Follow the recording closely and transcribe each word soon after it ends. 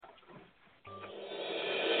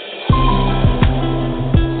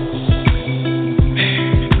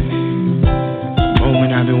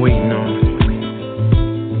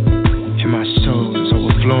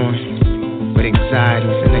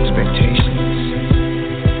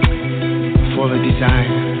desire.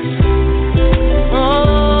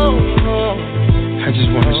 I just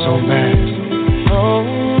want it so bad.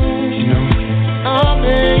 You know?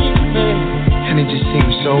 And it just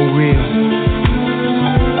seems so real.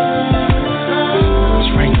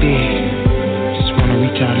 It's right there. Just want to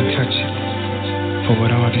reach out and touch it before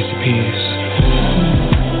it all disappears.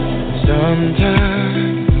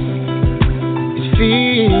 Sometimes it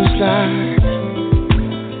feels like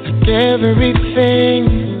everything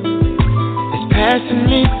is passing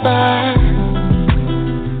me by.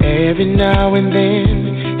 Every now and then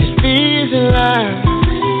it feels alive.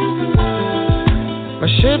 My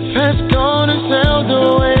ship has gone and sailed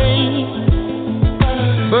away,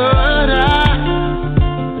 but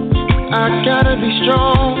I gotta be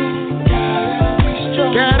strong.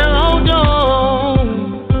 Gotta hold on.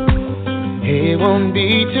 It won't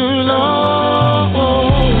be too long.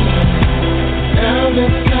 Now the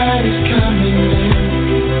tide is coming in.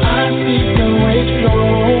 I see the waves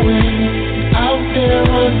flowing out there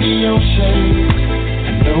on the ocean.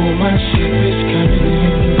 I know my ship is coming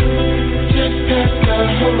in, just past the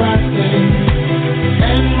horizon,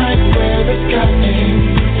 and right where the sky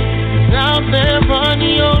ends. Out there on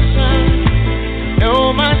the ocean,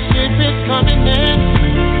 know my ship is coming in,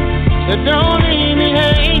 so don't leave me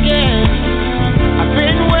hanging. I've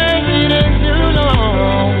been waiting too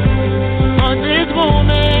long for this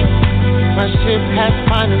moment. My ship has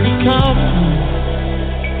finally come.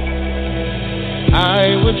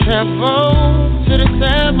 I will travel to the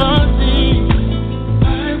seven seas.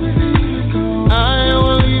 I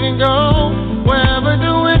will even go wherever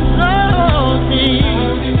the wind blows me.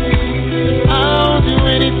 I'll do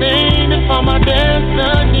anything to find my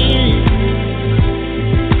destiny.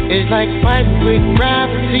 It's like fighting with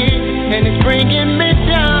gravity, and it's bringing me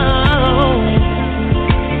down.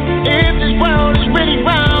 If this world is really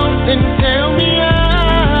round, then tell me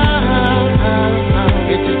how.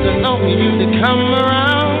 It's just alone for you to come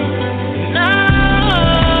around.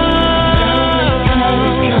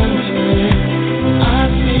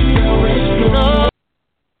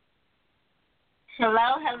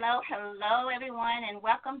 Hello, everyone, and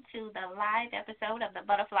welcome to the live episode of the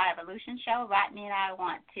Butterfly Evolution Show. Rodney and I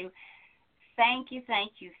want to thank you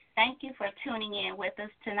for tuning in with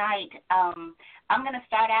us tonight. I'm going to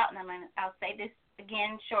start out, and I'll say this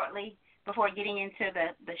again shortly before getting into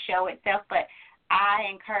the show itself, but I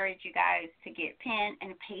encourage you guys to get pen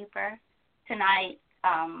and paper tonight,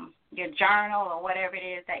 your journal or whatever it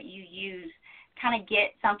is that you use. Kind of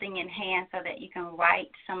get something in hand so that you can write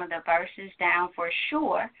some of the verses down for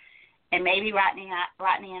sure. And maybe Rodney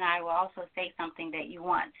and I will also say something that you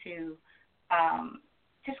want to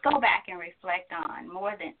just go back and reflect on.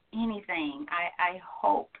 More than anything, I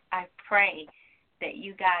hope, I pray that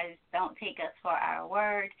you guys don't take us for our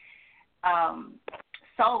word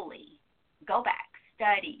solely. Go back,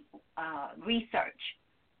 study, research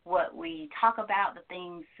what we talk about, the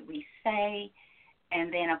things we say,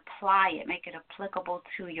 and then apply it, make it applicable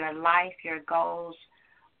to your life, your goals,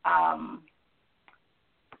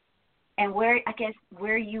 and where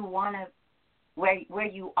you want to, where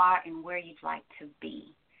you are and where you'd like to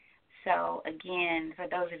be. So again, for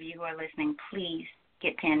those of you who are listening, please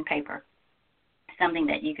get pen and paper, something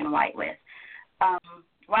that you can write with.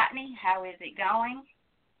 Rodney, how is it going?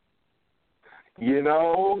 You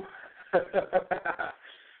know,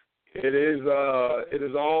 it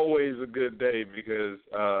is always a good day because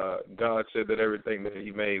God said that everything that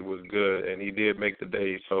He made was good, and He did make the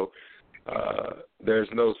day. So there's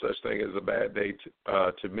no such thing as a bad day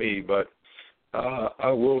to me. But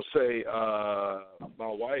I will say my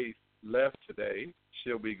wife left today.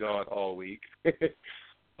 She'll be gone all week.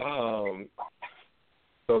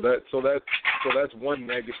 So that's one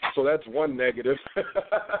negative.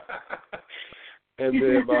 And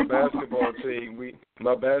then my basketball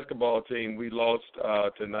team, we lost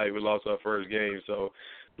tonight. We lost our first game. So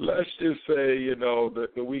let's just say, you know,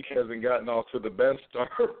 the week hasn't gotten off to the best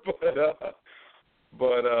start,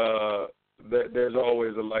 but there's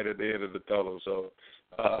always a light at the end of the tunnel. So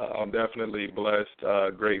I'm definitely blessed,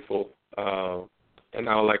 grateful, and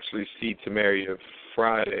I'll actually see Tamaria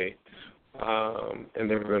Friday, and then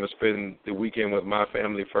we're going to spend the weekend with my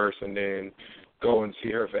family first, and then go and see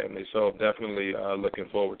her family. So definitely looking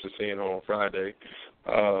forward to seeing her on Friday.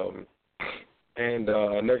 And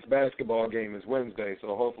next basketball game is Wednesday,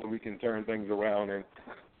 so hopefully we can turn things around and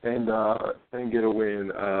get a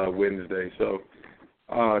win Wednesday. So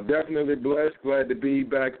definitely blessed. Glad to be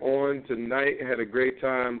back on tonight. Had a great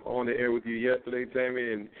time on the air with you yesterday,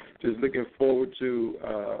 Tammy, and just looking forward to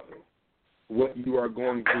what you are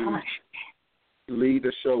going to lead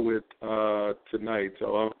the show with tonight.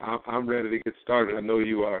 So I'm ready to get started. I know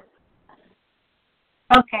you are.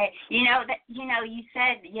 Okay, you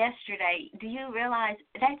said yesterday. Do you realize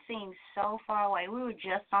that seems so far away? We were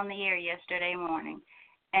just on the air yesterday morning,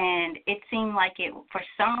 and it seemed like it. For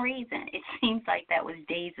some reason, it seems like that was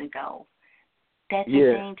days ago. That's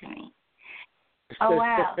insane to me. Oh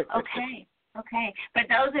wow. Okay. Okay. For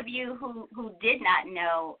those of you who did not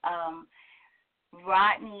know,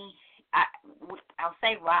 Rodney. I'll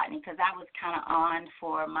say Rodney because I was kind of on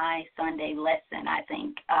for my Sunday lesson, I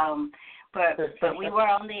think. But we were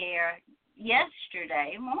on the air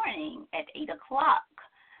yesterday morning at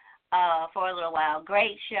 8:00 for a little while.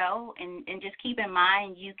 Great show, and just keep in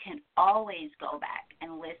mind you can always go back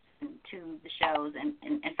and listen to the shows. And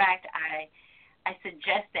in fact, I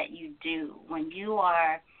suggest that you do when you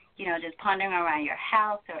are, just pondering around your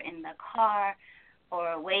house or in the car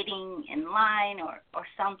or waiting in line or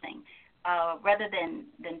something. Rather than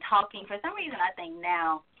talking. For some reason, I think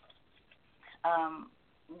now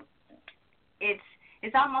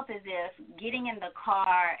it's almost as if getting in the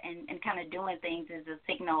car and kind of doing things is a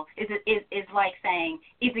signal, is like saying,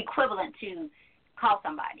 is equivalent to call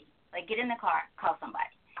somebody. Like get in the car, call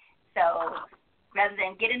somebody. So rather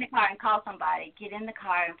than get in the car and call somebody, get in the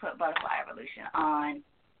car and put Butterfly Revolution on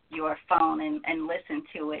your phone and listen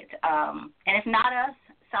to it. And if not us,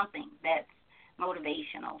 something that's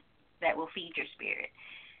motivational that will feed your spirit.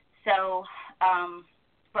 So,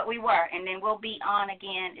 but we were, and then we'll be on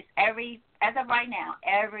again. It's as of right now,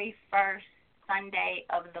 every first Sunday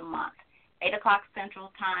of the month, 8:00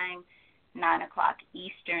 Central Time, 9:00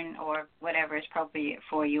 Eastern, or whatever is appropriate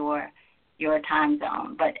for your time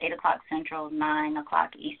zone. But 8:00 Central,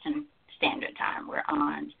 9:00 Eastern Standard Time, we're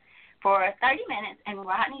on for 30 minutes. And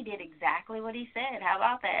Rodney did exactly what he said. How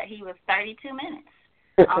about that? He was 32 minutes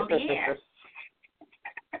on the air.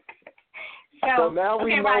 So now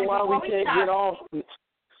we know why we can't get off.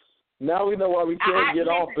 Now we know why we can't get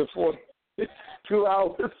off before 2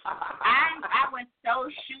 hours. I was so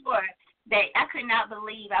sure that I could not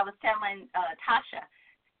believe. I was telling Tasha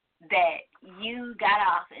that you got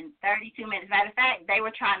off in 32 minutes. Matter of fact, they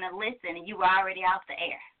were trying to listen, and you were already off the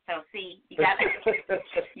air. So see, you got to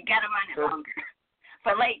run it longer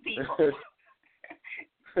for late people.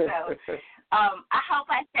 So I hope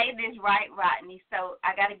I say this right, Rodney. So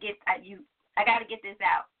I got to get this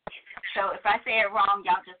out. So if I say it wrong,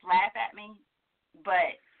 y'all just laugh at me.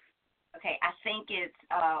 But okay, I think it's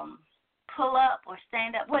pull up or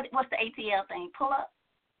stand up. What's the ATL thing? Pull up.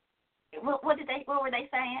 What were they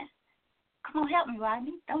saying? Come on, help me,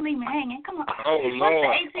 Rodney. Don't leave me hanging. Come on. Oh Lord!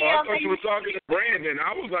 I thought you were talking to Brandon.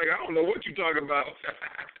 I was like, I don't know what you're talking about.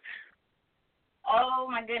 Oh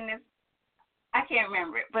my goodness. I can't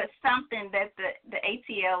remember it, but something that the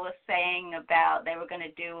ATL was saying about they were going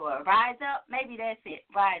to do a rise up. Maybe that's it.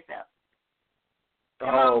 Rise up.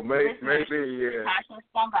 Come on, maybe, yeah.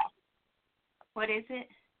 Somebody. What is it?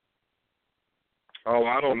 Oh,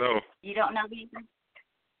 I don't know. You don't know either?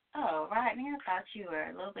 Oh, right. I thought you were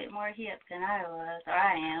a little bit more hip than I was, or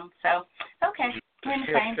I am. So, okay, we're in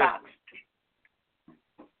the same box.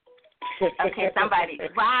 Okay, somebody,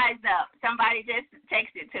 rise up. Somebody just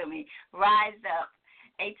texted to me. Rise up.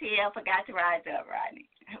 ATL forgot to rise up, Rodney.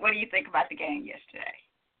 What do you think about the game yesterday?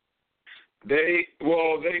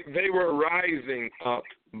 They were rising up,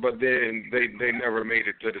 but then they never made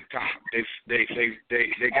it to the top.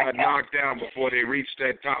 They got knocked down before they reached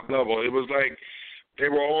that top level. It was like they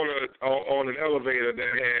were on an elevator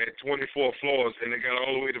that had 24 floors, and they got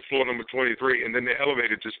all the way to floor number 23, and then the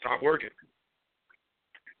elevator just stopped working.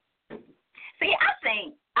 See, I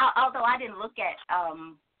think, although I didn't look at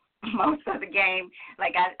most of the game,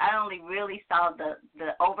 like I only really saw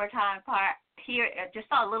the overtime part here, just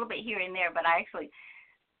saw a little bit here and there, but I actually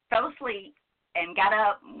fell asleep and got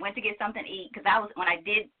up, went to get something to eat, because when I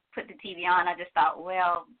did put the TV on, I just thought,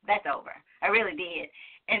 well, that's over. I really did.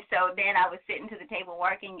 And so then I was sitting to the table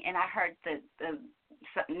working, and I heard the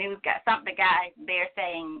news guy, the guy there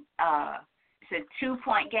saying it's a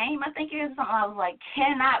 2-point game, I think it is something. I was like,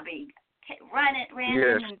 cannot be. Ran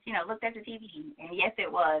yes. And looked at the TV, and yes, it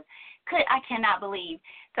was. I cannot believe.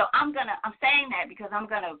 So I'm saying that because I'm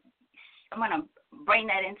gonna bring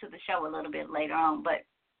that into the show a little bit later on. But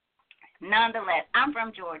nonetheless, I'm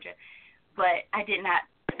from Georgia, but I did not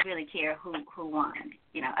really care who won.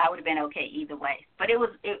 I would have been okay either way. But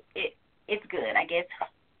it's good. I guess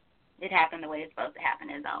it happened the way it's supposed to happen,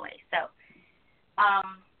 as always. So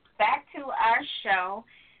back to our show.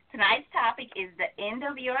 Tonight's topic is the end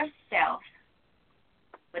of yourself,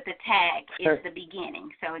 but the tag is the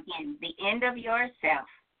beginning. So, again, the end of yourself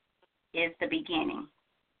is the beginning.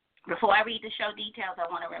 Before I read the show details,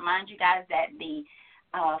 I want to remind you guys that the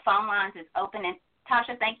phone lines is open. And,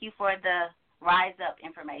 Tasha, thank you for the Rise Up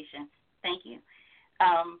information. Thank you.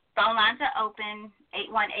 Phone lines are open,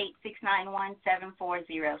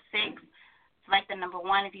 818-691-7406. Select the number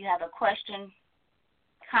 1 if you have a question,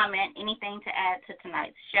 comment, anything to add to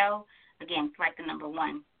tonight's show. Again, select the number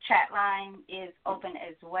 1. Chat line is open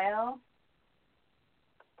as well.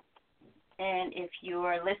 And if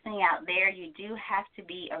you're listening out there, you do have to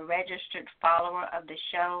be a registered follower of the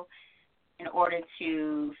show in order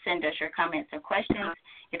to send us your comments or questions.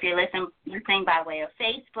 If you're listening by way of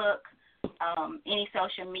Facebook, any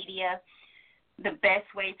social media, the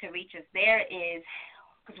best way to reach us there is,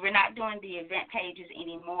 because we're not doing the event pages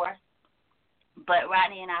anymore, but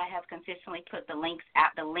Rodney and I have consistently put the link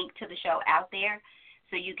to the show out there,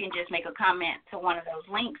 so you can just make a comment to one of those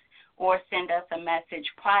links or send us a message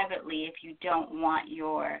privately if you don't want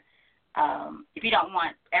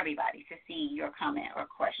everybody to see your comment or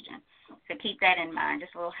question. So keep that in mind,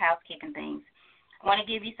 just a little housekeeping things. I want to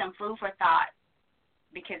give you some food for thought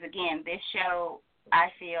because, again, this show, I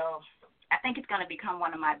think it's going to become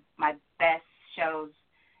one of my best shows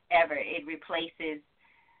ever. It replaces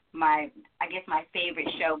my favorite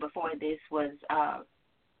show before this was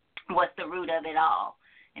What's the Root of It All.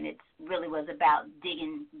 And it really was about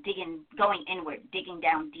going inward, digging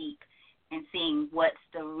down deep, and seeing what's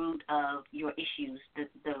the root of your issues,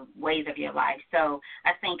 the ways of your life. So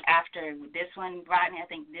I think after this one, Rodney, I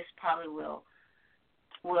think this probably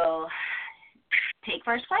will take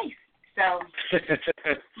first place. So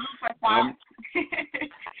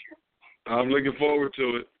I'm looking forward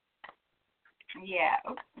to it. Yeah.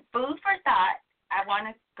 Food for thought. I want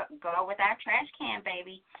to go with our trash can,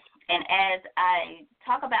 baby. And as I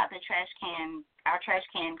talk about our trash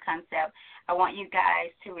can concept, I want you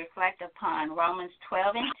guys to reflect upon Romans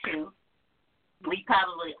 12:2. We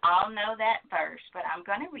probably all know that verse, but I'm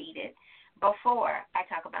going to read it before I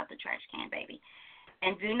talk about the trash can, baby.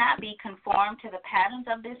 And do not be conformed to the patterns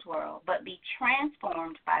of this world, but be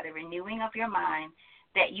transformed by the renewing of your mind,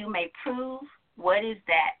 that you may prove what is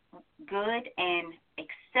that good and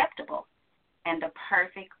acceptable and the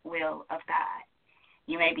perfect will of God.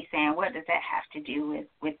 You may be saying, what does that have to do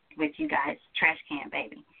with you guys, trash can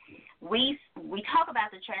baby? We talk about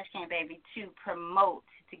the trash can baby to promote,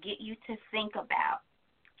 to get you to think about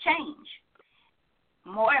change.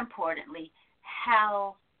 More importantly,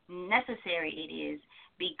 how necessary it is,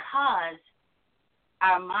 because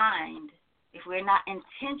our mind, if we're not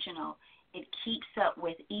intentional, it keeps up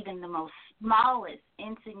with even the most smallest,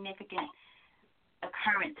 insignificant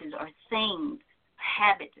occurrences or things,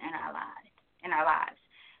 habits in our lives.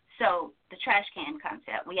 So the trash can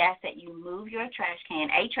concept, we ask that you move your a trash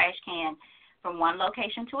can from one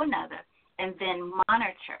location to another, and then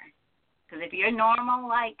monitor. Because if you're normal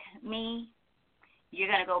like me, you're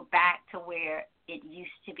going to go back to where it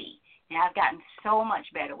used to be. And I've gotten so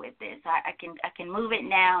much better with this. I can move it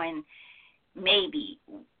now and maybe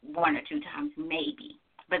 1 or 2 times, maybe.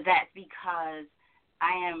 But that's because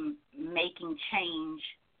I am making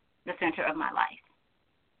change the center of my life.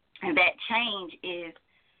 And that change is,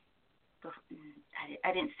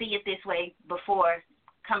 I didn't see it this way before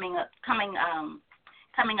coming up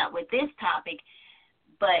with this topic,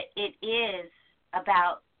 but it is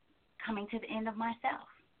about coming to the end of myself.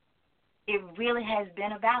 It really has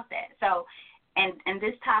been about that. So, and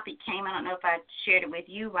this topic came, I don't know if I shared it with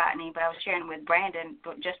you, Rodney, but I was sharing it with Brandon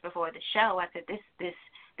just before the show. I said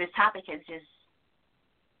this topic has just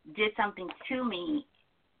did something to me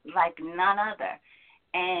like none other.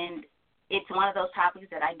 And it's one of those topics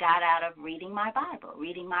that I got out of reading my Bible,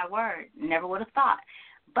 reading my word. Never would have thought.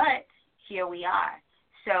 But here we are.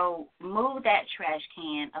 So move that trash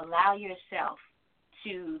can. Allow yourself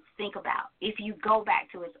to think about, if you go back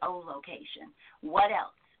to its old location, what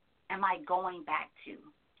else am I going back to?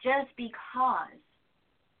 Just because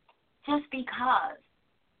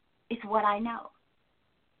it's what I know.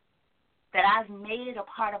 That I've made it a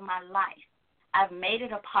part of my life. I've made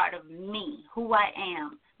it a part of me, who I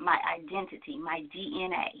am, my identity, my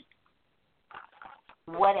DNA.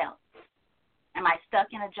 What else? Am I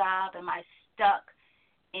stuck in a job? Am I stuck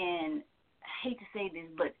in, I hate to say this,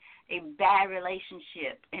 but a bad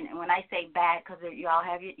relationship? And when I say bad, because we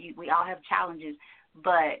all have challenges,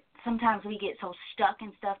 but sometimes we get so stuck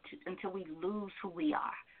in stuff until we lose who we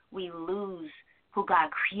are. We lose who God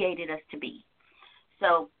created us to be.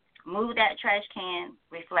 So move that trash can,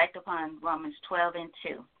 reflect upon Romans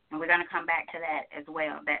 12:2. And we're going to come back to that as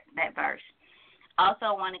well, that verse. Also,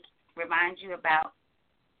 I want to remind you about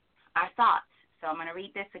our thoughts. So I'm going to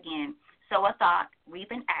read this again. Sow a thought,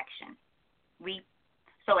 reap an action.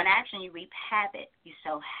 Sow an action, you reap habit. You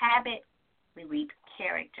sow habit, we reap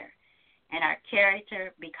character. And our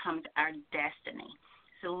character becomes our destiny.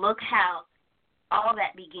 So look how all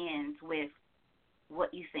that begins with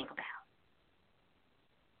what you think about.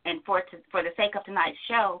 And for the sake of tonight's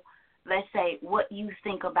show, let's say what you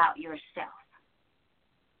think about yourself,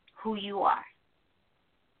 who you are.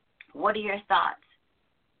 What are your thoughts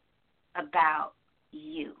about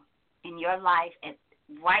you in your life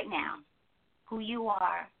right now, who you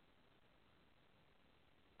are,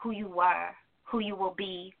 who you were, who you will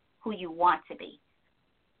be, who you want to be.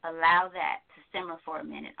 Allow that to simmer for a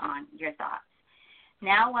minute on your thoughts.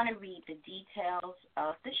 Now I want to read the details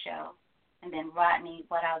of the show, and then Rodney,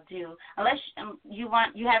 what I'll do, unless you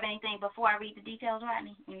have anything before I read the details,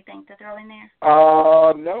 Rodney? Anything to throw in there?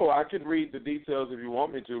 No, I could read the details if you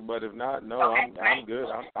want me to, but if not, no, okay, I'm good.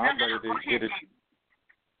 I'm ready to get it.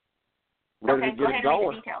 Ready to get it going.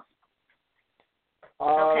 Read the details.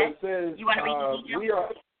 Okay. It says, you want to read the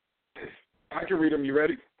details? I can read them. You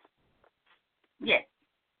ready? Yes.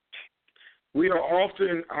 We are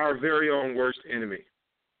often our very own worst enemy.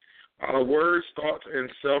 Our words, thoughts,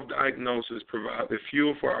 and self-diagnosis provide the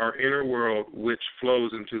fuel for our inner world, which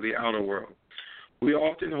flows into the outer world. We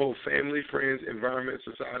often hold family, friends, environment,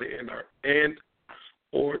 society, and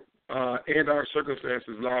our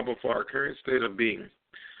circumstances liable for our current state of being.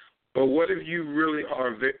 But what if you really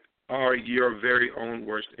are your very own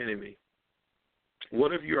worst enemy?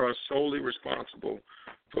 What if you are solely responsible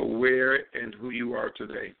for where and who you are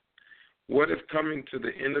today? What if coming to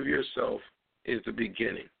the end of yourself is the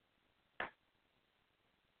beginning?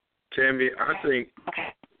 Tammy, I think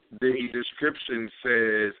the description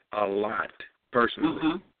says a lot, personally.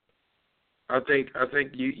 Mm-hmm. I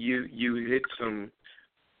think you hit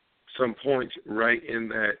some points right in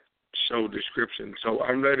that show description. So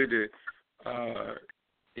I'm ready to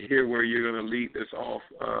hear where you're going to lead this off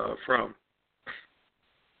from.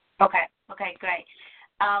 Okay, great.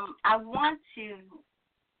 I want to,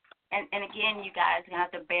 and again, you guys are going to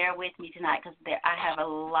have to bear with me tonight because I have a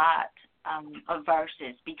lot of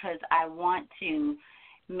verses because I want to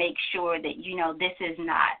make sure that you know this is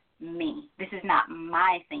not me. This is not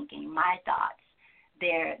my thinking, my thoughts.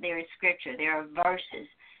 There is scripture. There are verses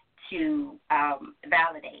to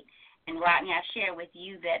validate. And Rodney, I shared with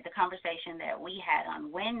you that the conversation that we had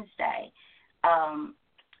on Wednesday,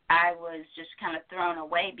 I was just kind of thrown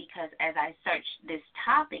away because as I searched this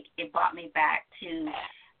topic, it brought me back to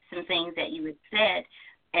some things that you had said.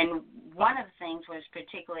 And one of the things was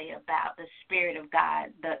particularly about the Spirit of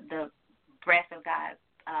God, the breath of God,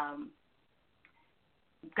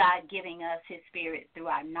 God giving us His Spirit through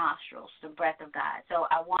our nostrils, the breath of God. So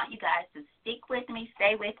I want you guys to stick with me,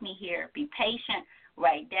 stay with me here, be patient,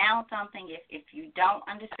 write down something. If you don't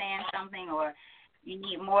understand something or you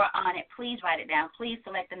need more on it, please write it down. Please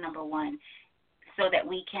select the number 1 so that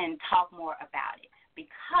we can talk more about it.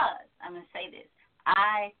 Because, I'm going to say this,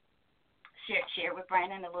 I shared with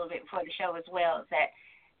Brandon a little bit before the show as well, that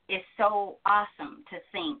it's so awesome to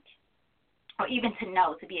think, or even to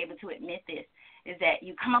know, to be able to admit this, is that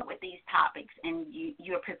you come up with these topics and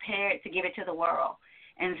you're prepared to give it to the world,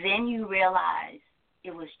 and then you realize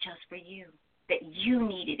it was just for you, that you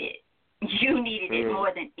needed it. You needed it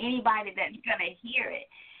more than anybody that's going to hear it.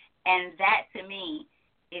 And that, to me,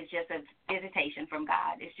 is just a visitation from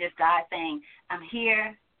God. It's just God saying, I'm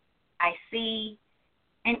here, I see,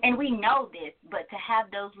 and we know this, but to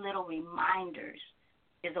have those little reminders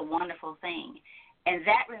is a wonderful thing. And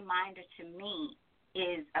that reminder to me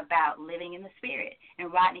is about living in the Spirit.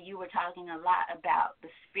 And, Rodney, you were talking a lot about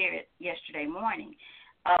the Spirit yesterday morning.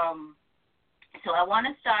 So I want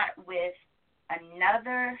to start with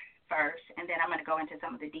another verse, and then I'm going to go into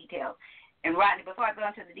some of the details. And, Rodney, before I go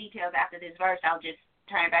into the details after this verse, I'll just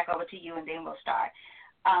turn it back over to you, and then we'll start.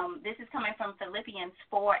 This is coming from Philippians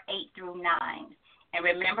 4:8-9. And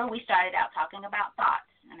remember, we started out talking about thoughts.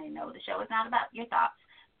 And I know the show is not about your thoughts,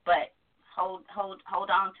 but hold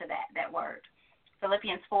on to that word.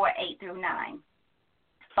 Philippians 4:8-9.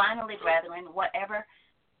 Finally, brethren, whatever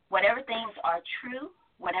things are true,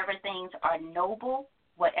 whatever things are noble,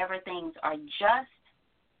 whatever things are just,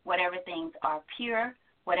 whatever things are pure,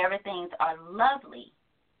 whatever things are lovely,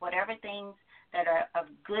 whatever things that are of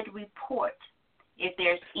good report, if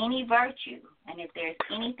there's any virtue and if there's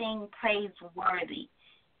anything praiseworthy,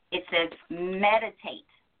 it says meditate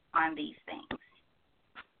on these things.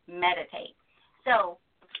 Meditate. So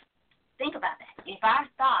think about that. If our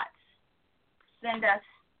thoughts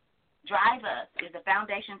drive us, is the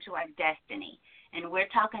foundation to our destiny, and we're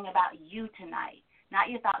talking about you tonight, not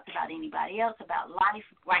your thoughts about anybody else, about life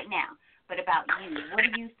right now, but about you. What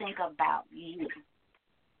do you think about you?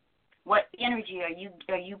 What energy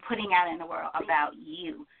are you putting out in the world about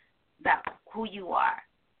you, about who you are,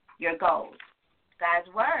 your goals? God's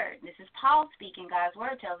Word, this is Paul speaking, God's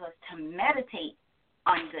Word tells us to meditate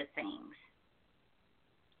on good things.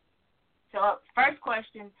 So first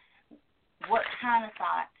question, what kind of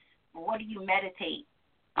thoughts, what do you meditate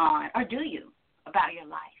on, or do you, about your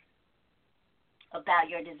life, about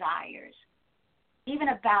your desires, even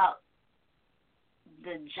about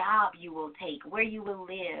the job you will take, where you will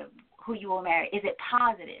live, who you will marry? Is it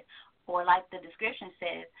positive? Or like the description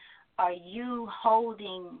says, are you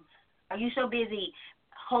so busy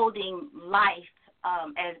holding life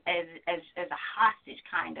as a hostage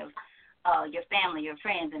kind of, your family, your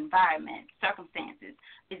friends, environment, circumstances?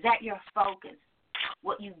 Is that your focus?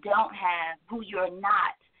 What you don't have, who you're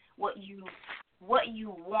not, what you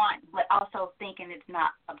want, but also thinking it's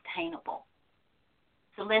not obtainable.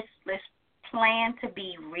 So let's plan to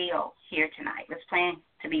be real here tonight. Let's plan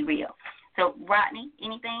to be real. So Rodney,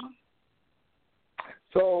 anything?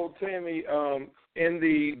 So Tammy, in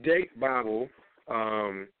the Date Bible,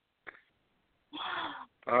 one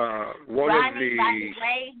Rodney, of the by the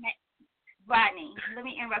way, Rodney, let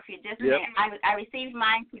me interrupt you just a minute. I received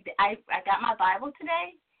mine today. I got my Bible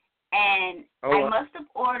today, and I must have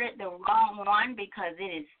ordered the wrong one because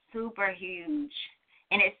it is super huge,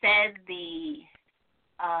 and it says the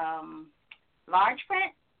large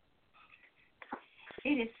print.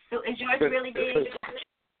 It is. Is yours really big?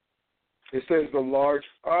 It says the large.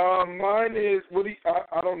 Mine is.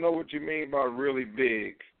 I don't know what you mean by really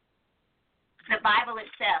big. The Bible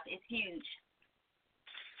itself is huge.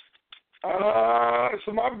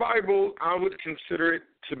 So my Bible, I would consider it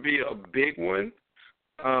to be a big one,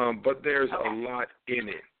 but there's a lot in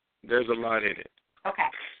it. There's a lot in it. Okay.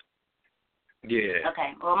 Yeah.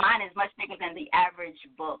 Okay. Well, mine is much bigger than the average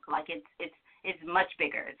book. Like it's much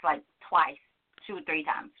bigger. It's like twice, 2 or 3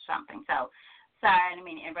 times something. So, sorry, I didn't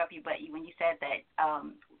mean to interrupt you, but when you said that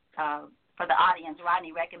for the audience,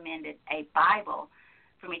 Rodney recommended a Bible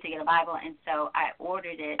for me to get a Bible, and so I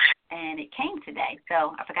ordered it, and it came today.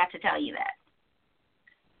 So I forgot to tell you that.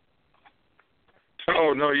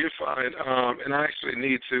 Oh no, you're fine. And I actually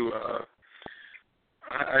need to.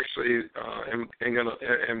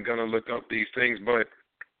 am gonna look up these things, but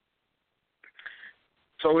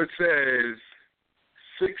so it says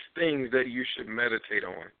 6 things that you should meditate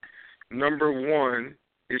on. Number 1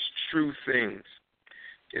 is true things.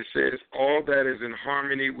 It says all that is in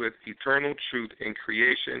harmony with eternal truth in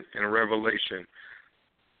creation and revelation.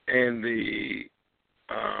 And the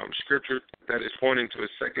scripture that is pointing to is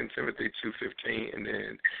 2 Timothy 2:15, and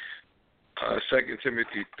then 2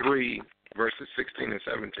 Timothy 3, verses 16 and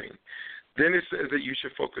 17. Then it says that you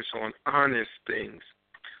should focus on honest things,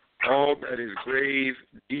 all that is grave,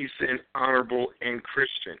 decent, honorable, and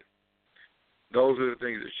Christian. Those are the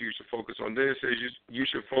things that you should focus on. Then it says you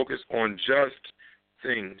should focus on just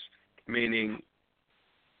things, meaning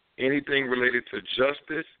anything related to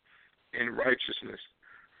justice and righteousness.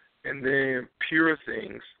 And then pure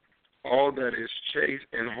things, all that is chaste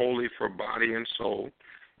and holy for body and soul.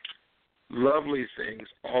 Lovely things,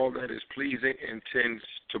 all that is pleasing and tends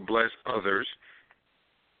to bless others.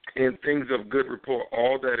 And things of good report,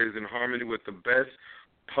 all that is in harmony with the best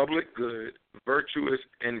public good, virtuous,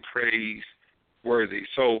 and praiseworthy.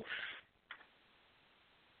 So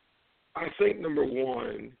I think, number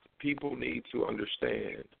 1, people need to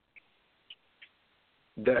understand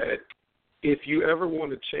that if you ever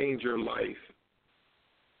want to change your life,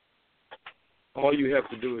 all you have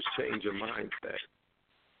to do is change your mindset.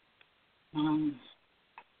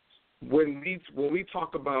 When we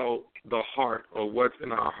talk about the heart or what's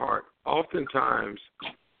in our heart, oftentimes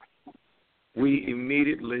we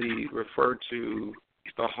immediately refer to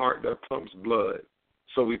the heart that pumps blood.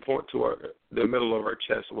 So we point to the middle of our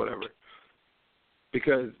chest or whatever,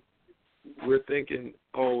 because we're thinking,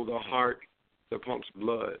 oh, the heart that pumps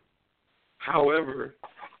blood. However,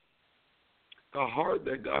 the heart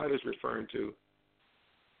that God is referring to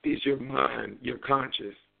is your mind, your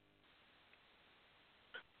conscience.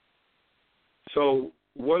 So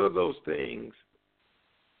what are those things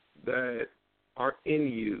that are in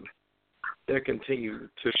you that continue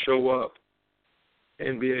to show up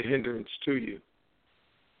and be a hindrance to you?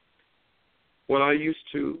 When I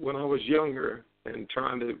was younger and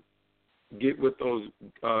trying to get with those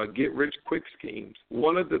get-rich-quick schemes,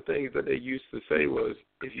 one of the things that they used to say was,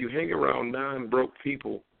 if you hang around 9 broke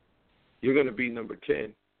people, you're going to be number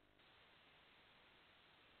 10.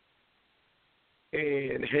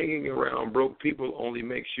 And hanging around broke people only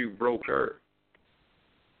makes you broker.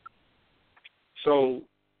 So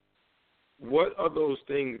what are those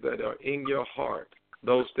things that are in your heart,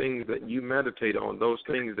 those things that you meditate on, those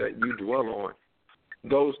things that you dwell on,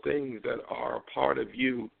 those things that are a part of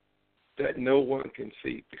you that no one can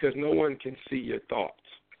see, because no one can see your thoughts?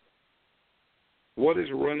 What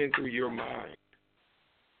is running through your mind?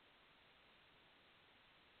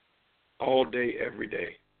 all day, every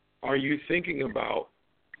day? Are you thinking about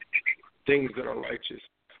things that are righteous?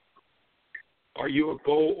 Are you a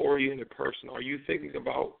goal-oriented person? Are you thinking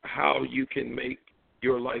about how you can make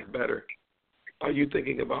your life better? Are you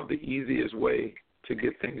thinking about the easiest way to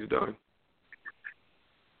get things done?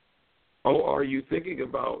 Or are you thinking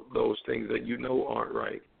about those things that you know aren't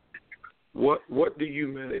right? What do you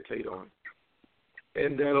meditate on?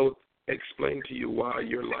 And that'll explain to you why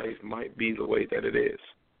your life might be the way that it is.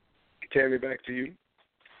 Tammy, back to you.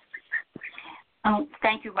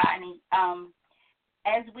 Thank you, Rodney.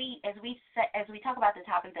 As we talk about the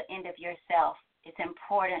topic, the end of yourself, it's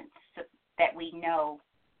important that we know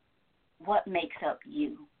what makes up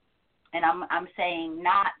you. And I'm saying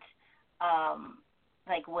not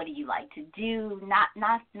like what do you like to do, not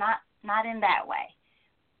in that way,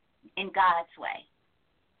 in God's way.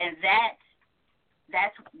 And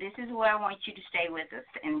this is where I want you to stay with us.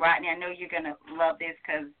 And Rodney, I know you're going to love this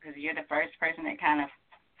because you're the first person that kind of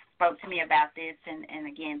spoke to me about this, and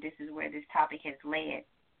again, this is where this topic has led.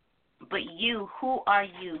 But you, who are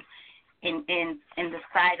you in the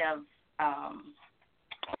sight of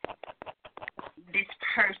this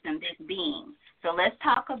person, this being? So let's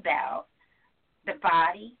talk about the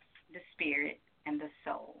body, the spirit, and the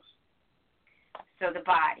soul. So the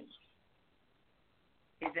body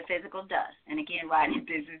is the physical dust, and again, Rodney,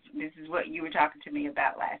 this is what you were talking to me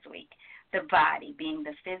about last week. The body being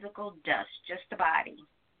the physical dust, just the body.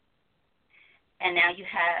 And now you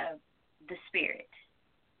have the spirit.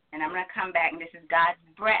 And I'm going to come back, and this is God's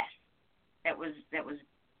breath that was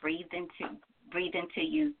breathed into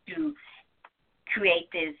you to create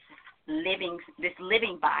this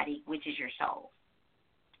living body, which is your soul,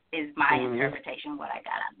 is my interpretation of what I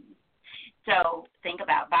got out of it. So think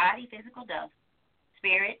about body, physical dust,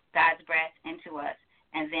 spirit, God's breath into us,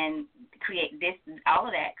 and then create this, all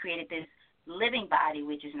of that created this living body,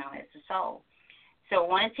 which is known as the soul. So I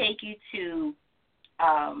want to take you to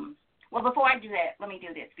well, before I do that, let me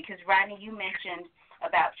do this, because, Rodney, you mentioned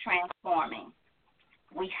about transforming.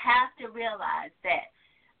 We have to realize that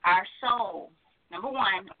our soul, number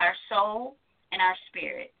one, our soul and our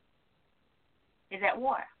spirit is at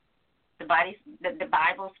war. The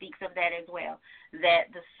Bible speaks of that as well,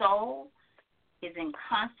 that the soul is in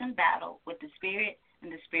constant battle with the spirit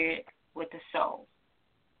and the spirit with the soul.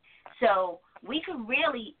 So we could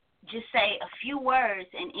really just say a few words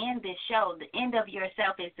and end this show. The end of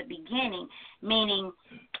yourself is the beginning, meaning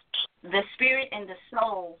the spirit and the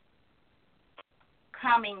soul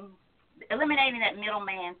eliminating that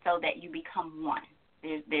middleman so that you become one.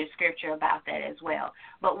 There's scripture about that as well.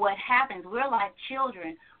 But what happens, we're like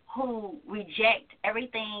children who reject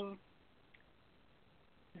everything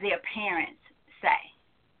their parents say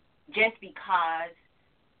just because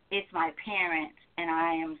it's my parents and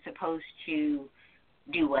I am supposed to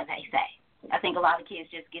do what they say. I think a lot of kids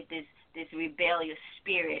just get this rebellious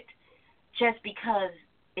spirit just because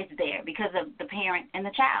it's there, because of the parent and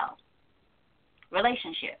the child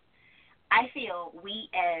relationship. I feel we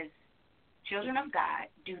as children of God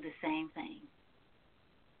do the same thing.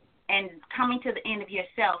 And coming to the end of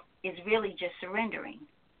yourself is really just surrendering.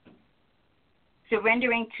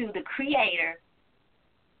 Surrendering to the Creator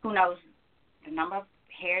who knows the number of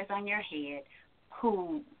hairs on your head,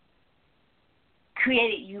 who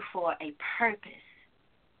created you for a purpose.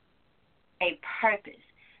 A purpose.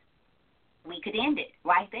 We could end it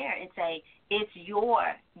right there and say it's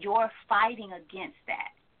your fighting against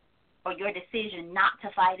that, or your decision not to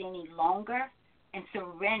fight any longer and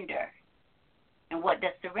surrender. And what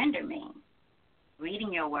does surrender mean?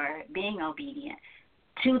 Reading your word, being obedient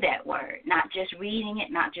to that word, not just reading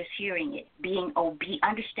it, not just hearing it,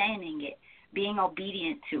 understanding it, being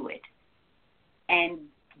obedient to it, and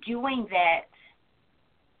doing that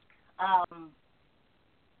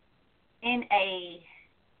in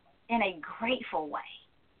a grateful way,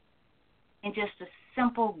 in just a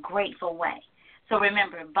simple, grateful way. So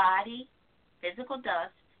remember, body, physical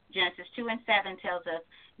dust. Genesis 2:7 tells us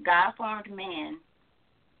God formed man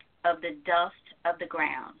of the dust of the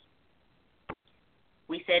ground.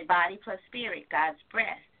 We said body plus spirit, God's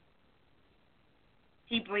breath.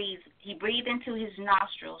 He breathed into his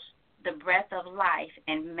nostrils the breath of life,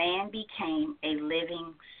 and man became a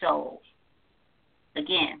living soul.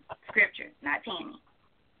 Again, scripture, not Tammy.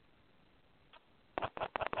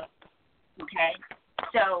 Okay?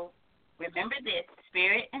 So remember this,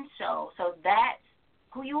 spirit and soul. So that's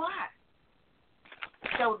who you are.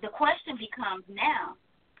 So the question becomes now,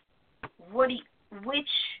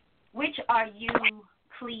 which are you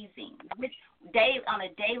pleasing? Which day on a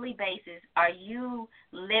daily basis are you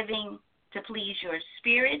living to please your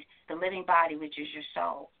spirit, the living body, which is your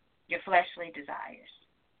soul, your fleshly desires?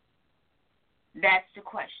 That's the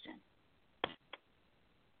question.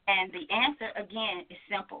 And the answer, again, is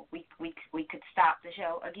simple. We could stop the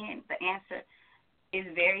show. Again, the answer is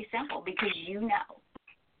very simple because you know.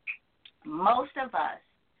 Most of us,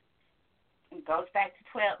 it goes back to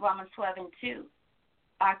Romans 12 and 2,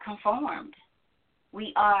 are conformed.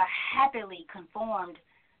 We are happily conformed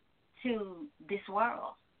to this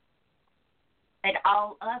world and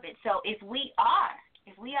all of it. So if we are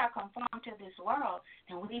conformed to this world,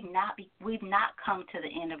 then we've not come to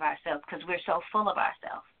the end of ourselves because we're so full of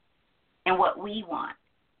ourselves and what we want.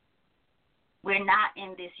 We're not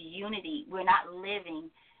in this unity. We're not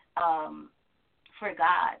living for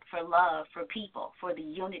God, for love, for people, for the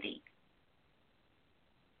unity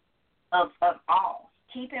of all.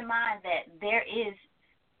 Keep in mind that there is,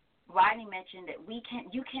 Rodney mentioned that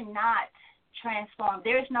you cannot transform.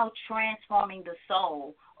 There is no transforming the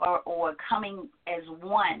soul or coming as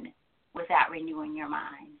one without renewing your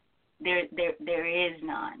mind. There is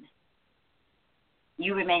none.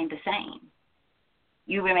 You remain the same.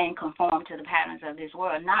 You remain conformed to the patterns of this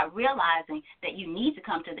world, not realizing that you need to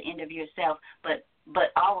come to the end of yourself, but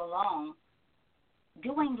all along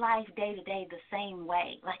doing life day to day the same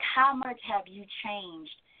way. Like, how much have you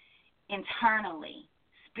changed internally,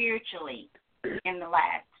 spiritually, in the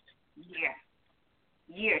last year,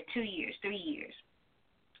 2 years, 3 years?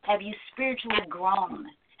 Have you spiritually grown?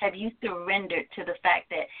 Have you surrendered to the fact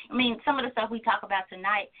that, some of the stuff we talk about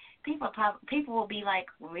tonight, people will be like,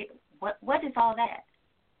 what is all that?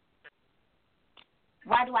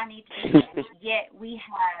 Why do I need to do that? Yet we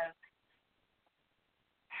have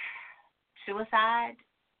suicide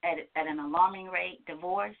at an alarming rate,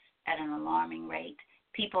 divorce at an alarming rate.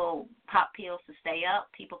 People pop pills to stay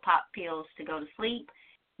up. People pop pills to go to sleep.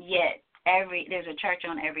 Yet there's a church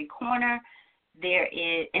on every corner. There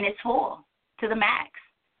is, and it's full to the max.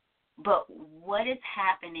 But what is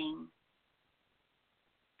happening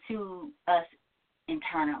to us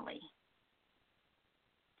internally?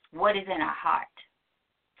 What is in our heart?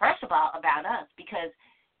 First of all, about us, because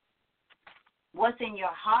what's in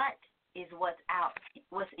your heart is what's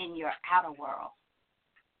in your outer world.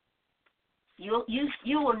 You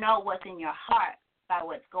will know what's in your heart by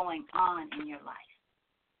what's going on in your life.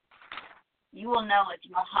 You will know if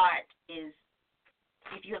your heart is,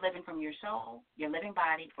 if you're living from your soul, your living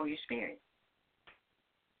body, or your spirit.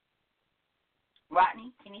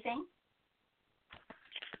 Rodney, anything?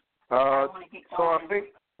 I think.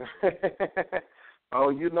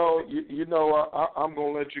 I'm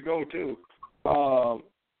gonna let you go too.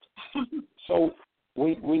 So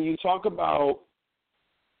when you talk about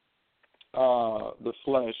the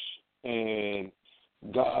flesh and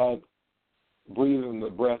God breathing the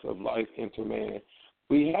breath of life into man,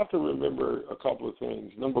 we have to remember a couple of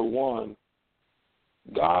things. Number one,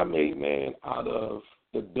 God made man out of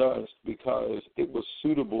the dust because it was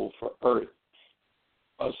suitable for earth.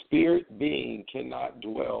 A spirit being cannot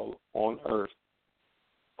dwell on earth.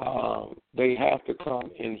 They have to come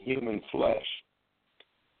in human flesh.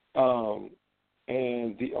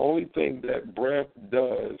 And the only thing that breath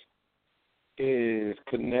does is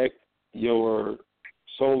connect your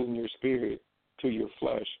soul and your spirit to your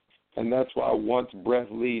flesh. And that's why once breath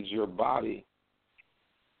leaves your body,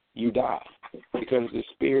 you die. Because the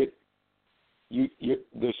spirit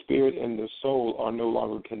and the soul are no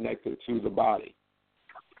longer connected to the body.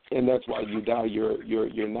 And that's why you die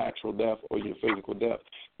your natural death or your physical death.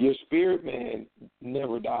 Your spirit man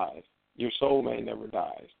never dies. Your soul man never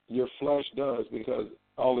dies. Your flesh does, because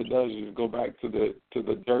all it does is go back to the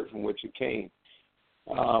dirt from which it came.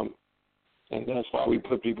 And that's why we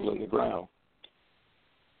put people in the ground.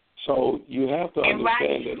 So you have to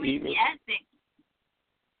understand that even.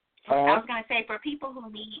 I was going to say, for people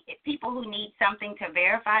who need something to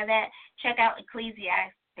verify that, check out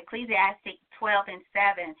Ecclesiastes 12 and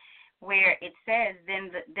 7, where it says,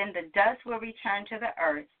 then the dust will return to the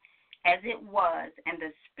earth as it was, and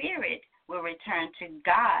the spirit will return to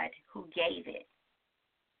God who gave it.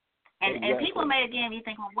 And exactly. And people may again be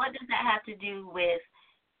thinking, well, what does that have to do with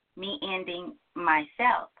me ending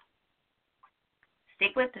myself?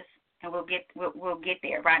 Stick with us, and we'll get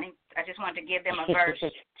there, Rodney. I just wanted to give them a verse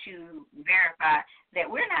to verify that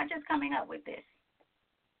we're not just coming up with this.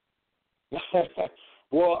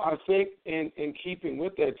 Well, I think in keeping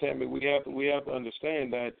with that, Tammy, we have to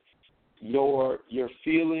understand that your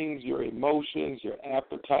feelings, your emotions, your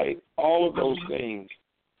appetite, all of those things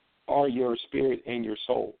are your spirit and your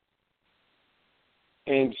soul.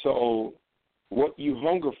 And so what you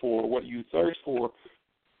hunger for, what you thirst for,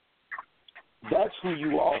 that's who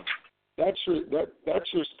you are. That's your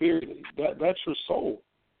spirit. That's your soul.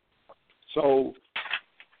 So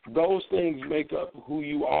those things make up who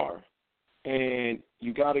you are. And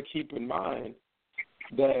you got to keep in mind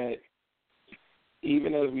that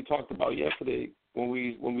even as we talked about yesterday, when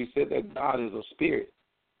we said that God is a spirit,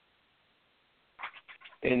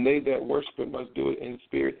 and they that worship him must do it in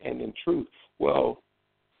spirit and in truth. Well,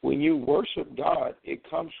 when you worship God, it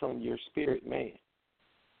comes from your spirit man.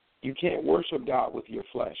 You can't worship God with your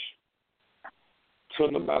flesh. So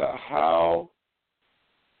no matter how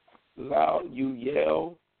loud you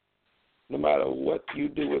yell, no matter what you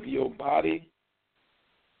do with your body,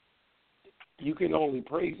 you can only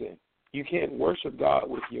praise him. You can't worship God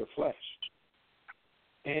with your flesh.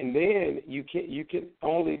 And then you can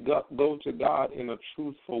only go to God in a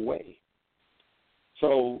truthful way.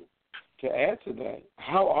 So to add to that,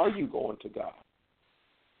 how are you going to God?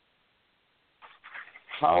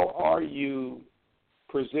 How are you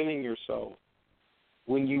presenting yourself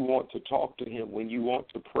when you want to talk to him, when you want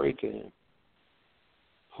to pray to him?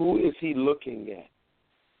 Who is he looking at?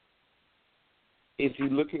 Is he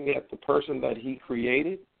looking at the person that he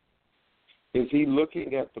created? Is he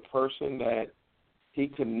looking at the person that he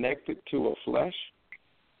connected to a flesh?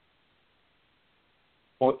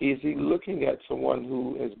 Or is he looking at someone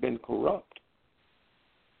who has been corrupt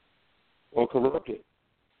or corrupted?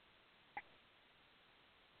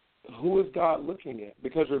 Who is God looking at?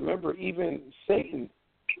 Because remember, even Satan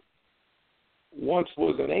once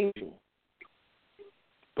was an angel,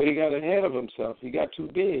 but he got ahead of himself. He got too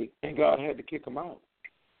big, and God had to kick him out.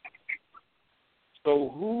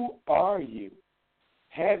 So who are you?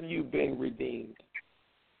 Have you been redeemed?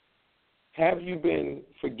 Have you been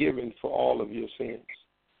forgiven for all of your sins?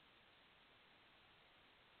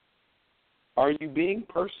 Are you being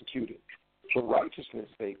persecuted for righteousness'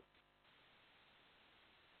 sake?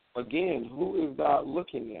 Again, who is God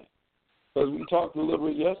looking at? Because we talked a little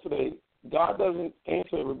bit yesterday, God doesn't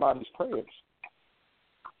answer everybody's prayers.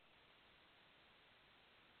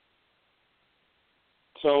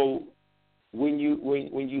 So when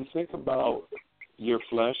you think about your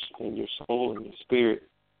flesh and your soul and your spirit,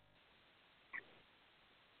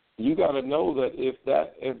 you got to know that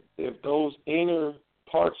if those inner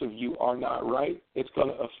parts of you are not right, it's going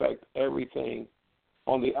to affect everything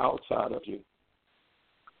on the outside of you.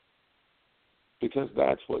 Because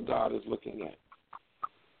that's what God is looking at.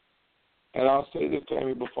 And I'll say this,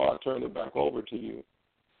 Tammy, before I turn it back over to you.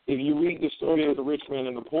 If you read the story of the rich man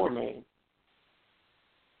and the poor man,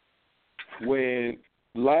 when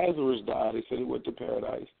Lazarus died, he said he went to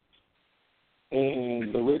paradise.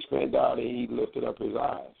 And the rich man died and he lifted up his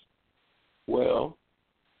eyes. Well,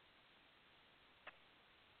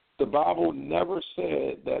 the Bible never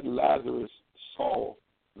said that Lazarus saw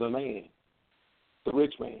the man, the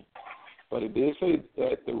rich man. But it did say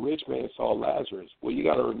that the rich man saw Lazarus. Well, you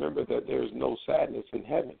got to remember that there's no sadness in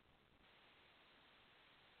heaven.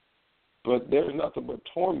 But there's nothing but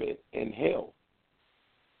torment in hell.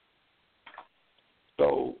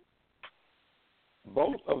 So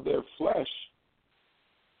both of their flesh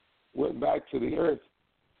went back to the earth,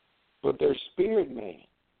 but their spirit man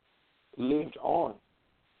lived on.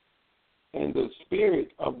 And the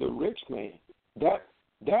spirit of the rich man,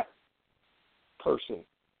 that person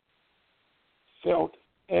felt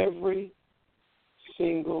every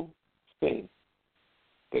single thing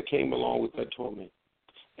that came along with that torment.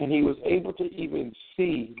 And he was able to even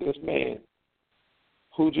see this man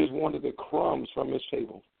who just wanted the crumbs from his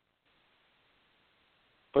table.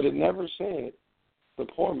 But it never said the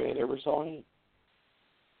poor man ever saw him.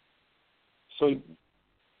 So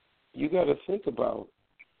you got to think about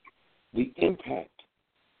the impact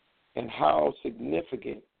and how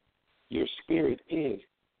significant your spirit is.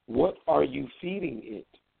 What are you feeding it?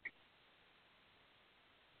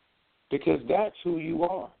 Because that's who you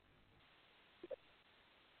are.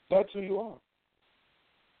 That's who you are.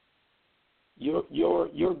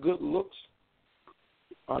 Your good looks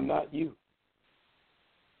are not you.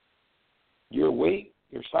 Your weight,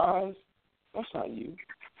 your size, that's not you.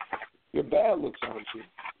 Your bad looks aren't you.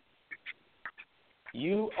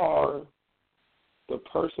 You are the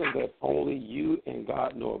person that only you and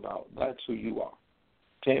God know about. That's who you are.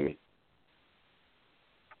 Tammy?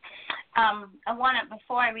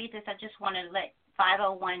 Before I read this, I just want to let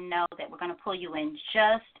 501 know that we're going to pull you in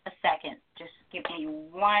just a second. Just give me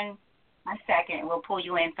one second, and we'll pull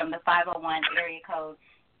you in from the 501 area code.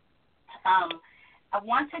 I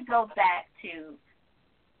want to go back to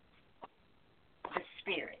the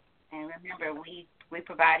spirit. And remember, we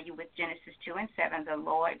provided you with Genesis 2 and 7. The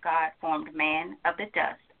Lord God formed man of the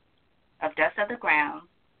dust of the ground,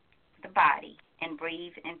 the body, and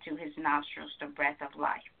breathed into his nostrils the breath of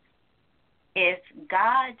life. If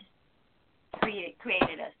God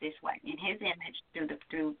created us this way, in his image,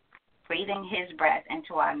 through breathing his breath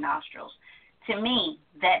into our nostrils. To me,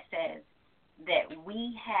 that says that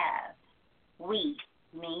we,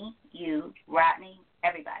 me, you, Rodney,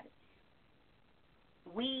 everybody,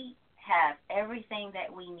 we have everything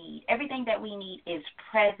that we need. Everything that we need is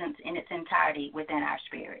present in its entirety within our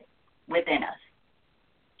spirit, within us.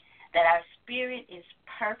 That our spirit is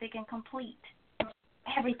perfect and complete.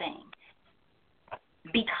 Everything.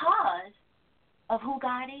 Because of who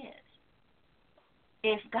God is.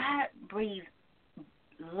 If God breathes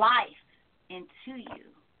life into you,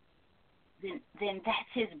 then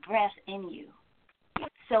that's his breath in you.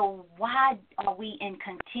 So why are we in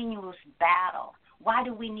continuous battle? Why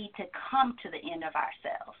do we need to come to the end of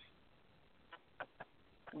ourselves?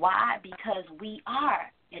 Why? Because we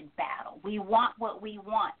are in battle. We want what we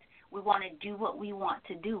want. We want to do what we want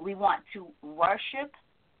to do. We want to worship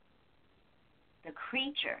the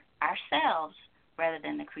creature, ourselves, rather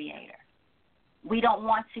than the Creator. We don't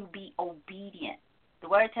want to be obedient. The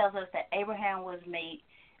word tells us that Abraham was made,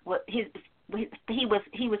 he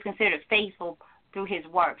was considered faithful through his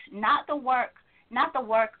works, not the work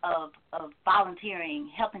of volunteering,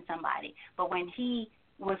 helping somebody, but when he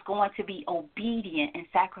was going to be obedient and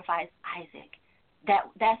sacrifice Isaac.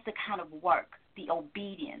 That's the kind of work, the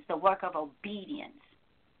obedience, the work of obedience.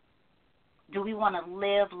 Do we want to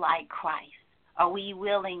live like Christ? Are we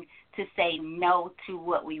willing to say no to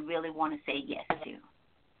what we really want to say yes to?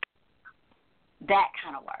 That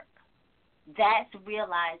kind of work. That's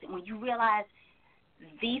realizing. When you realize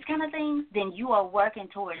these kind of things, then you are working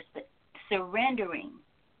towards surrendering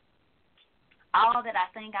all that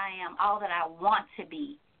I think I am, all that I want to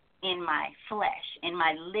be in my flesh, in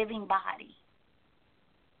my living body.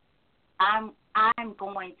 I'm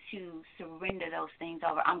going to surrender those things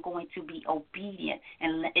over. I'm going to be obedient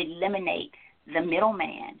and eliminate the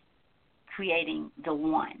middleman, creating the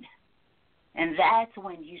one. And that's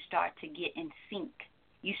when you start to get in sync.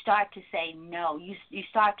 You start to say no. You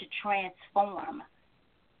start to transform.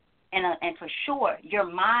 And for sure, your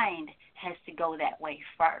mind has to go that way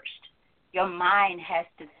first. Your mind has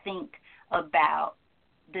to think about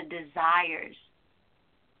the desires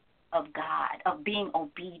of God, of being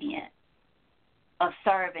obedient, of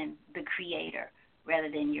serving the Creator rather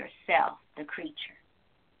than yourself, the creature.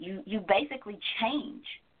 You basically change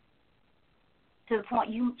to the point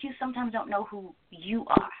you sometimes don't know who you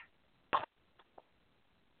are.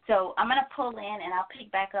 So I'm going to pull in, and I'll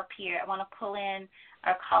pick back up here. I want to pull in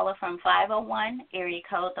our caller from 501, area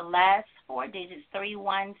code, the last four digits,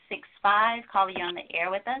 3165. Caller, you on the air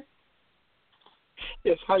with us?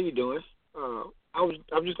 Yes, how you doing? I'm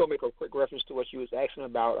just going to make a quick reference to what you was asking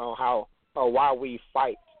about why we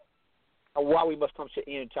fight, or why we must come to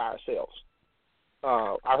the end to ourselves.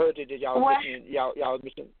 I heard that y'all was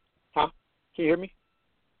mentioning, huh? Can you hear me?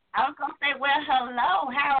 I was going to say, well,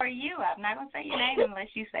 hello, how are you? I'm not going to say your name unless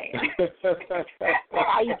you say it.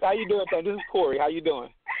 How you doing, This is Corey. How you doing?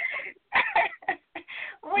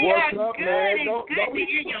 We What's are up, good. man? It's Don't good to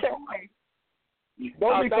hear your voice.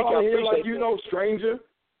 Don't be calling here like you know stranger.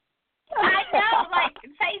 I know, like,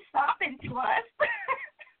 say something to us.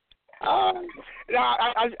 No,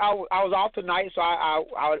 I was off tonight, so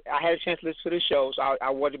I had a chance to listen to the show, so I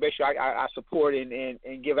wanted to make sure I support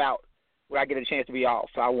and give out when I get a chance to be off.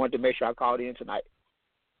 So I wanted to make sure I called in tonight.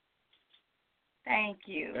 Thank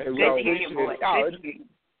you. Hey, good to hear your voice.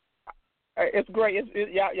 It's great.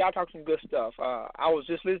 Y'all talk some good stuff. I was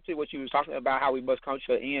just listening to what you was talking about, how we must come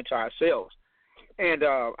to an end to ourselves, and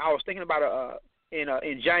I was thinking about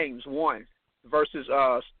in James 1 verses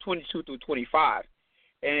 22 through 25.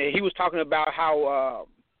 And he was talking about how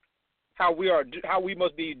we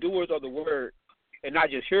must be doers of the word and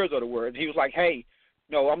not just hearers of the word. And he was like, hey,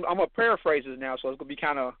 no, I'm gonna paraphrase this now, so it's gonna be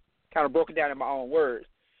kind of broken down in my own words.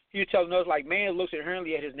 He was telling us, like, man looks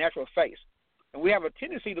inherently at his natural face, and we have a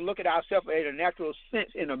tendency to look at ourselves in a natural sense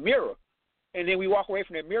in a mirror, and then we walk away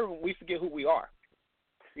from that mirror and we forget who we are.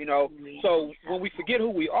 You know, so when we forget who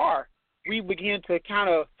we are, we begin to kind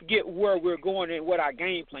of forget where we're going and what our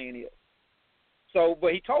game plan is. So,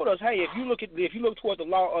 but he told us, hey, if you look toward the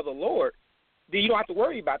law of the Lord, then you don't have to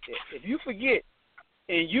worry about that. If you forget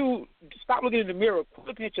and you stop looking in the mirror, quit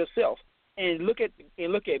looking at yourself, and look at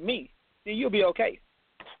me, then you'll be okay.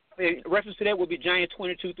 And reference to that would be James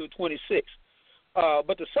 22 through 26.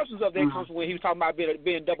 But the substance of that comes when he was talking about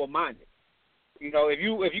being double-minded. You know, if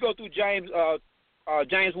you go through James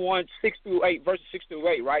 1 6 through 8, verses 6 through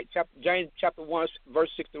 8, right? James chapter 1 verse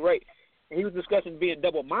 6 through 8, and he was discussing being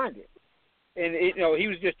double-minded. And, he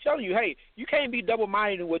was just telling you, hey, you can't be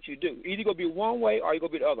double-minded in what you do. Either you're going to be one way or you're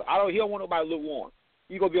going to be the other. He don't want nobody lukewarm.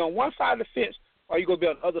 You're going to be on one side of the fence or you're going to be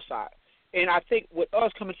on the other side. And I think with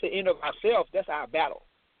us coming to the end of ourselves, that's our battle.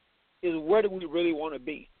 is where do we really want to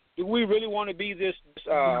be? Do we really want to be this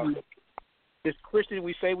Christian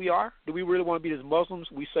we say we are? Do we really want to be this Muslims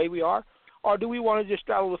we say we are? Or do we want to just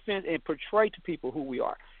straddle the fence and portray to people who we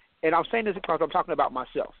are? And I'm saying this because I'm talking about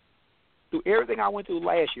myself. Through everything I went through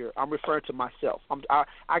last year, I'm referring to myself.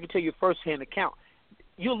 I can tell you firsthand account.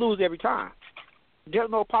 You'll lose every time. There's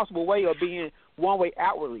no possible way of being one way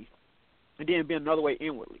outwardly and then being another way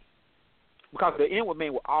inwardly. Because the inward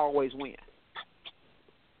man will always win.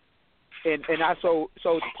 And I to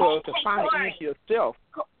find the end to yourself.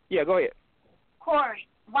 Yeah, go ahead. Corey,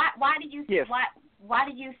 why did you yes. why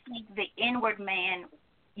did you think the inward man?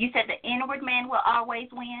 You said the inward man will always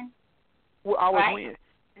win. Will always right? win.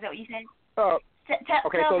 Is that what you said?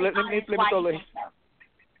 Okay, so let me go.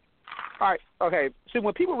 All right. Okay. See,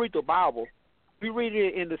 when people read the Bible, we read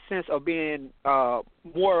it in the sense of being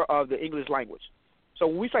more of the English language. So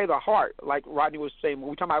when we say the heart, like Rodney was saying, when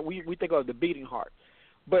we talk about, we think of the beating heart,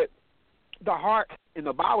 but the heart in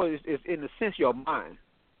the Bible is in the sense your mind.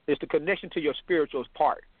 It's the connection to your spiritual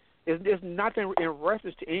part. It's nothing in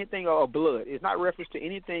reference to anything of blood. It's not reference to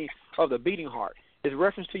anything of the beating heart. It's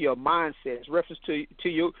reference to your mindset. It's reference to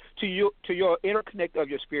your interconnect of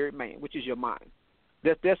your spirit man, which is your mind.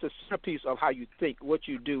 That's a centerpiece of how you think, what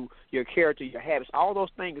you do, your character, your habits. All those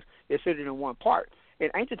things is fitted in one part. In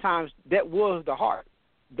ancient times, that was the heart,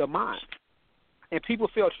 the mind. And people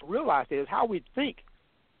fail to realize that is how we think.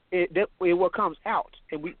 That what comes out,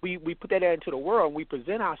 and we put that out into the world, and we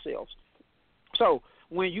present ourselves. So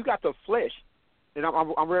when you got the flesh, and I'm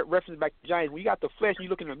referencing back to James, when you got the flesh, and you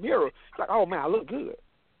look in the mirror, it's like, oh man, I look good.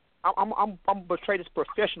 I'm portray this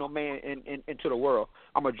professional man into the world.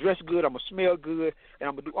 I'm gonna dress good, I'm gonna smell good, and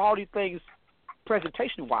I'm gonna do all these things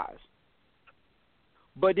presentation wise.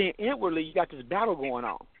 But then inwardly, you got this battle going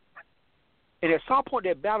on, and at some point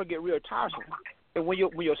that battle get real tiresome. And when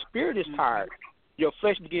your spirit is tired, your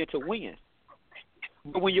flesh begins to win.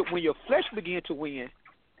 But when your flesh begins to win,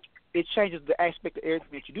 it changes the aspect of everything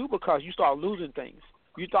that you do because you start losing things.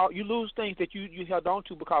 You lose things that you held on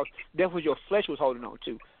to because that's what your flesh was holding on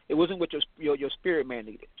to. It wasn't what your spirit man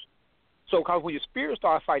needed. So because when your spirit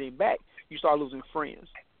starts fighting back, you start losing friends.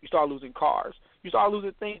 You start losing cars. You start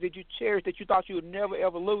losing things that you cherish that you thought you would never,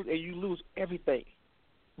 ever lose, and you lose everything.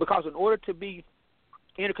 Because in order to be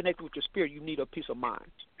interconnected with your spirit, you need a peace of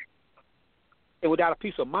mind. And without a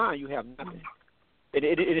peace of mind, you have nothing.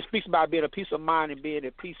 It speaks about being a peace of mind and being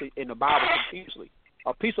at peace in the Bible continuously.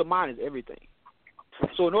 A peace of mind is everything.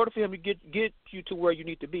 So in order for him to get you to where you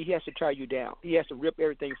need to be, he has to tear you down. He has to rip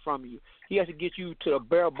everything from you. He has to get you to the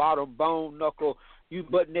bare bottom, bone, knuckle, you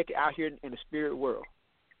butt naked out here in the spirit world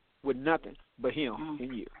with nothing but him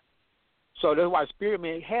and you. So that's why the spirit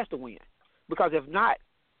man has to win. Because if not,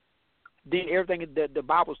 then everything that the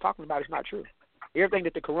Bible is talking about is not true. Everything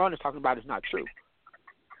that the Quran is talking about is not true.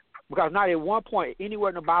 Because not at one point, anywhere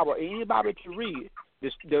in the Bible, any Bible that you read,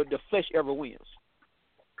 the flesh ever wins.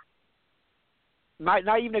 Not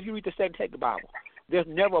even if you read the second text of the Bible. There's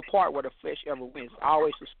never a part where the flesh ever wins. It's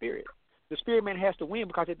always the spirit. The spirit man has to win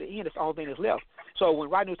because at the end, it's the only thing that's left. So when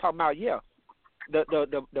Rodney was talking about,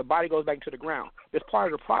 the body goes back into the ground. That's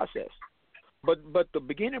part of the process. But the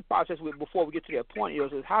beginning process, before we get to that point,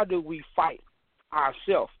 is how do we fight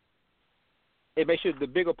ourselves and make sure the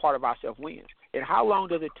bigger part of ourselves wins? And how long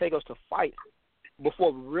does it take us to fight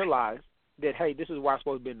before we realize that, hey, this is where I'm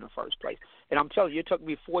supposed to be in the first place? And I'm telling you, it took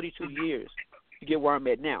me 42 years to get where I'm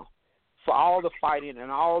at now. For all the fighting and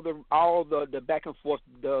all the back and forth,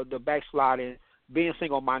 the backsliding, being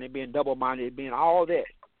single-minded, being double-minded, being all that,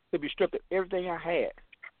 to be stripped of everything I had,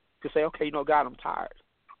 to say, okay, God, I'm tired.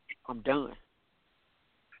 I'm done.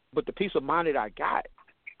 But the peace of mind that I got,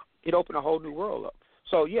 it opened a whole new world up.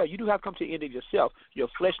 So, yeah, you do have to come to the end of yourself, your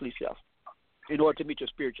fleshly self, in order to meet your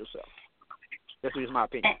spiritual self. That's just my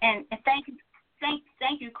opinion. And thank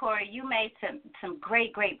you, Corey. You made some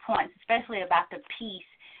great points, especially about the peace.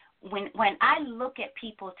 When I look at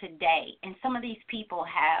people today, and some of these people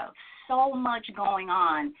have so much going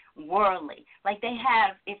on worldly, like they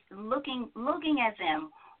have, it's looking at them,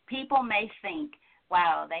 people may think,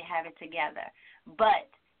 wow, they have it together. But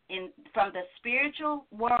from the spiritual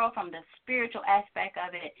world, from the spiritual aspect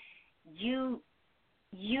of it, you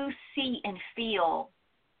see and feel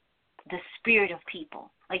the spirit of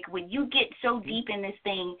people. Like when you get so deep in this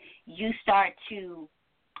thing, you start to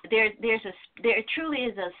there truly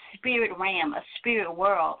is a spirit realm, a spirit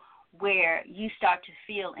world where you start to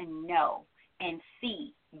feel and know and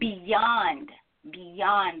see beyond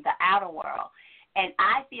the outer world. And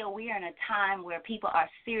I feel we are in a time where people are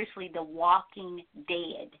seriously the walking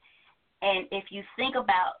dead. And if you think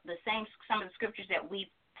about some of the scriptures that we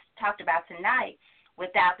talked about tonight,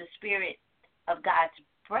 without the spirit of God's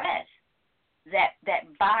breath,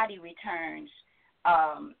 that body returns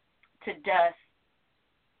to dust,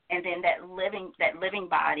 and then that living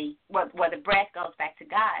body, where the breath goes back to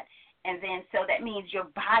God, and then so that means your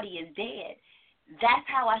body is dead. That's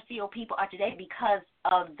how I feel people are today because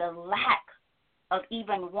of the lack of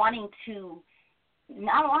even wanting to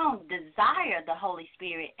not only desire the Holy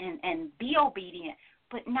Spirit and be obedient,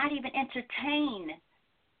 but not even entertain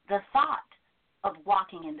the thought of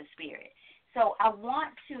walking in the Spirit. So I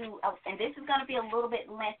want to, and this is going to be a little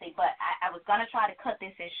bit lengthy, but I was going to try to cut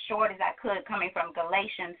this as short as I could, coming from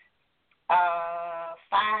Galatians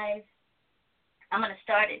 5. I'm going to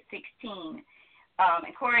start at 16.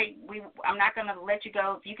 And Corey, I'm not going to let you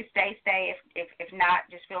go. If you could stay. If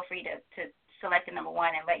not, just feel free to select the number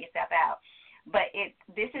 1 and let yourself out. But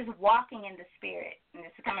this is walking in the Spirit, and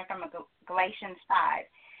this is coming from Galatians 5.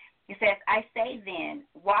 It says, I say then,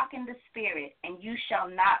 walk in the Spirit, and you shall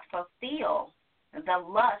not fulfill the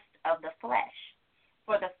lust of the flesh.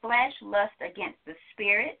 For the flesh lusts against the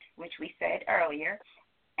Spirit, which we said earlier,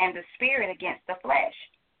 and the Spirit against the flesh.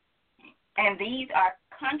 And these are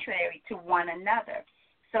contrary to one another,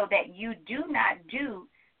 so that you do not do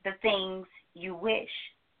the things you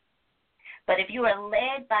wish. But if you are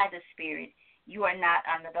led by the Spirit, you are not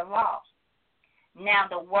under the law. Now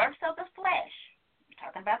the works of the flesh,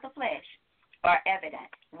 talking about the flesh, are evident,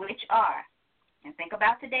 which are, and think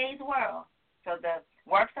about today's world, so the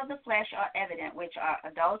works of the flesh are evident, which are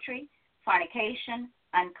adultery, fornication,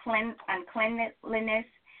 uncleanliness,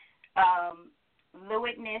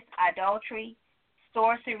 lewdness, adultery,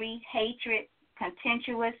 sorcery, hatred,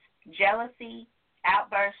 contentious, jealousy,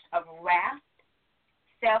 outbursts of wrath,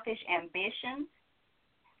 selfish ambitions,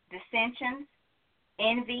 dissensions,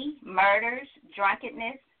 envy, murders,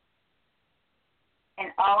 drunkenness, and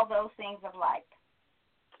all those things of like,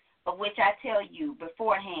 of which I tell you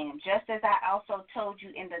beforehand, just as I also told you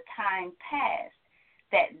in the time past,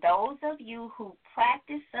 that those of you who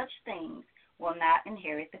practice such things will not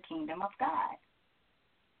inherit the kingdom of God.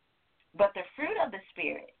 But the fruit of the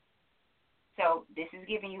Spirit, so this is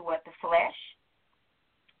giving you what the flesh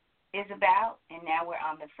is about, and now we're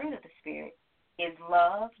on the fruit of the Spirit, is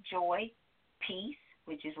love, joy, peace,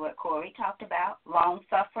 which is what Corey talked about,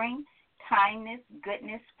 long-suffering, kindness,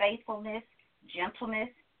 goodness, faithfulness, gentleness,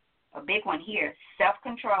 a big one here,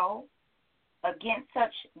 self-control. Against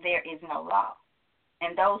such there is no law.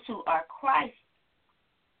 And those who are Christ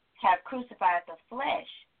have crucified the flesh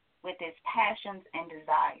with its passions and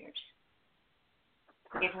desires.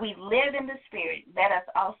 If we live in the Spirit, let us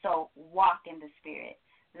also walk in the Spirit.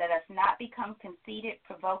 Let us not become conceited,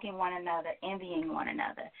 provoking one another, envying one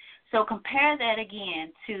another. So compare that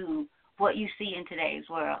again to what you see in today's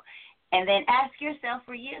world. And then ask yourself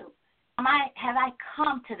for you, have I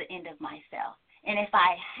come to the end of myself? And if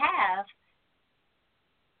I have,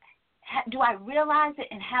 do I realize it,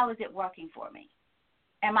 and how is it working for me?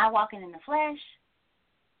 Am I walking in the flesh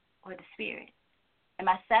or the Spirit? Am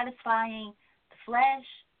I satisfying the flesh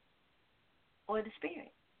or the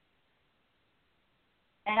Spirit?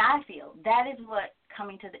 And I feel that is what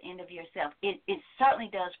coming to the end of yourself, it certainly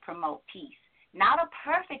does promote peace. Not a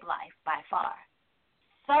perfect life by far.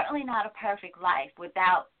 Certainly not a perfect life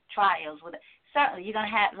without trials. Certainly you're going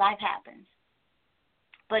to have, life happens.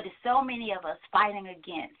 But there's so many of us fighting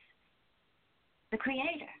against the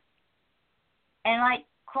Creator. And like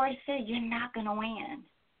Corey said, you're not going to win.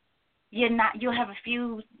 You'll have a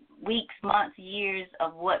few weeks, months, years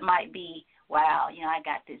of what might be, wow, I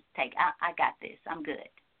got this. I got this. I'm good.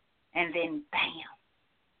 And then, bam,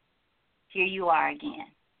 here you are again.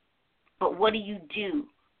 But what do you do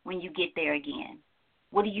when you get there again?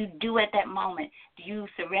 What do you do at that moment? Do you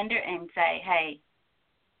surrender and say, hey,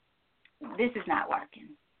 this is not working?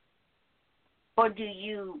 Or do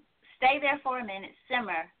you stay there for a minute,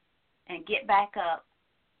 simmer, and get back up,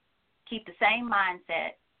 keep the same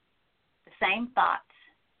mindset, the same thoughts,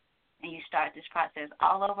 and you start this process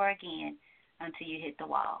all over again until you hit the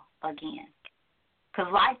wall again?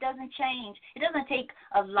 Because life doesn't change. It doesn't take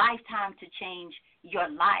a lifetime to change your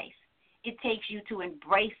life. It takes you to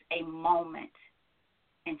embrace a moment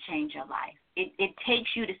and change your life. It takes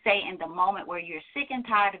you to say in the moment where you're sick and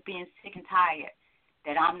tired of being sick and tired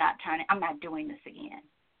that I'm not doing this again.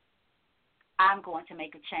 I'm going to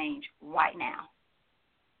make a change right now.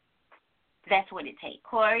 That's what it takes.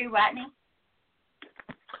 Corey, Rodney?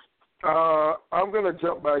 I'm going to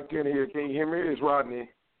jump back in here. Can you hear me? It's Rodney.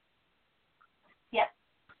 Yep.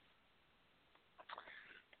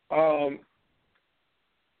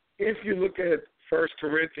 If you look at 1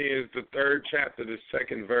 Corinthians, the 3rd chapter, the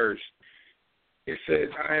 2nd verse, it says,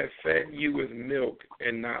 I have fed you with milk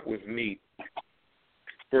and not with meat,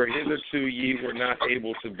 For hitherto ye were not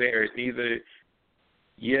able to bear it, neither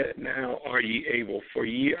yet now are ye able. For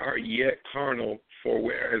ye are yet carnal, for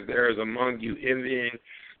whereas there is among you envying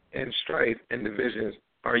and strife and divisions,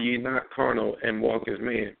 are ye not carnal and walk as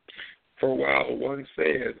men? For while one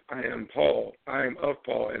says, I am Paul, I am of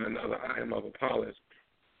Paul, and another, I am of Apollos,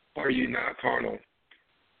 are ye not carnal?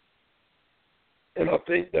 And I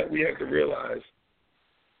think that we have to realize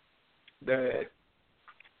that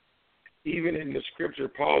even in the scripture,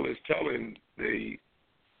 Paul is telling the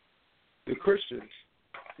Christians,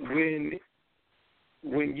 when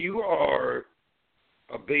you are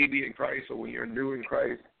a baby in Christ or when you're new in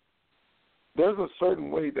Christ, there's a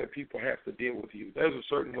certain way that people have to deal with you. There's a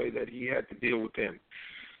certain way that he had to deal with them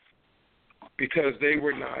because they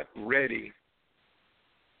were not ready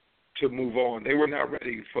to move on. They were not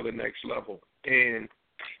ready for the next level. And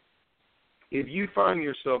if you find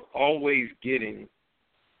yourself always getting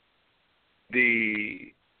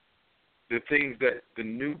the things that the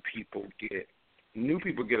new people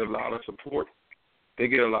get a lot of support. They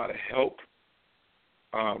get a lot of help.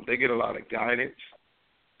 They get a lot of guidance.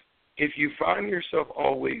 If you find yourself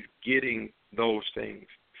always getting those things,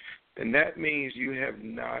 then that means you have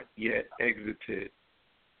not yet exited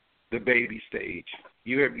the baby stage.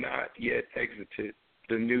 You have not yet exited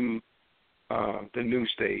the new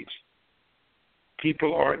stage.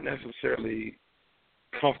 People aren't necessarily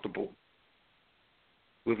comfortable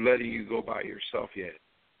with letting you go by yourself yet.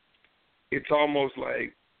 It's almost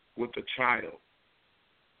like with a child.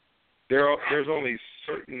 There's only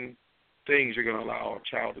certain things you're going to allow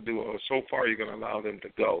a child to do, or so far you're going to allow them to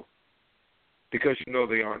go, because you know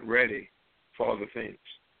they aren't ready for other things.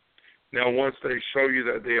 Now, once they show you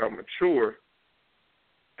that they are mature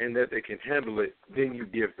and that they can handle it, then you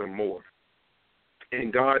give them more.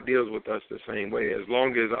 And God deals with us the same way. As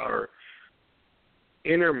long as our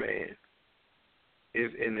inner man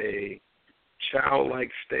is in a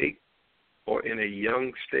childlike state or in a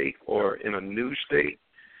young state or in a new state,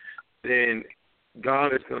 then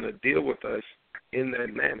God is going to deal with us in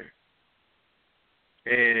that manner.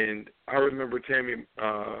 And I remember Tammy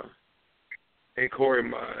and Corey,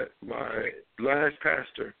 my last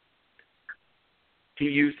pastor, he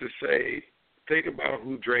used to say, think about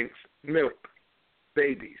who drinks milk,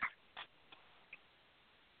 babies.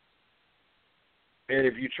 And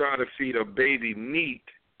if you try to feed a baby meat,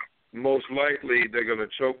 most likely they're going to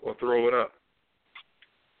choke or throw it up.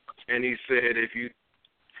 And he said, if you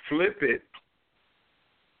flip it,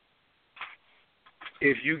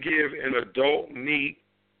 if you give an adult meat,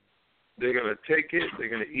 they're going to take it, they're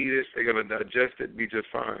going to eat it, they're going to digest it, be just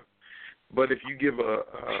fine. But if you give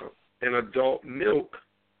an adult milk,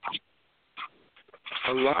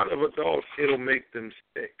 a lot of adults, it'll make them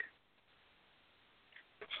sick.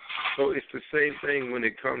 So it's the same thing when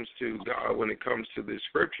it comes to God, when it comes to the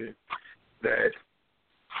scripture, that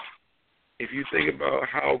if you think about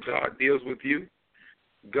how God deals with you,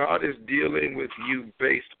 God is dealing with you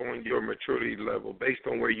based on your maturity level, based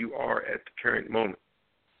on where you are at the current moment.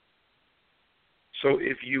 So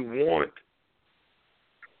if you want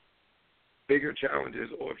bigger challenges,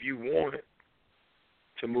 or if you want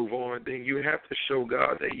to move on, then you have to show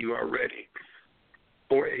God that you are ready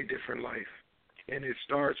for a different life. And it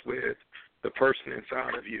starts with the person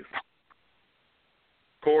inside of you.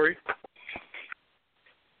 Corey?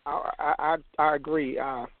 I agree.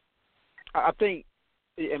 I think,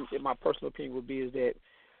 in my personal opinion, would be is that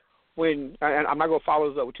when, and I'm not going to follow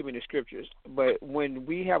this up with too many scriptures, but when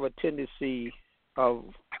we have a tendency of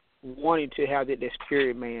wanting to have that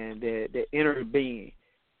spirit man, that inner being,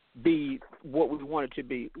 be what we want it to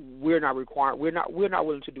be, we're not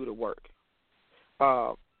willing to do the work.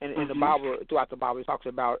 And in the Bible, throughout the Bible, it talks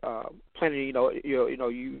about planting. You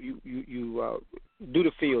do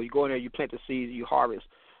the field. You go in there, you plant the seeds, you harvest.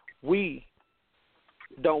 We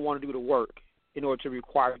don't want to do the work in order to reap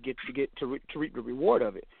the reward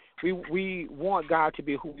of it. We want God to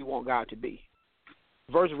be who we want God to be,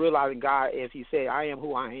 versus realizing God, as He said, I am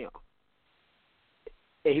who I am.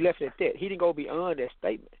 And He left it at that. He didn't go beyond that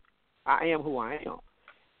statement. I am who I am.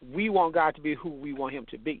 We want God to be who we want Him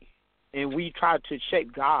to be. And we try to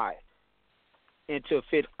shape God into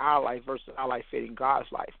fit our life versus our life fitting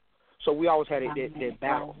God's life. So we always had that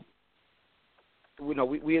battle. We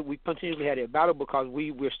continuously had that battle because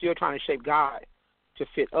we're still trying to shape God to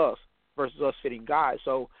fit us versus us fitting God.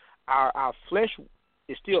 So our flesh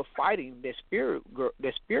is still fighting that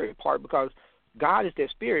spirit part, because God is that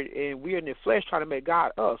spirit, and we're in the flesh trying to make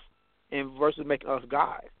God us, and versus making us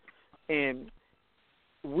God. And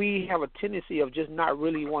we have a tendency of just not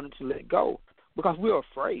really wanting to let go because we're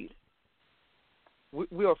afraid.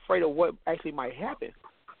 We're afraid of what actually might happen.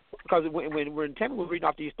 because when Tammy was reading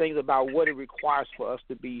off these things about what it requires for us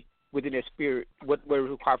to be within the spirit, what it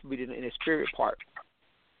requires for me in the spirit part,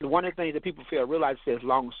 one of the things that people fail to realize says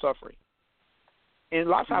long suffering. And a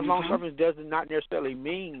lot of times, long suffering does not necessarily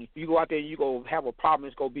mean you go out there and you go have a problem,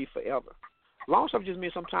 it's going to be forever. Long suffering just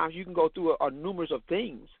means sometimes you can go through a numerous of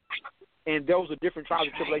things, and those are different trials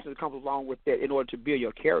and tribulations that come along with that in order to build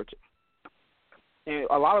your character. And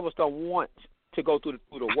a lot of us don't want to go through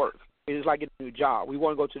the work. It's like getting a new job. We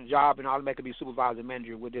want to go to the job and automatically be supervisor and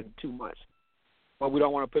manager within 2 months. But we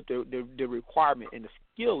don't want to put the requirement and the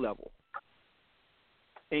skill level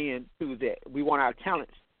into that. We want our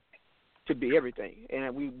talents to be everything.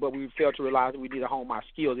 But we fail to realize that we need to hone our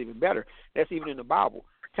skills even better. That's even in the Bible.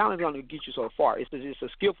 Talent is going to get you so far. It's a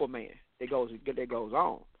skillful man that goes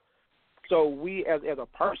on. So we as a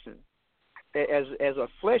person, as a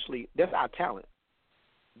fleshly, that's our talent.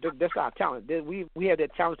 That's our talent. We have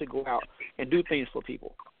that talent to go out and do things for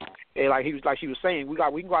people. And like she was saying, we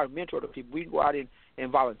can go out and mentor the people. We can go out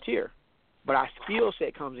and volunteer. But our skill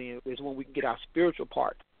set comes in is when we can get our spiritual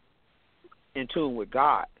part in tune with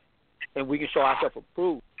God, and we can show ourselves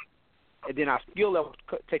approved. And then our skill level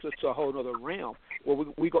takes us to a whole other realm where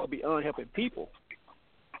we go beyond helping people.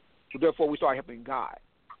 Therefore, we start helping God.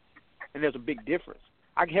 And there's a big difference.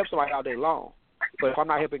 I can help somebody all day long, but if I'm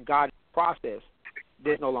not helping God in the process,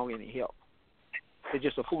 there's no longer any help. It's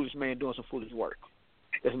just a foolish man doing some foolish work.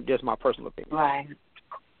 That's just my personal opinion.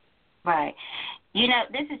 Right. You know,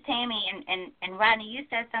 this is Tammy, and Rodney, you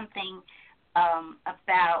said something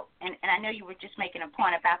about, and I know you were just making a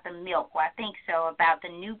point about the milk, or I think so, about the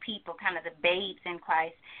new people, kind of the babes in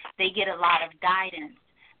Christ. They get a lot of guidance,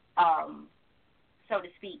 so to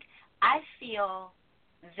speak. I feel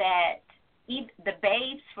that the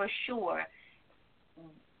babes for sure,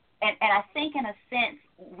 and I think in a sense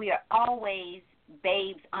we are always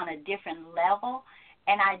babes on a different level,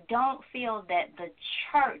 and I don't feel that the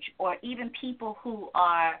church or even people who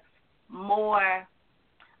are more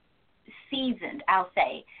seasoned, I'll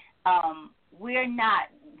say, we're not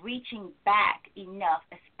reaching back enough,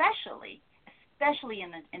 especially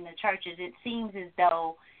in the churches. It seems as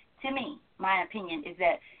though, to me, my opinion is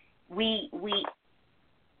that we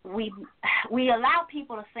allow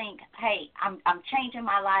people to think, hey, I'm changing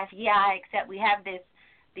my life. Yeah, I accept. We have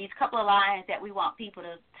these couple of lines that we want people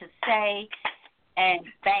to say, and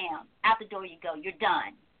bam, out the door you go. You're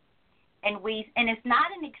done. And it's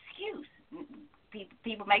not an excuse.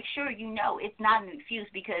 People make sure you know it's not an excuse,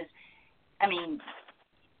 because, I mean,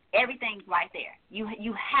 everything's right there. You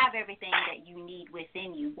have everything that you need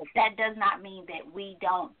within you, but that does not mean that we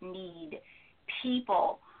don't need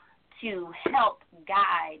people to help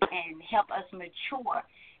guide and help us mature.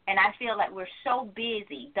 And I feel like we're so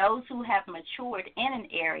busy, those who have matured in an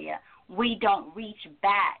area, we don't reach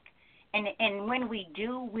back. And when we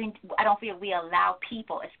do, I don't feel we allow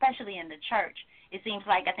people, especially in the church. It seems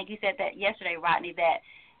like, I think you said that yesterday, Rodney, that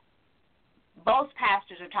both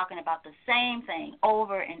pastors are talking about the same thing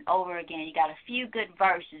over and over again. You got a few good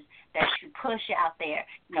verses that you push out there.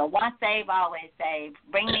 You know, once saved, always saved.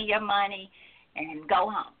 Bring me your money and go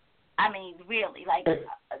home. I mean, really, like,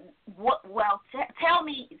 tell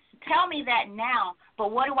me that now.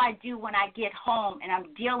 But what do I do when I get home and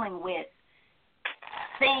I'm dealing with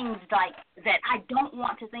things like that I don't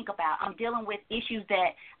want to think about? I'm dealing with issues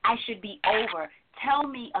that I should be over. Tell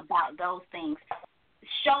me about those things.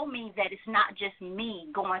 Show me that it's not just me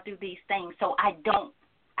going through these things, so I don't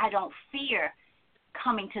fear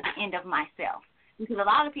coming to the end of myself. Because a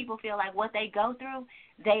lot of people feel like what they go through,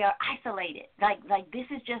 they are isolated. Like this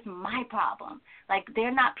is just my problem. Like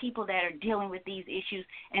they're not people that are dealing with these issues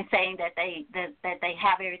and saying that they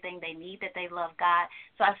have everything they need, that they love God.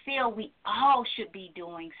 So I feel we all should be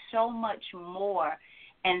doing so much more.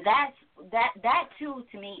 And that too,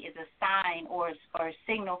 to me, is a sign or a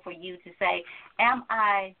signal for you to say, am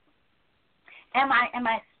I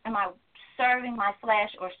serving my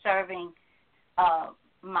flesh or serving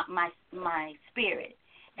my spirit?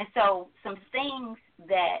 And so some things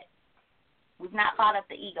that we've not brought up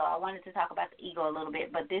the ego. I wanted to talk about the ego a little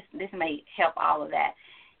bit, but this may help all of that.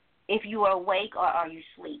 If you are awake or are you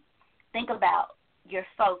asleep, think about your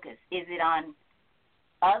focus. Is it on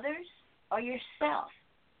others or yourself?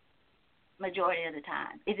 Majority of the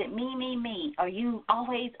time. Is it me? Are you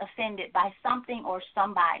always offended by something or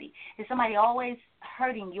somebody? Is somebody always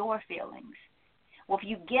hurting your feelings? Well, if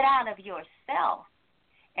you get out of yourself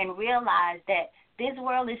and realize that this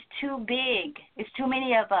world is too big, it's too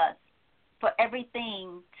many of us for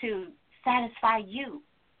everything to satisfy you.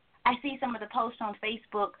 I see some of the posts on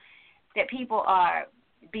Facebook that people are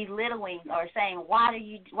belittling or saying, why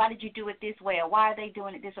did you do it this way, or why are they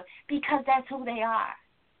doing it this way? Because that's who they are.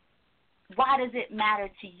 Why does it matter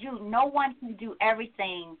to you? No one can do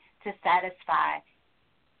everything to satisfy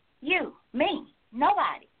you, me,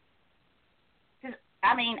 nobody.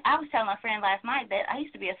 I mean, I was telling my friend last night that I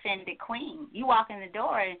used to be a offended queen. You walk in the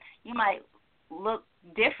door and you might look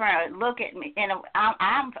different or look at me, and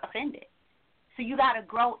I'm offended. So you got to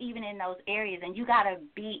grow even in those areas, and you got to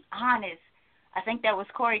be honest. I think that was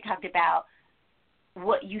Corey talked about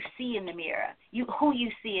what you see in the mirror, who you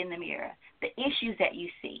see in the mirror, the issues that you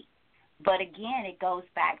see. But again, it goes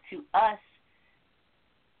back to us,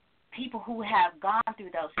 people who have gone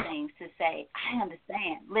through those things, to say, I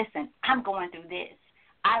understand. Listen, I'm going through this.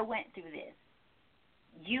 I went through this.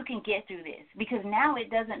 You can get through this. Because now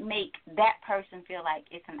it doesn't make that person feel like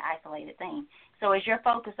it's an isolated thing. So is your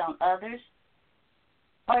focus on others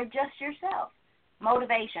or just yourself?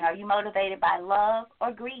 Motivation. Are you motivated by love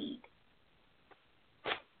or greed?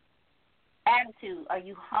 Attitude. Are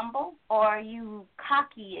you humble or are you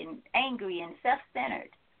cocky and angry and self-centered?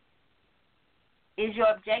 Is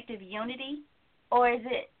your objective unity or is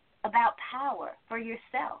it about power for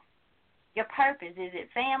yourself? Your purpose, is it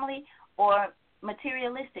family or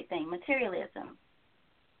materialistic thing, materialism?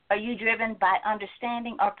 Are you driven by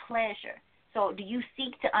understanding or pleasure? So do you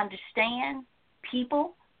seek to understand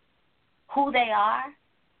people, who they are,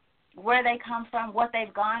 where they come from, what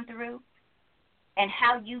they've gone through, and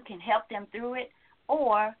how you can help them through it?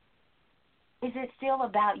 Or is it still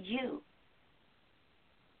about you?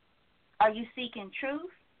 Are you seeking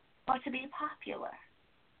truth or to be popular?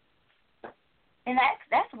 And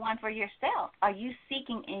that's one for yourself. Are you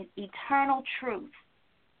seeking an eternal truth?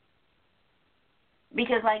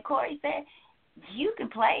 Because like Corey said, you can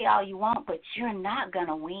play all you want, but you're not going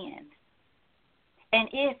to win. And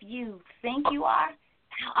if you think you are,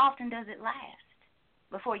 how often does it last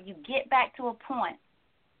before you get back to a point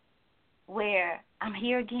where I'm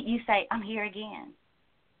here again? You say, I'm here again.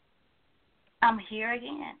 I'm here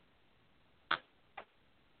again.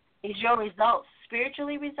 Is your result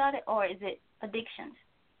spiritually resulted or is it addictions?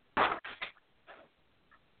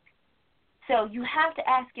 So you have to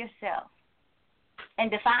ask yourself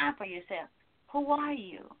and define for yourself, who are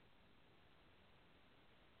you?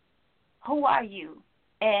 Who are you?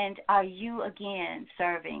 And are you, again,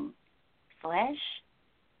 serving flesh,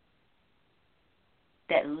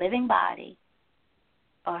 that living body,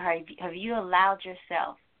 or have you allowed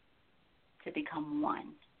yourself to become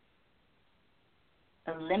one?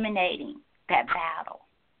 Eliminating that battle,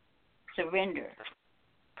 surrender,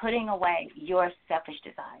 putting away your selfish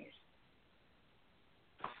desires.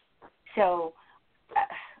 So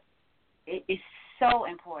it's so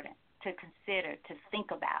important to consider, to think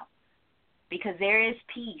about, because there is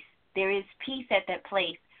peace. There is peace at that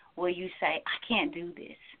place where you say, I can't do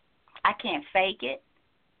this. I can't fake it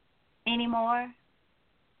anymore.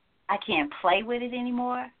 I can't play with it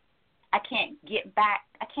anymore. I can't get back.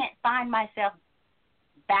 I can't find myself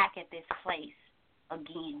back at this place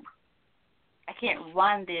again. I can't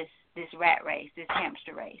run this rat race, this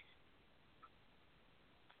hamster race.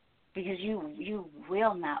 Because you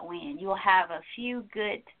will not win. You'll have a few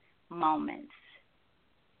good moments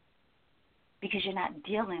because you're not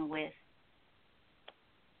dealing with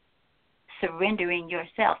surrendering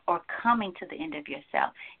yourself or coming to the end of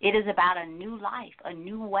yourself. It is about a new life, a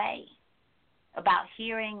new way, about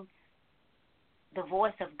hearing the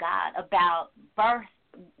voice of God, about birth,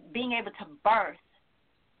 being able to birth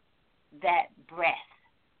that breath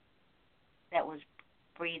that was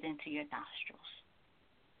breathed into your nostrils,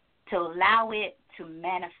 to allow it to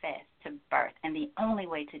manifest, to birth. And the only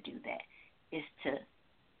way to do that is to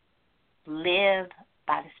live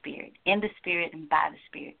by the Spirit, in the Spirit and by the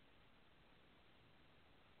Spirit,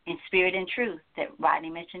 in spirit and truth that Rodney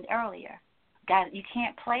mentioned earlier. God, you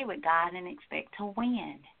can't play with God and expect to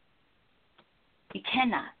win. You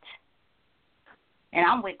cannot. And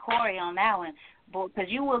I'm with Corey on that one, because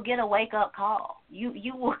you will get a wake-up call. You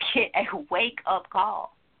will get a wake-up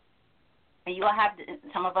call. And you will have to,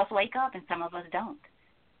 some of us wake up and some of us don't.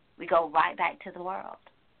 We go right back to the world.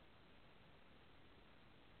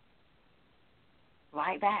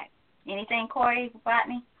 Right back. Anything, Corey,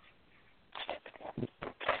 Rodney?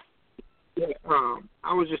 Yeah,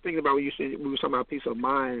 I was just thinking about what you said. We were talking about peace of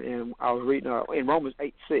mind, and I was reading in Romans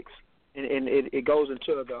 8:6, and it goes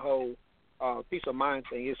into the whole peace of mind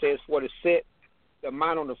thing. It says, "For to set the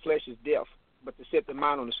mind on the flesh is death, but to set the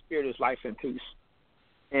mind on the spirit is life and peace."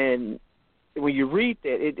 And when you read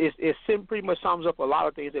that, it pretty much sums up a lot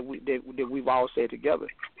of things that we've all said together.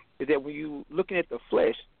 Is that when you looking at the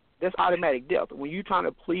flesh, that's automatic death. When you're trying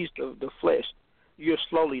to please the flesh, you're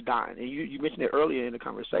slowly dying. And you mentioned it earlier in the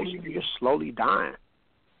conversation. You're slowly dying.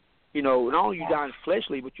 You know, not only are you dying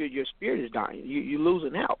fleshly, but your spirit is dying. You're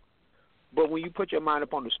losing out. But when you put your mind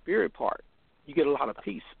upon the spirit part, you get a lot of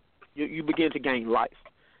peace. You begin to gain life.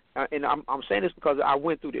 And I'm saying this because I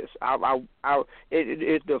went through this.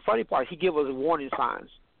 The funny part, he gives us warning signs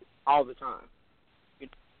all the time. He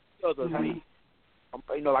tells us, hey,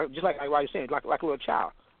 like, just like you're saying, like a little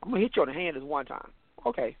child, I'm going to hit you on the hand this one time.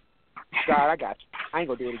 Okay, God, I got you. I ain't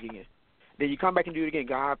going to do it again. Then you come back and do it again.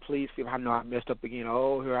 God, please, I know I messed up again.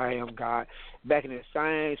 Oh, here I am, God. Back in the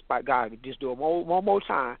same spot. God, just do it one more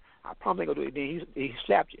time. I promise I ain't going to do it. Then he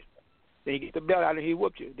slapped you. Then he get the belt out and he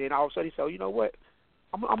whooped you. Then all of a sudden he said, you know what?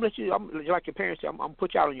 I'm going to let you, like your parents say, I'm going to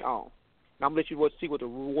put you out on your own. And I'm going to let you see what the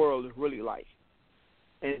world is really like.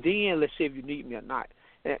 And then let's see if you need me or not.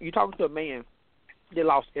 And you're talking to a man that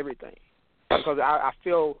lost everything. Because I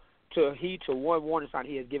feel to one warning sign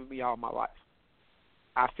he has given me all my life.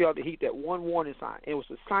 I felt that one warning sign. It was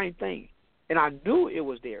the same thing. And I knew it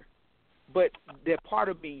was there. But that part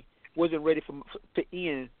of me wasn't ready for me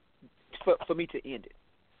to end it.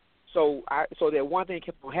 So that one thing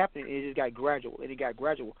kept on happening, and it just got gradual, and it got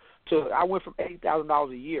gradual. So I went from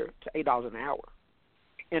 $80,000 a year to $8 an hour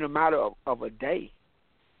in a matter of a day.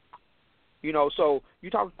 You know, so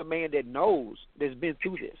you're talking to a man that knows, that's been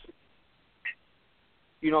through this.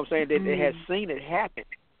 You know what I'm saying? That has seen it happen.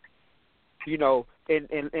 You know,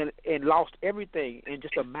 and lost everything in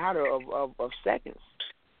just a matter of seconds.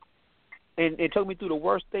 And it took me through the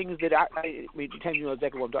worst things that I mean, you know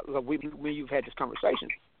exactly what I'm talking. When you've had this conversation.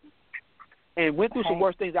 And went through some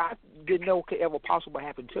worse things I didn't know could ever possibly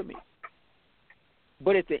happen to me.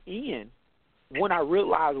 But at the end, when I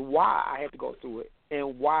realized why I had to go through it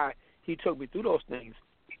and why he took me through those things,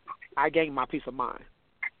 I gained my peace of mind.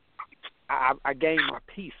 I gained my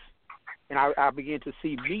peace, and I began to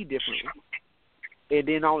see me differently. And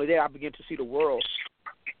then not only that, I began to see the world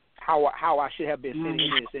how I should have been sitting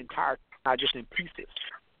in its entire, not just in pieces.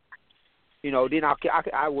 You know, then I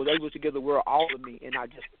was able to give the world all of me and not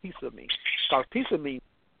just a piece of me. Because piece of me,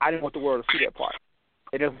 I didn't want the world to see that part.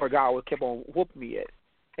 And that's where God kept on whooping me at.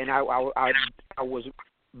 And I was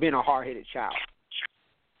being a hard-headed child.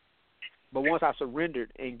 But once I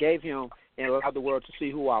surrendered and gave him and allowed the world to see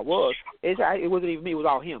who I was, it wasn't even me, it was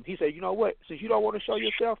all him. He said, you know what, since you don't want to show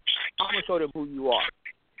yourself, I'm going to show them who you are.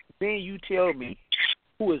 Then you tell me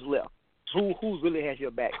who is left, who really has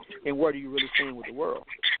your back, and where do you really stand with the world?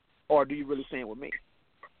 Or do you really stand with me?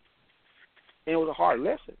 And it was a hard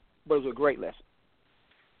lesson, but it was a great lesson.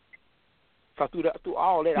 Because through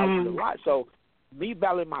all that, I learned a lot. So me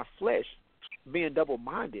battling my flesh, being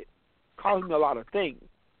double-minded, caused me a lot of things.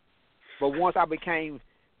 But once I became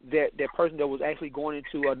that person that was actually going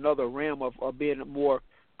into another realm of being more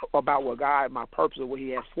about what God, my purpose, or what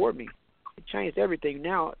he has for me, it changed everything.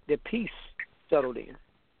 Now the peace settled in.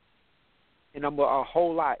 And I'm a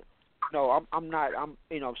whole lot. No, I'm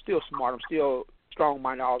still smart. I'm still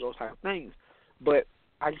strong-minded, all those type of things. But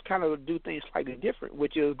I just kind of do things slightly different,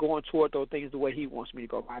 which is going toward those things the way he wants me to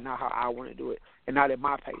go, not how I want to do it, and not at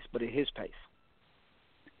my pace, but at his pace.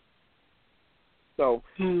 So,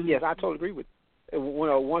 yes, I totally agree with you.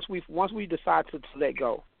 Once we decide to let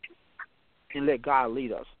go and let God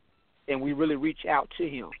lead us, and we really reach out to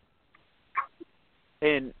him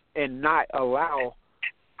and not allow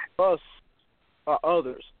us or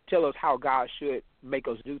others tell us how God should make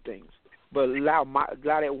us do things, but allow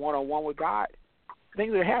that one-on-one with God,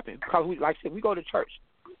 things that happen. Because like I said, we go to church,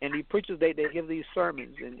 and the preachers they give these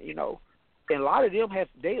sermons, and and a lot of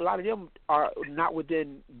them are not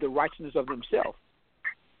within the righteousness of themselves,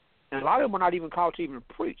 and a lot of them are not even called to even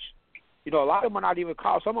preach. A lot of them are not even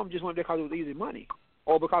called. Some of them just went because it was easy money,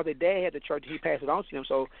 or because their dad had the church and he passed it on to them,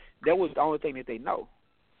 so that was the only thing that they know.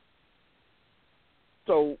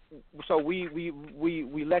 So we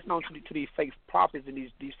listen on to these fake prophets and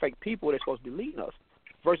these fake people that's supposed to be leading us,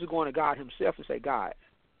 versus going to God himself and say, God,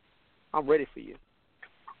 I'm ready for you.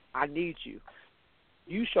 I need you.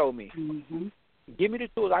 You show me. Mm-hmm. Give me the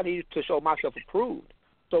tools I need to show myself approved.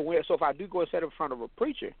 So if I do go and sit in front of a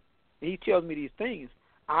preacher and he tells me these things,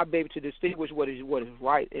 I'll be able to distinguish what is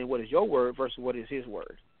right and what is your word versus what is his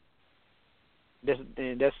word. That's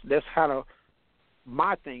kind of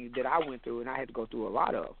my thing that I went through, and I had to go through a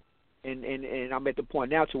lot of, and I'm at the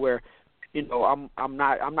point now to where, I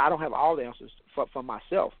don't have all the answers for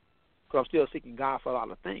myself, because I'm still seeking God for a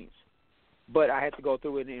lot of things, but I had to go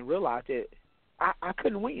through it and realize that I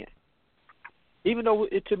couldn't win, even though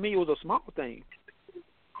to me it was a small thing,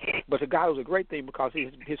 but to God it was a great thing because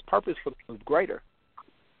his purpose was greater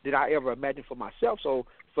than I ever imagined for myself. So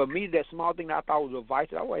for me, that small thing that I thought was a vice,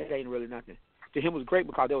 it ain't really nothing. To him was great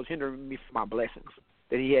because it was hindering me from my blessings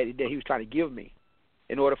that he was trying to give me.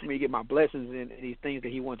 In order for me to get my blessings and these things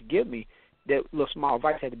that he wanted to give me, that little small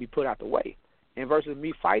vice had to be put out the way. And versus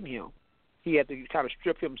me fighting him, he had to kind of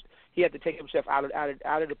strip him. He had to take himself out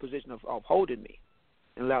of the position of holding me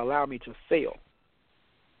and allow me to fail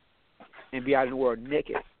and be out in the world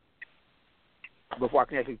naked before I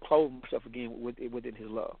can actually clothe myself again within his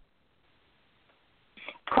love.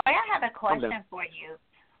 Corey, I have a question for you.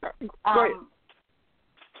 Go ahead.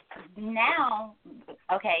 Now,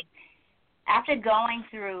 okay, after going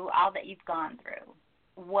through all that you've gone through,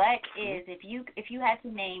 what is, if you had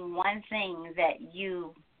to name one thing that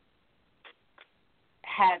you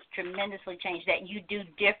have tremendously changed, that you do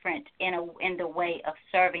different in the way of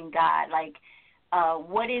serving God, like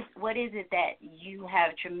what is it that you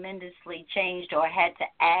have tremendously changed or had to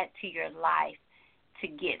add to your life to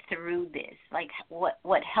get through this? Like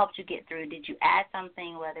what helped you get through? Did you add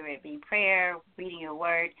something, whether it be prayer, reading your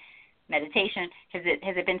word, meditation? Has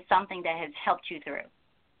it been something that has helped you through?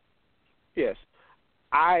 Yes.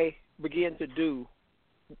 I began to do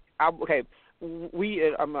I'm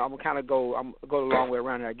kind of go the long way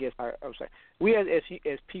around it, I guess I would say. We as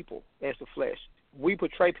people, as the flesh, we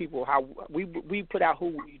portray people how we put out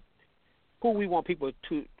who we want people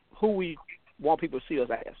to see us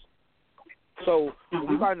as. So when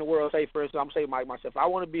we go out in the world, say for instance, I'm saying myself, I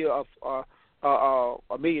want to be a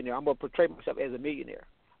millionaire. I'm gonna portray myself as a millionaire.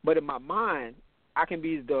 But in my mind, I can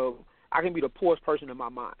be the poorest person in my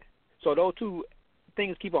mind. So those two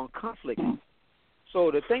things keep on conflicting. So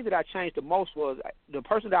the thing that I changed the most was the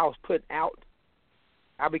person that I was putting out,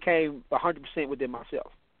 I became 100% within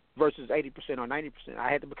myself versus 80% or 90%. I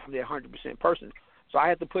had to become that 100% person. So I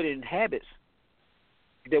had to put in habits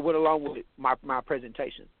that went along with my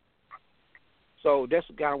presentation. So that's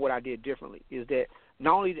kind of what I did differently, is that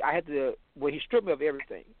not only I had to, when he stripped me of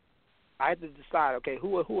everything, I had to decide, okay,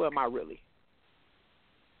 who am I really?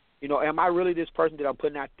 You know, am I really this person that I'm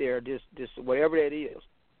putting out there, this whatever that is?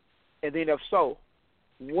 And then if so,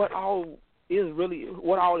 what all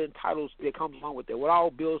entitles that comes along with that? What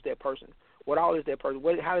all builds that person? What all is that person?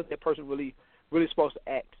 How is that person really supposed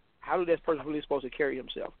to act? How is that person really supposed to carry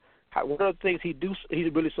himself? What are the things he's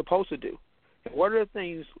really supposed to do? And what are the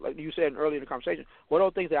things, like you said earlier in the conversation, what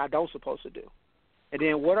are the things that I don't supposed to do? And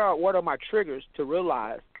then what are my triggers to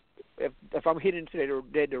realize if I'm heading into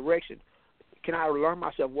that direction, can I learn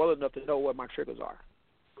myself well enough to know what my triggers are?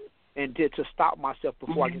 And to stop myself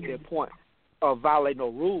before I get to that point of violating no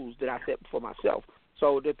rules that I set for myself.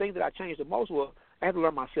 So the thing that I changed the most was I had to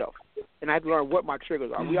learn myself, and I had to learn what my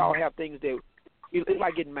triggers are. We all have things that it's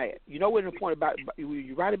like getting mad. You know when the point about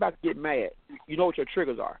you write about getting mad, you know what your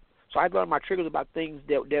triggers are. So I had to learn my triggers about things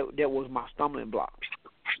that was my stumbling blocks,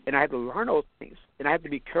 and I had to learn those things, and I had to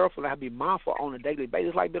be careful. I had to be mindful on a daily basis.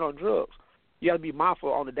 It's like being on drugs. You have to be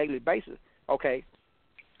mindful on a daily basis. Okay,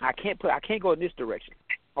 I can't go in this direction,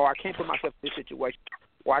 or I can't put myself in this situation,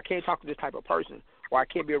 or I can't talk to this type of person, or I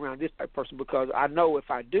can't be around this type of person, because I know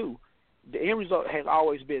if I do, the end result has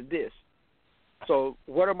always been this. So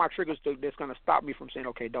what are my triggers that's going to stop me from saying,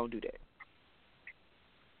 okay, don't do that?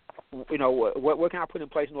 You know, what can I put in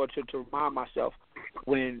place in order to remind myself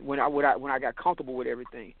when I got comfortable with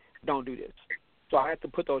everything, don't do this. So I had to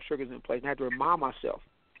put those triggers in place, and I had to remind myself,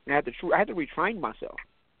 and I had to retrain myself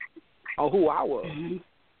on who I was and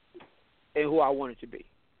who I wanted to be.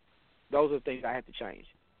 Those are the things I had to change,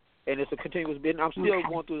 and it's a continuous business. I'm still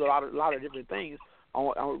going through a lot of different things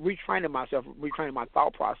on retraining myself, retraining my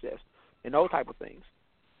thought process, and those type of things.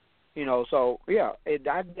 You know, so yeah,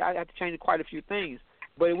 I had to change quite a few things,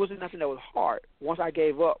 but it wasn't nothing that was hard. Once I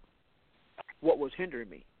gave up what was hindering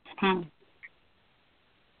me, as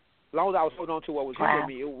long as I was holding on to what was hindering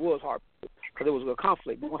me, it was hard because it was a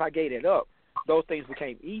conflict. But once I gave it up, those things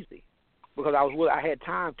became easy because I had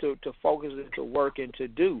time to focus and to work and to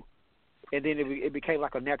do, and then it became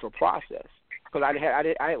like a natural process because I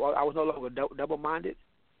was no longer double-minded,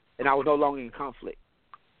 and I was no longer in conflict.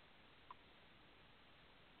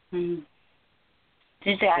 Mm-hmm.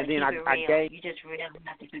 Just and then I gained. You just really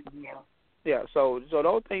have to keep it real. Yeah, so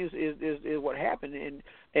those things is what happened, and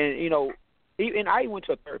you know, and I went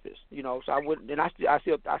to a therapist, you know, so I wouldn't, and I still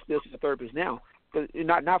see a therapist now, but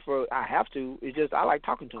not for I have to. It's just I like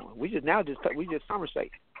talking to him. We just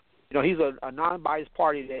conversate. You know, he's a non-biased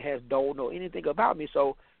party that don't know anything about me,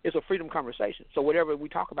 so it's a freedom conversation. So whatever we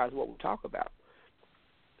talk about is what we talk about.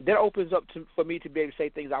 That opens up for me to be able to say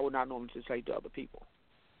things I would not normally say to other people,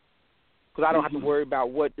 because I don't have to worry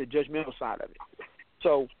about what the judgmental side of it.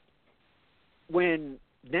 So when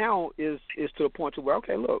now is to the point to where,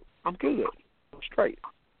 okay, look, I'm good, I'm straight.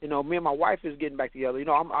 You know, me and my wife is getting back together. You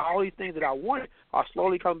know, all these things that I wanted are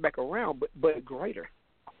slowly coming back around, but greater,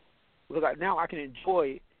 because now I can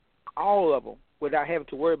enjoy all of them without having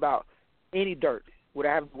to worry about any dirt,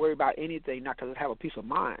 without having to worry about anything, not because I have a peace of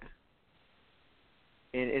mind.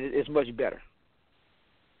 and it's much better.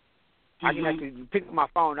 Mm-hmm. I can actually pick up my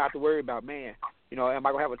phone, not to worry about, man, you know, am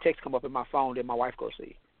I gonna have a text come up in my phone that my wife go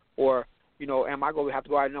see, or you know, am I gonna have to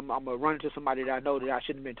go out and I'm gonna run into somebody that I know that I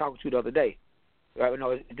shouldn't have been talking to the other day? You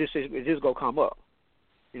know, is this gonna come up?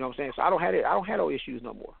 You know what I'm saying? So I don't have those issues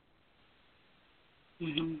no more.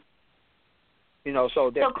 Mm-hmm. You know,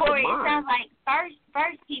 so Corey, it sounds like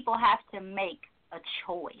first people have to make a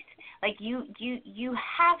choice. Like you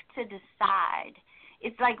have to decide.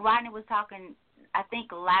 It's like Rodney was talking, I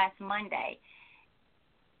think last Monday.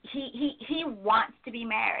 He wants to be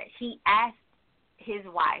married. He asked his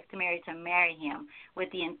wife to marry him with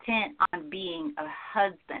the intent on being a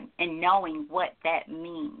husband and knowing what that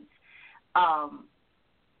means.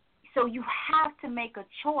 So you have to make a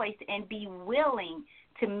choice and be willing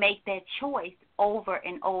to make that choice over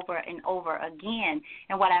and over and over again.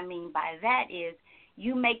 And what I mean by that is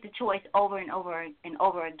you make the choice over and over and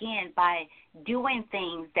over again by doing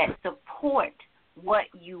things that support what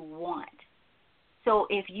you want. So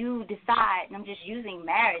if you decide, and I'm just using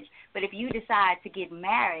marriage, but if you decide to get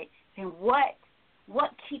married, then what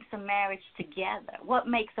keeps a marriage together? What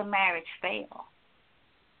makes a marriage fail?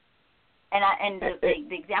 And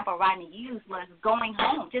the example Rodney used was going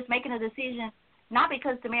home, just making a decision, not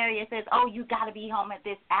because Tamaria says, oh, you got to be home at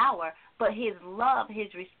this hour, but his love, his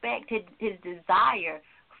respect, his desire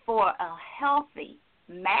for a healthy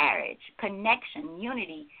marriage, connection,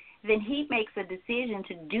 unity, then he makes a decision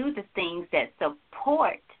to do the things that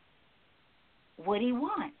support what he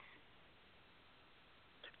wants.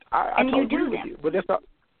 I and totally you do agree them. with you, but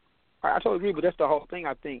I totally agree, but that's the whole thing,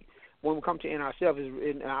 I think, when we come to in ourselves is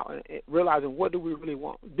realizing what do we really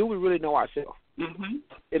want? Do we really know ourselves? Mm-hmm.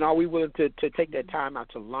 And are we willing to take that time out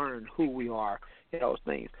to learn who we are and those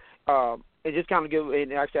things? And just kind of give,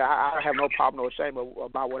 and like I said, I have no problem or shame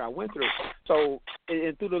about what I went through. So,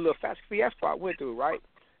 and through the little fiasco I went through, right?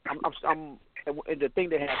 I'm and the thing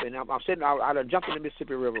that happened, I'm sitting, I jumped in the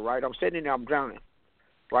Mississippi River, right? I'm sitting in there, I'm drowning,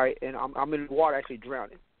 right? And I'm in the water actually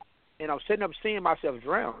drowning. And I'm sitting up seeing myself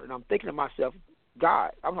drown, and I'm thinking to myself,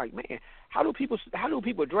 God, I'm like, man, how do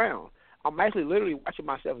people drown? I'm actually literally watching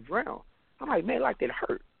myself drown. I'm like, man, like that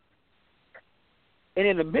hurt. And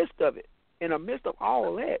in the midst of it, in the midst of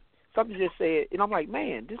all that, something just said, and I'm like,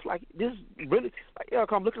 man, this really,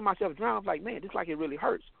 like, I'm looking at myself drown. I'm like, man, this like it really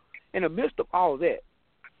hurts. In the midst of all that,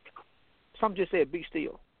 something just said, be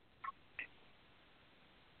still.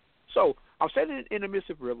 So I'm sitting in the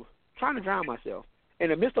Mississippi River, trying to drown myself. In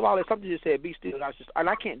the midst of all that, something just said, be still. And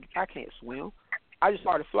I can't swim. I just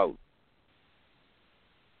started floating.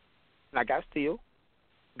 And I got still,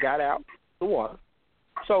 got out the water.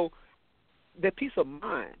 So that peace of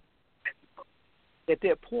mind at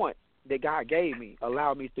that point that God gave me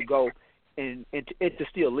allowed me to go and to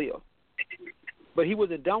still live. But he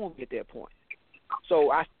wasn't done with me at that point.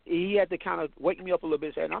 So he had to kind of wake me up a little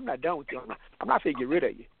bit and say, I'm not done with you. I'm not going to get rid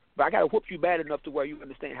of you. But I got to whoop you bad enough to where you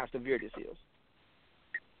understand how severe this is.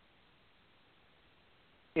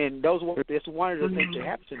 And that's one of the things that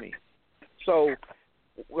happened to me. So,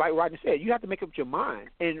 like Rodney said, you have to make up your mind.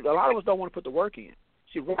 And a lot of us don't want to put the work in.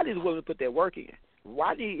 See, Rodney is willing to put that work in.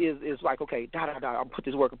 Rodney is like, okay, I'll put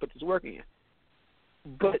this work in.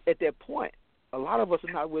 But at that point, a lot of us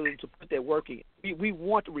are not willing to put that work in. We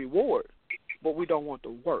want the reward, but we don't want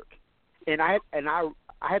the work. And I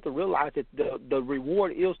had to realize that the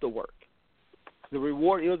reward is the work. The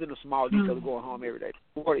reward is in the small details of going home every day.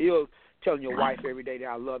 The reward is telling your wife every day that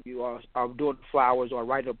I love you, or doing the flowers, or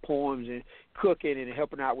writing poems and cooking and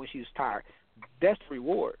helping out when she's tired. That's the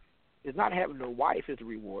reward. It's not having a wife is the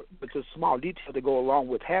reward, but the small details that go along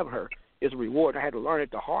with having her is a reward. I had to learn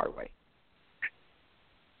it the hard way.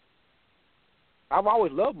 I've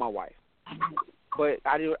always loved my wife, but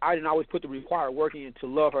I didn't always put the required work in to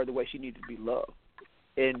love her the way she needed to be loved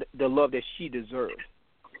and the love that she deserved.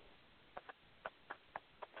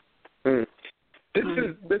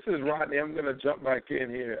 This is Rodney. I'm going to jump back in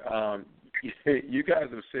here. You guys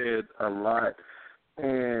have said a lot,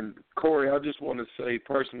 and Corey, I just want to say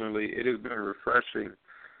personally, it has been refreshing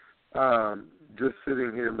just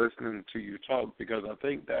sitting here listening to you talk, because I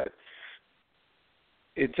think that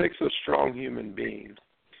it takes a strong human being,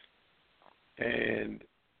 and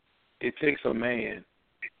it takes a man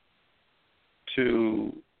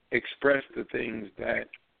to express the things that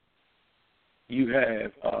you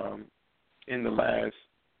have in the last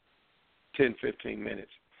 10, 15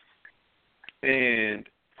 minutes. And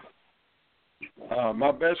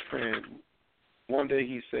my best friend, one day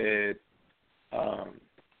he said,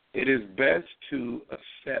 it is best to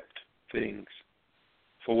accept things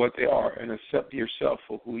for what they are and accept yourself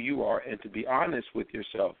for who you are and to be honest with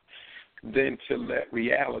yourself than to let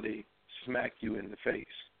reality smack you in the face.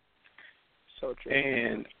 So true.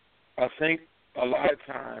 And I think a lot of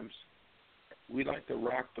times we like to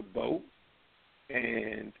rock the boat,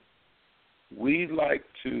 and we like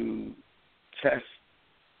to test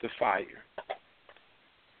the fire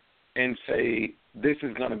and say, this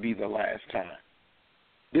is going to be the last time.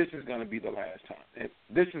 This is going to be the last time. And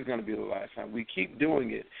this is going to be the last time. We keep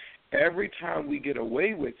doing it. Every time we get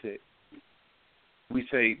away with it, we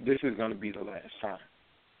say, this is going to be the last time.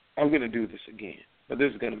 I'm going to do this again, but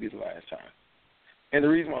this is going to be the last time. And the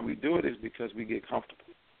reason why we do it is because we get comfortable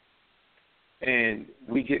and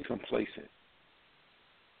we get complacent.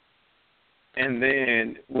 And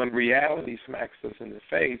then when reality smacks us in the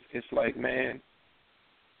face, it's like, man,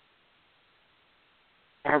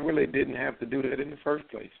 I really didn't have to do that in the first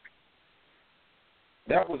place.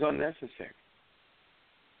 That was unnecessary.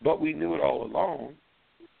 But we knew it all along,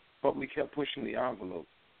 but we kept pushing the envelope.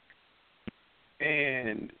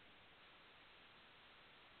 And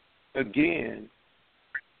again,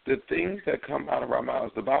 the things that come out of our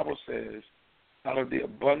mouths, the Bible says, out of the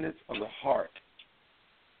abundance of the heart,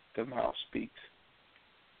 the mouth speaks.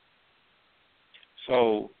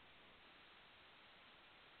 So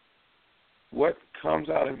what comes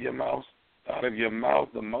out of your mouth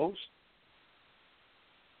the most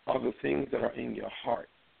are the things that are in your heart.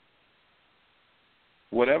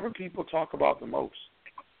 Whatever people talk about the most,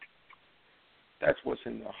 that's what's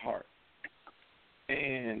in their heart.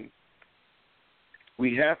 And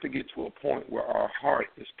we have to get to a point where our heart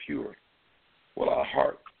is pure, where our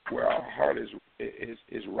heart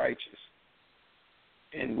is righteous,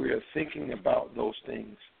 and we are thinking about those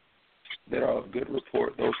things that are of good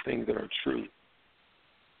report, those things that are true.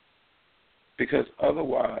 Because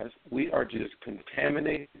otherwise, we are just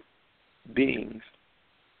contaminated beings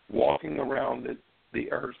walking around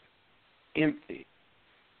the earth empty,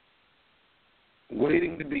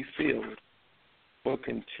 waiting to be filled, but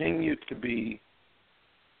continue to be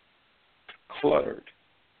cluttered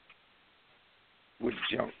with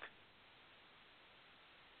junk.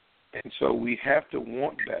 And so we have to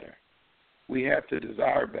want better. We have to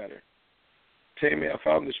desire better. Tammy, I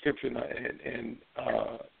found the scripture and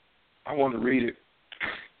I want to read it.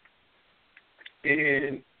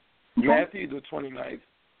 In Matthew the 29th,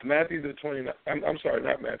 I'm sorry,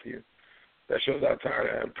 not Matthew. That shows our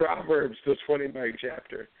time. Proverbs, the 29th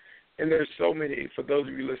chapter. And there's so many, for those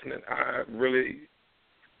of you listening, I really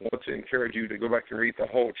want to encourage you to go back and read the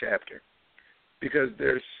whole chapter, because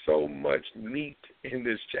there's so much meat in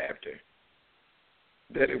this chapter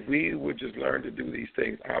that if we would just learn to do these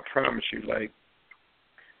things, I promise you, like,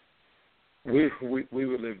 we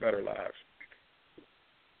would live better lives.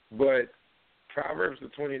 But Proverbs, the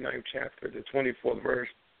 29th chapter, the 24th verse,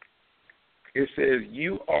 it says,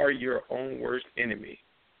 you are your own worst enemy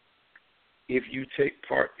if you take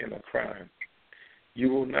part in a crime. You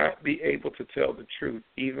will not be able to tell the truth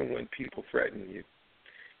even when people threaten you.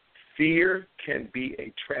 Fear can be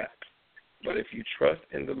a trap, but if you trust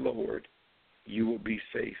in the Lord, you will be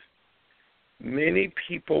safe. Many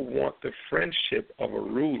people want the friendship of a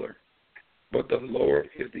ruler, but the Lord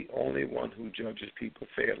is the only one who judges people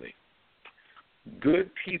fairly. Good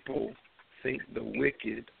people think the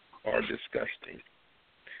wicked are disgusting,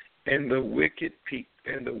 and the wicked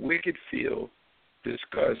feel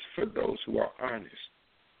disgust for those who are honest.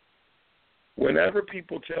 Whenever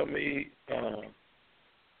people tell me,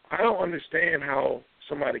 I don't understand how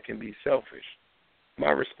somebody can be selfish,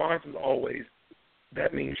 my response is always,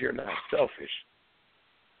 that means you're not selfish.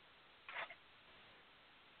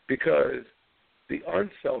 Because the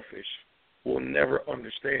unselfish will never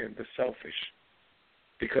understand the selfish,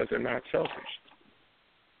 because they're not selfish.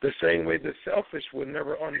 The same way the selfish will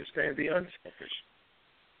never understand the unselfish,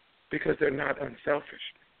 because they're not unselfish.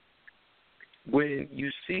 When you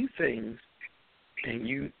see things and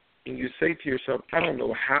you say to yourself, I don't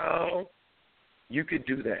know how you could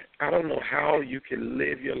do that. I don't know how you can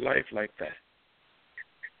live your life like that.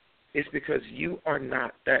 It's because you are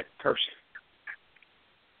not that person.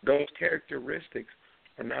 Those characteristics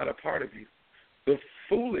are not a part of you. The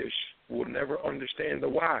foolish will never understand the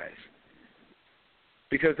wise,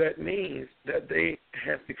 because that means that they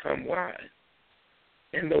have become wise.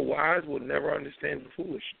 And the wise will never understand the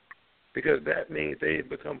foolish, because that means they have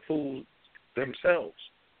become fools themselves.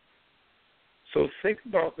 So think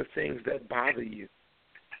about the things that bother you.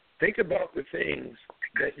 Think about the things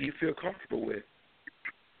that you feel comfortable with.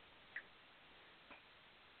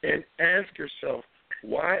 And ask yourself,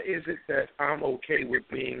 why is it that I'm okay with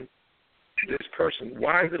being this person?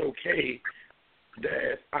 Why is it okay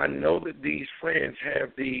that I know that these friends have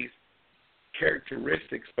these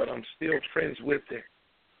characteristics, but I'm still friends with them?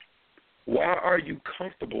 Why are you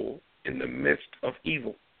comfortable in the midst of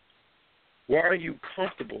evil? Why are you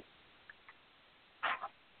comfortable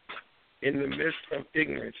in the midst of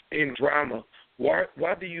ignorance, in drama? Why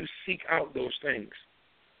do you seek out those things?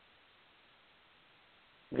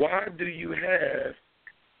 Why do you have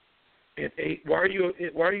why are you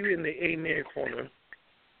in the amen corner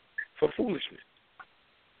for foolishness?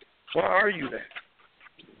 Why are you that?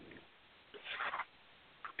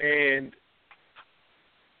 And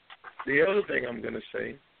the other thing I'm going to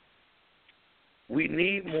say, we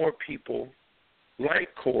need more people like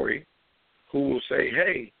Corey who will say,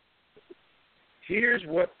 hey, here's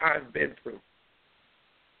what I've been through.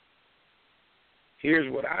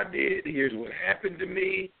 Here's what I did. Here's what happened to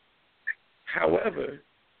me. However,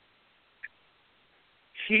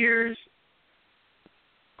 here's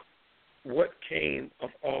what came of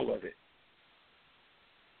all of it.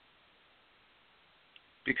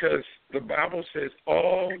 Because the Bible says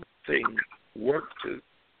all things work to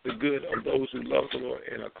the good of those who love the Lord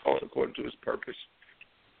and are called according to his purpose.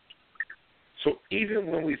 So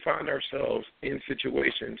even when we find ourselves in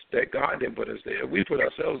situations that God didn't put us there, we put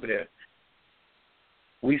ourselves there,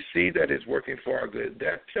 we see that it's working for our good.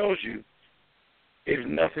 That tells you, if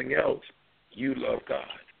nothing else, you love God.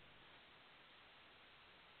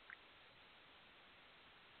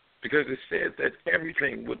 Because it said that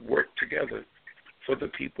everything would work together for the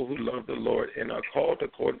people who love the Lord and are called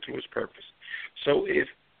according to his purpose. So if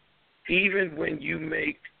even when you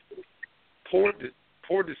make poor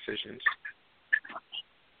decisions,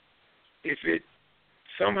 if it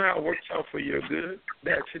somehow works out for your good,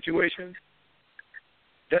 that situation,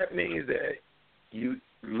 that means that you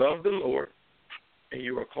love the Lord and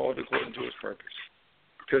you are called according to his purpose.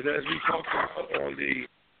 Because as we talked about on the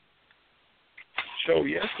show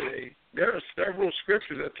yesterday, there are several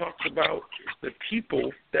scriptures that talks about the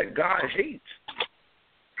people that God hates.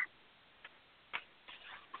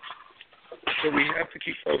 So we have to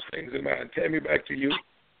keep those things in mind. Tammy, back to you.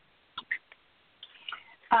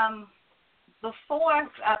 Before,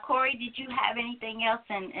 Corey, did you have anything else?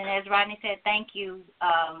 And as Rodney said, thank you.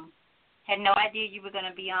 Had no idea you were going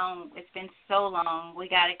to be on. It's been so long. We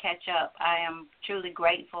got to catch up. I am truly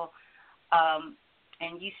grateful.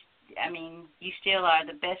 And you still are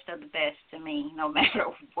the best of the best to me, no matter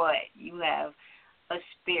what. You have a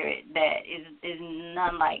spirit that is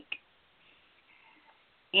none like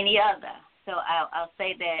any other. So I'll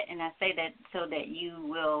say that, and I say that so that you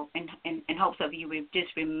will, in hopes of you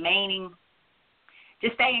just remaining,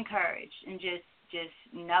 just stay encouraged and just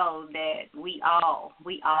know that we all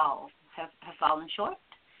have fallen short.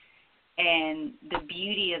 And the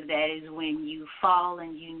beauty of that is when you fall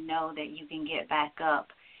and you know that you can get back up,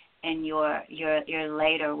 and your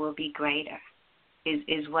later will be greater,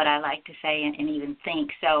 is what I like to say and even think.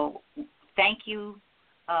 So thank you.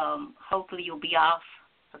 Hopefully you'll be off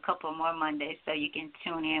a couple more Mondays so you can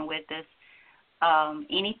tune in with us.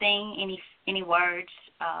 Any words,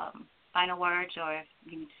 final words, or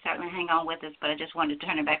you can certainly hang on with us, but I just wanted to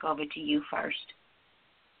turn it back over to you first.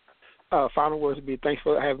 Final words would be thanks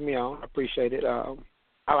for having me on. I appreciate it.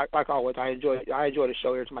 I like always, I enjoy the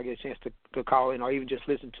show every time I get a chance to call in or even just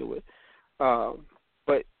listen to it.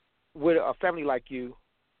 But with a family like you,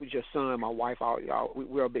 with your son, my wife, all y'all,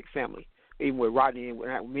 we're a big family. Even with Rodney and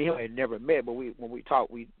me and him had never met, but when we talk,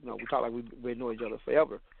 we talk like we've known each other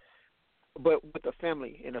forever. But with a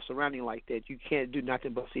family and a surrounding like that, you can't do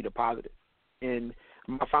nothing but see the positive. And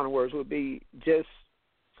my final words would be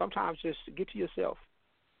sometimes just get to yourself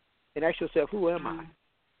and ask yourself, who am I?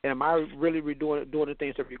 And am I really doing the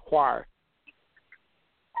things that require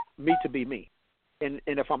me to be me? And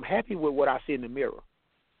if I'm happy with what I see in the mirror,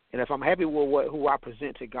 and if I'm happy with who I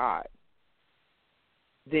present to God,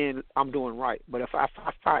 then I'm doing right. But if I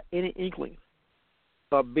find any inkling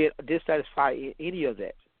of being dissatisfied in any of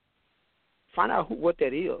that, find out what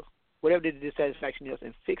that is, whatever the dissatisfaction is,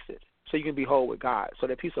 and fix it so you can be whole with God, so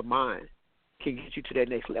that peace of mind can get you to that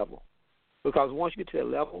next level. Because once you get to that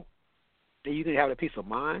level, then you can have that peace of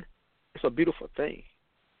mind. It's a beautiful thing.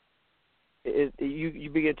 You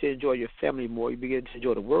begin to enjoy your family more. You begin to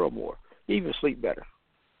enjoy the world more. You even sleep better.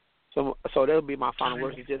 So that'll be my final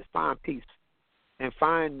words, is just find peace and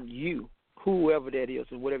find you, whoever that is,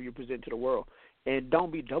 and whatever you present to the world. And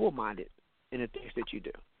don't be double-minded in the things that you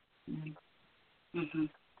do. Mm-hmm.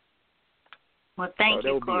 Well, thank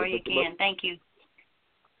you, Corey, again. Thank you.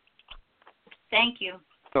 Thank you.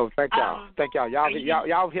 No, thank y'all. Thank y'all.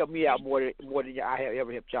 Y'all helped me out more than I have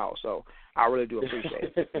ever helped y'all. So I really do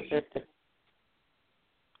appreciate it.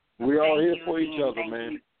 We're all here for each other,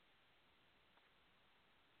 man. You.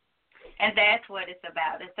 And that's what it's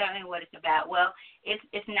about. That's certainly what it's about. Well, it's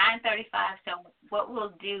 9:35. So what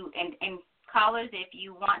we'll do, and Callers, if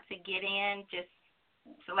you want to get in, just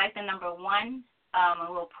select the number 1, and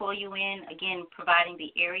we'll pull you in, again, providing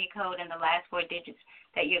the area code and the last 4 digits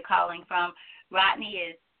that you're calling from. Rodney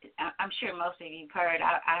is, I'm sure most of you have heard,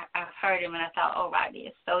 I've heard him and I thought, oh, Rodney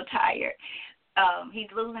is so tired.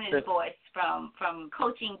 He's losing his voice from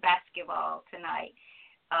coaching basketball tonight.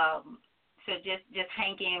 So just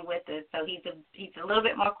hang in with us. So he's a little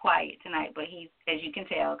bit more quiet tonight, but he's, as you can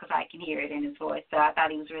tell, because I can hear it in his voice. So I thought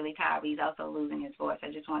he was really tired, but he's also losing his voice. I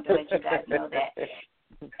just wanted to let you guys know that.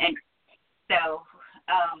 And so,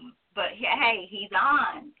 but hey, he's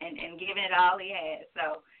on and giving it all he has.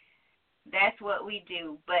 So that's what we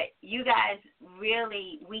do. But you guys,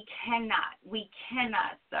 really, we cannot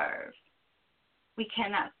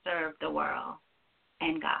serve the world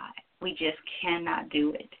and God. We just cannot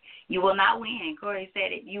do it. You will not win. Corey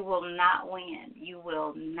said it. You will not win. You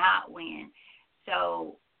will not win.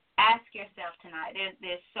 So ask yourself tonight.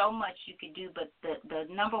 There's so much you can do, but the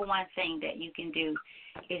number one thing that you can do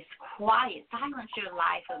is quiet. Silence your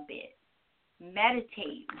life a bit.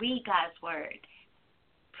 Meditate. Read God's word.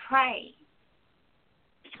 Pray.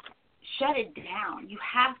 Shut it down. You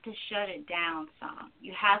have to shut it down some.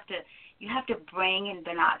 You have to bring and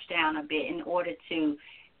notch down a bit in order to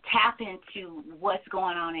tap into what's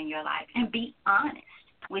going on in your life and be honest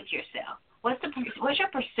with yourself. What's your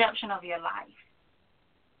perception of your life?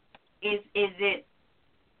 Is it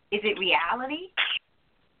reality,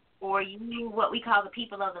 or are you what we call the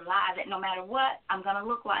people of the lie, that no matter what, I'm gonna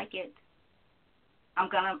look like it. I'm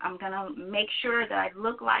gonna make sure that I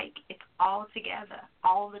look like it's all together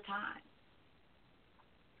all the time.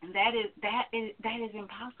 And that is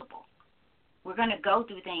impossible. We're going to go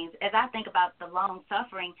through things. As I think about the long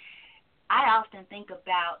suffering, I often think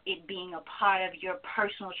about it being a part of your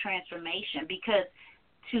personal transformation, because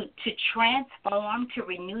to transform, to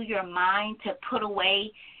renew your mind, to put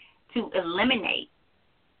away, to eliminate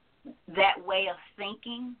that way of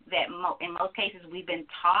thinking that in most cases we've been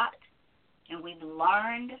taught and we've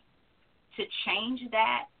learned, to change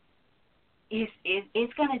that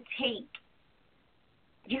it's going to take,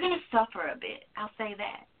 you're going to suffer a bit. I'll say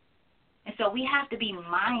that. And so we have to be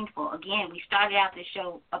mindful. Again, we started out the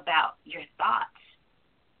show about your thoughts.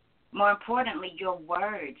 More importantly, your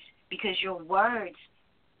words, because your words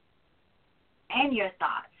and your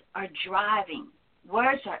thoughts are driving.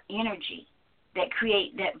 Words are energy that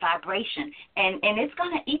create that vibration. And it's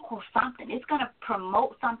going to equal something. It's going to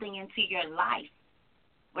promote something into your life,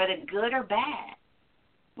 whether good or bad.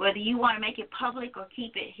 Whether you want to make it public or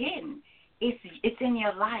keep it hidden, it's in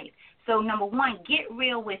your life. So, number one, get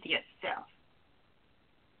real with yourself.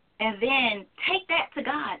 And then take that to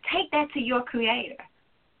God. Take that to your Creator.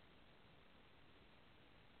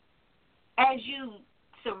 As you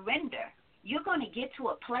surrender, you're going to get to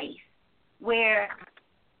a place where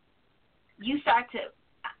you start to,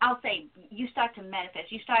 you start to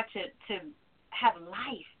manifest. You start to have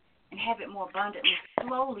life and have it more abundantly.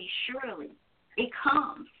 Slowly, surely, it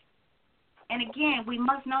comes. And again, we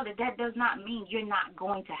must know that does not mean you're not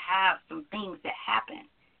going to have some things that happen.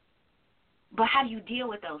 But how do you deal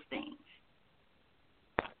with those things?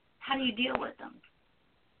 How do you deal with them?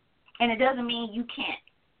 And it doesn't mean you can't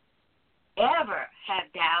ever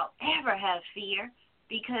have doubt, ever have fear,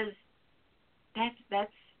 because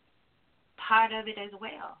that's part of it as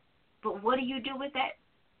well. But what do you do with that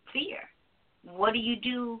fear? What do you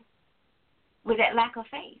do with that lack of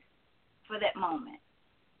faith for that moment?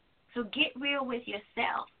 So get real with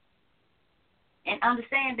yourself and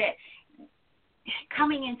understand that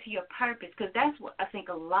coming into your purpose, because that's what I think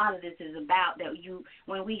a lot of this is about, that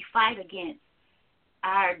when we fight against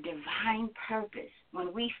our divine purpose,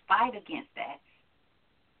 when we fight against that,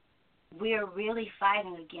 we're really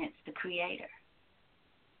fighting against the Creator.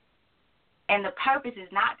 And the purpose is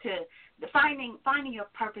not finding your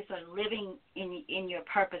purpose or living in your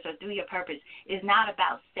purpose or through your purpose is not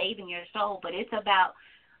about saving your soul, but it's about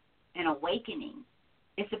an awakening.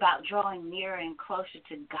 It's about drawing nearer and closer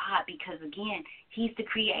to God, because, again, He's the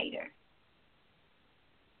Creator.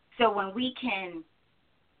 So when we can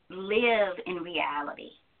live in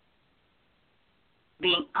reality,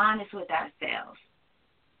 being honest with ourselves,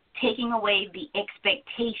 taking away the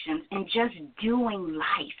expectations and just doing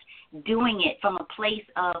life, doing it from a place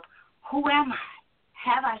of, who am I?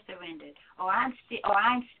 Have I surrendered? Am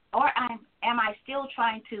I still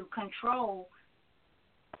trying to control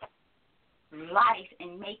life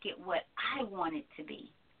and make it what I want it to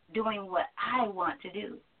be, doing what I want to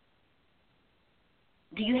do?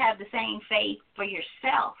 Do you have the same faith for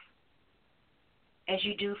yourself as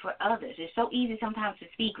you do for others? It's so easy sometimes to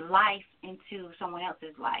speak life into someone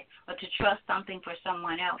else's life or to trust something for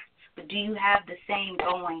someone else, but do you have the same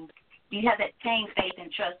going Do you have that same faith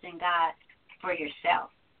and trust in God for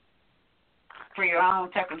yourself, for your own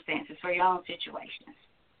circumstances, for your own situations?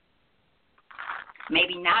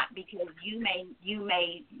 Maybe not, because you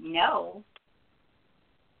may know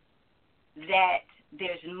that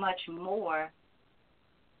there's much more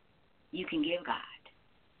you can give God.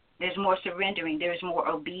 There's more surrendering. There's more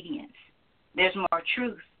obedience. There's more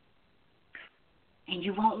truth. And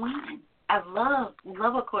you won't win. I love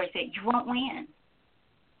what Corey said. You won't win.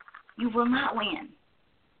 You will not win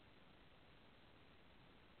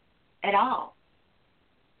at all.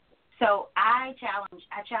 So I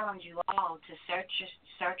challenge you all to search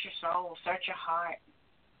your soul, search your heart,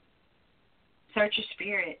 search your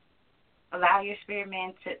spirit. Allow your spirit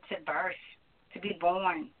man to birth, to be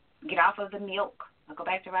born. Get off of the milk. I'll go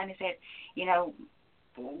back to Rodney said, you know,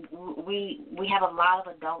 we have a lot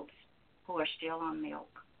of adults who are still on milk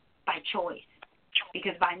by choice,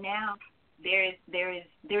 because by now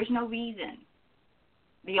there's no reason.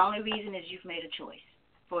 The only reason is you've made a choice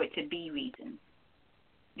for it to be reason.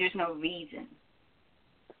 There's no reason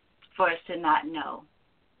for us to not know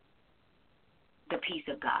the peace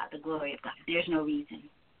of God, the glory of God. There's no reason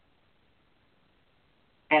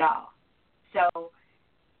at all. So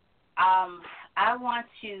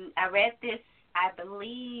I read this, I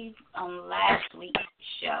believe, on last week's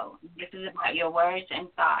show. This is about your words and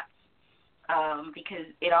thoughts, because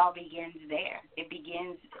it all begins there. It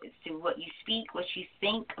begins to what you speak, what you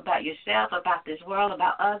think about yourself, about this world,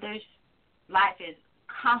 about others. Life is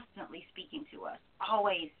constantly speaking to us,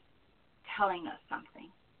 always telling us something,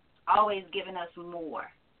 always giving us more.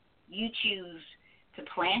 You choose to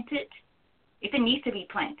plant it, if it needs to be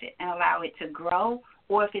planted, and allow it to grow,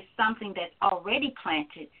 or if it's something that's already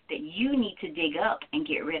planted that you need to dig up and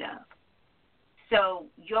get rid of. So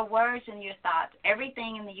your words and your thoughts,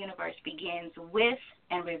 everything in the universe begins with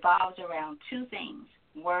and revolves around two things,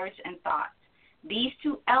 words and thoughts. These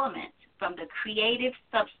two elements from the creative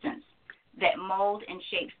substance that mold and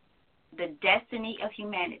shapes the destiny of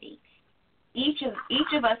humanity. Each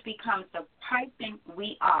of us becomes the person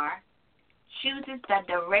we are, chooses the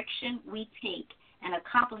direction we take, and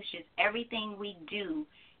accomplishes everything we do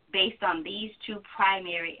based on these two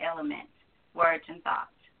primary elements, words and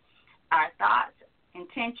thoughts. Our thoughts,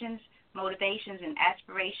 intentions, motivations, and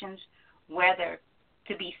aspirations, whether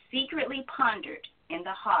to be secretly pondered in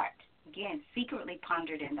the heart, again, secretly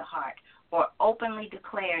pondered in the heart, or openly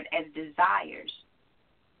declared as desires,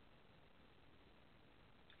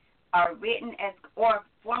 are written as, or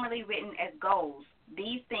formally written as goals.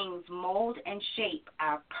 These things mold and shape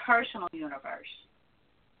our personal universe.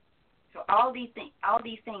 So all these things,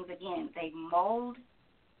 again, they mold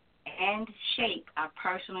and shape our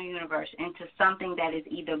personal universe into something that is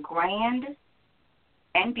either grand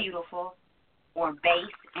and beautiful or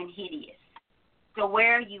base and hideous. So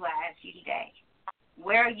where are you, I ask you today?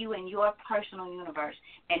 Where are you in your personal universe?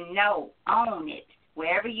 And own it.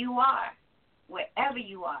 Wherever you are,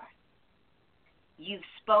 you've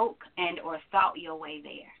spoke and or thought your way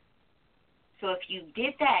there. So if you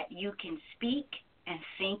did that, you can speak and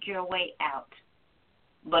think your way out.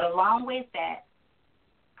 But along with that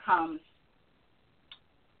comes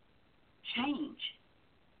change.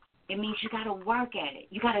 It means you got to work at it.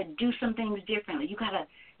 You got to do some things differently. You got to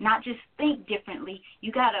not just think differently.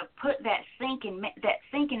 You got to put that thinking. That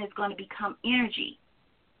thinking is going to become energy.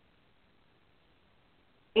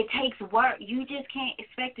 It takes work. You just can't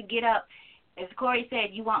expect to get up. As Corey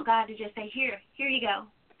said, you want God to just say, here you go.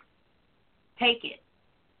 Take it.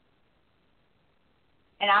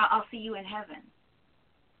 And I'll see you in heaven.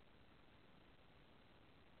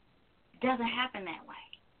 It doesn't happen that way.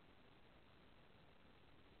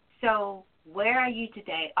 So where are you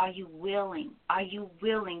today? Are you willing? Are you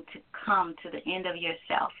willing to come to the end of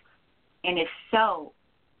yourself? And if so,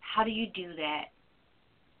 how do you do that?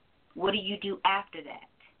 What do you do after that?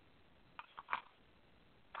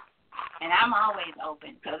 And I'm always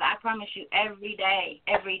open, because I promise you every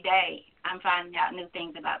day, I'm finding out new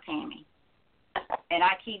things about Tammy. And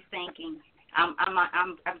I keep thinking,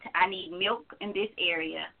 I need milk in this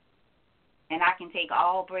area, and I can take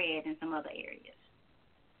all bread in some other areas.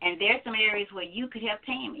 And there's some areas where you could help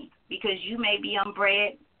Tammy, because you may be on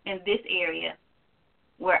bread in this area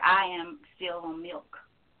where I am still on milk.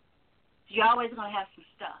 So you're always going to have some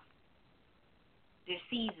stuff. There's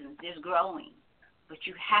seasons, there's growing, but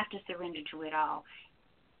you have to surrender to it all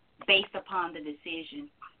based upon the decision.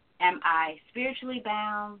 Am I spiritually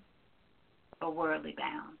bound or worldly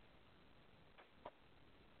bound?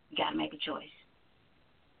 You got to make a choice.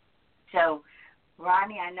 So,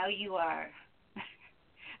 Rodney, I know you are,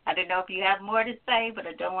 I don't know if you have more to say, but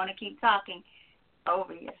I don't want to keep talking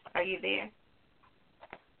over you. Are you there?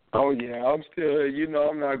 Oh yeah, I'm still here. You know,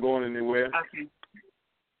 I'm not going anywhere.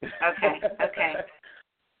 Okay.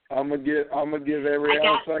 I'm gonna give every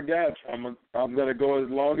ounce I got. I'm gonna go as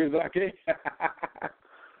long as I can.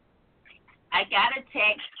 I got a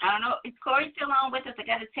text. I don't know. Is Corey still on with us? I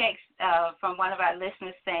got a text from one of our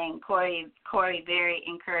listeners saying Corey very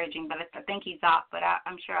encouraging, but I think he's off. But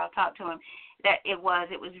I'm sure I'll talk to him. That it was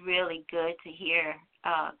really good to hear.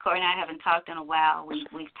 Corey and I haven't talked in a while.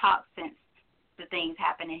 We've talked since the things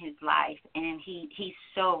happened in his life, and he's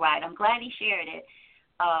so right. I'm glad he shared it.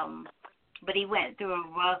 But he went through a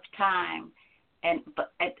rough time,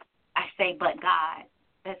 but God.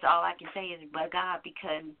 That's all I can say is but God,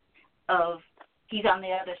 because of he's on the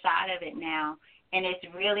other side of it now, and it's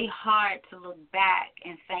really hard to look back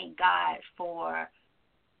and thank God for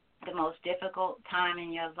the most difficult time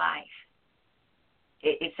in your life.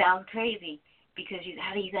 It sounds crazy because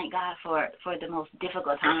how do you thank God for the most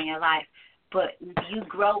difficult time in your life? But you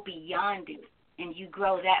grow beyond it, and you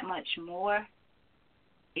grow that much more.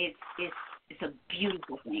 It's a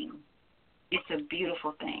beautiful thing. It's a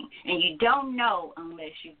beautiful thing, and you don't know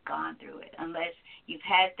unless you've gone through it, unless you've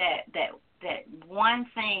had that one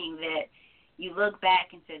thing that you look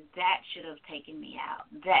back and said, that should have taken me out,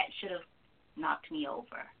 that should have knocked me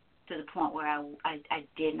over to the point where I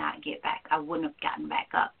did not get back. I wouldn't have gotten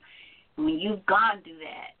back up. And when you've gone through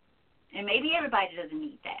that, and maybe everybody doesn't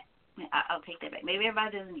need that. I'll take that back. Maybe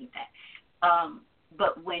everybody doesn't need that.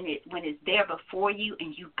 But when it's there before you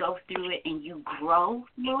and you go through it and you grow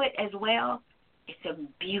through it as well, it's a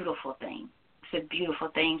beautiful thing. It's a beautiful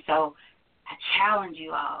thing. So I challenge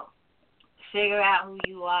you all, figure out who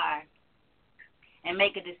you are and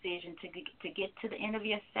make a decision to get to the end of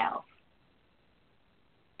yourself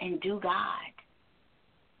and do God.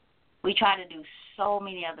 We try to do so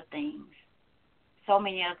many other things. So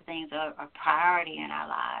many other things are a priority in our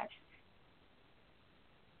lives.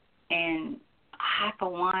 And I, for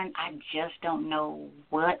one, I just don't know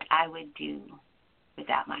what I would do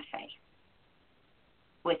without my faith,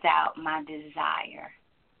 without my desire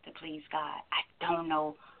to please God. I don't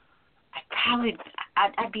know.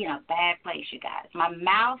 I'd be in a bad place, you guys. My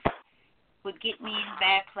mouth would get me in a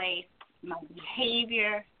bad place. My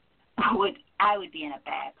behavior I would be in a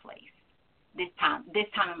bad place. This time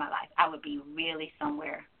in my life, I would be really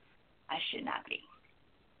somewhere I should not be.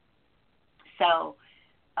 So,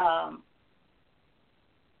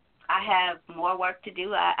 I have more work to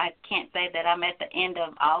do. I can't say that I'm at the end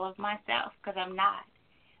of all of myself because I'm not.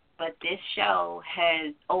 But this show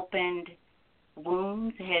has opened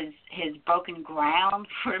wounds, has broken ground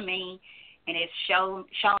for me, and it's shown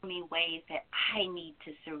me ways that I need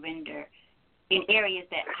to surrender, in areas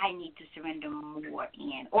that I need to surrender more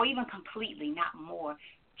in, or even completely, not more,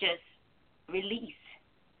 just release,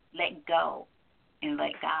 let go, and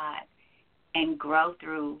let God, and grow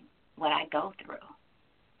through what I go through.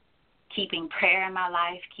 Keeping prayer in my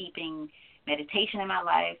life, keeping meditation in my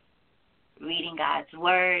life, reading God's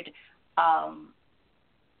Word. I'll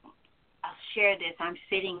share this. I'm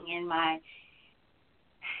sitting in my,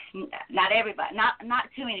 not everybody, not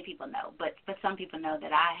too many people know, but some people know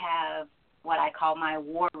that I have what I call my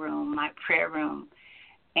war room, my prayer room,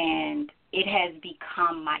 and it has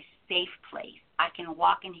become my safe place. I can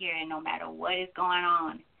walk in here and no matter what is going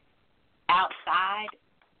on outside,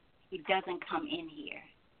 it doesn't come in here.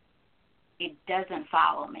 It doesn't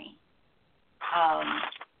follow me.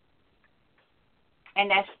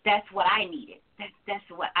 And that's what I needed. That's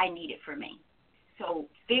what I needed for me. So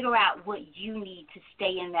figure out what you need to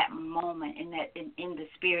stay in that moment, in the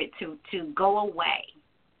spirit to go away,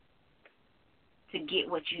 to get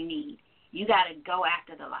what you need. You got to go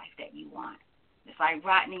after the life that you want. It's like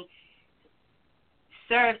Rodney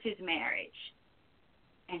serves his marriage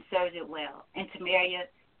and serves it well, and Tamaria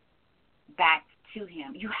back to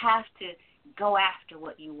him. You have to go after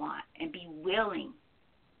what you want and be willing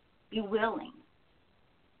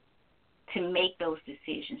to make those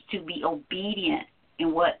decisions, to be obedient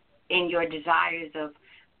in your desires of,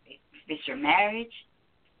 if it's your marriage,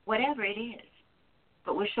 whatever it is.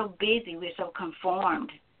 But we're so busy, we're so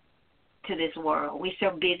conformed to this world. We're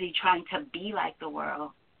so busy trying to be like the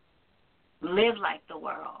world, live like the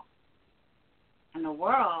world. And the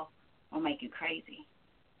world will make you crazy.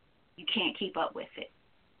 You can't keep up with it.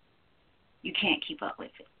 You can't keep up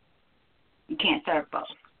with it. You can't serve both,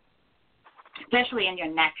 especially in your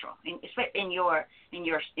natural, in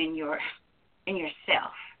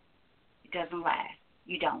yourself. It doesn't last.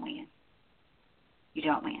 You don't win. You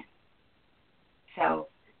don't win. So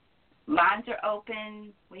lines are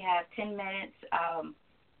open. We have 10 minutes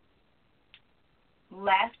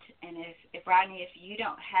left, and if Rodney, if you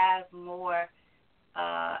don't have more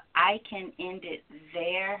I can end it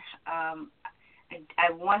there.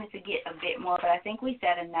 I wanted to get a bit more, but I think we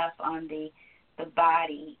said enough on the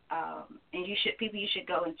body. And you should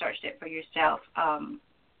go and search it for yourself.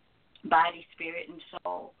 Body, spirit, and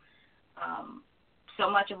soul. So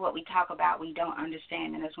much of what we talk about we don't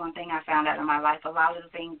understand, and that's one thing I found out in my life. A lot of the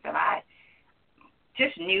things that I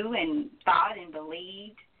just knew and thought and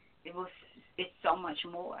believed, it's so much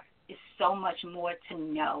more. It's so much more to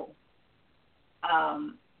know.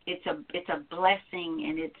 It's a blessing,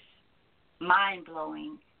 and it's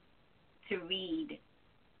mind-blowing to read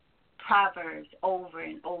Proverbs over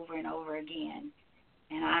and over and over again.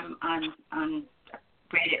 And I'm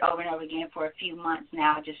read it over and over again for a few months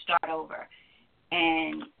now. I just start over,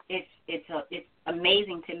 and it's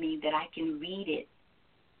amazing to me that I can read it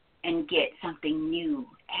and get something new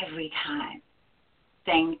every time.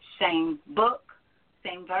 Same book,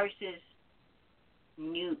 same verses,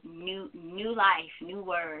 new life, new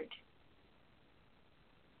word.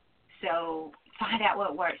 So find out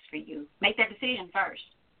what works for you. Make that decision first,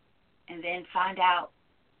 and then find out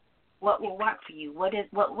what will work for you. What does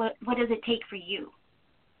it take for you?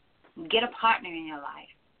 Get a partner in your life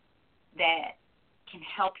that can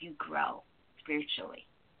help you grow spiritually,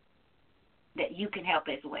 that you can help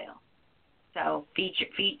as well. So feed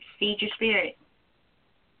your spirit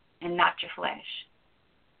and not your flesh.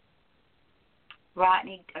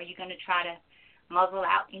 Rodney, are you going to try to muzzle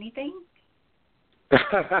out anything?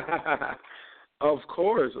 Of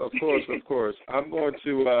course. I'm going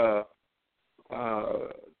to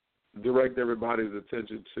direct everybody's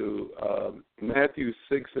attention to Matthew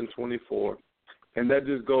 6:24, and that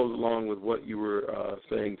just goes along with what you were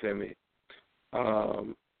saying, Tammy.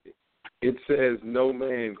 It says, "No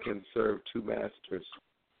man can serve two masters,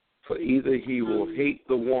 for either he will hate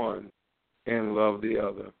the one and love the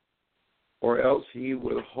other, or else he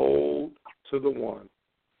will hold to the one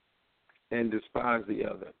and despise the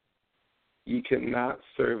other. You cannot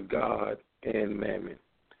serve God and mammon."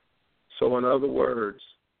 So in other words,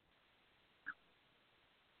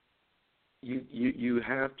 you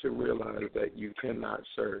have to realize that you cannot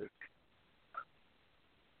serve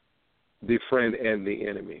the friend and the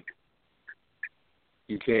enemy.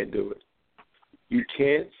 You can't do it. You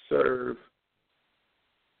can't serve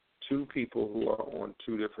two people who are on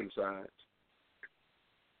two different sides,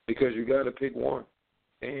 because you got to pick one.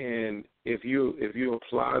 And if you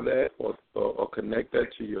apply that or connect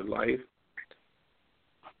that to your life,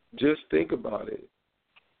 just think about it.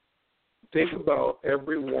 Think about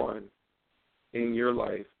everyone in your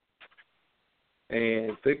life,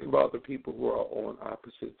 and think about the people who are on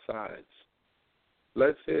opposite sides.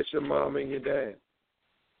 Let's say it's your mom and your dad.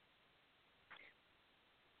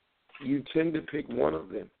 You tend to pick one of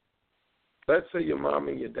them. Let's say your mom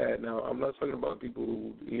and your dad. Now, I'm not talking about people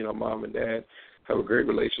who, mom and dad have a great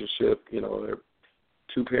relationship, they're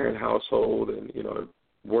two-parent household and,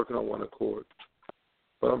 working on one accord.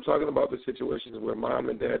 But I'm talking about the situations where mom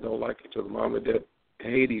and dad don't like each other. Mom and dad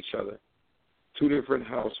hate each other. Two different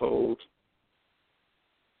households.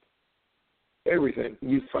 Everything.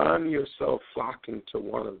 You find yourself flocking to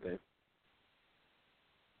one of them.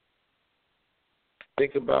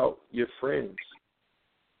 Think about your friends.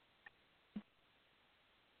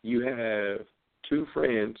 You have two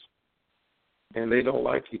friends, and they don't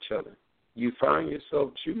like each other. You find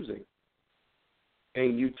yourself choosing,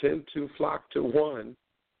 and you tend to flock to one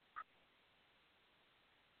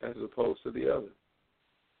as opposed to the other.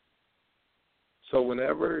 So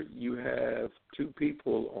whenever you have two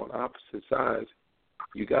people on opposite sides,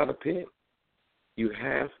 you got to pick. You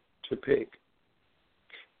have to pick.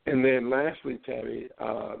 And then lastly, Tammy,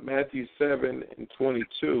 Matthew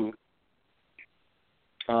 7:22.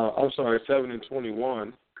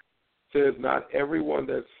 7:21 says, "Not everyone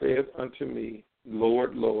that saith unto me,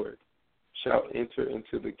 Lord, Lord, shall enter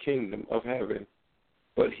into the kingdom of heaven,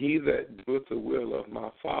 but he that doeth the will of my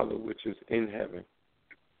Father which is in heaven.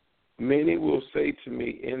 Many will say to me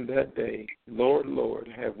in that day, Lord, Lord,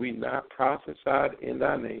 have we not prophesied in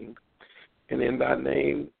thy name, and in thy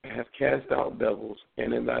name have cast out devils,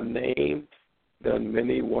 and in thy name done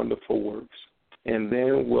many wonderful works? And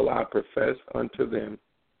then will I profess unto them,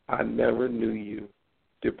 I never knew you.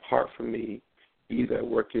 Depart from me, ye that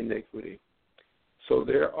work iniquity." So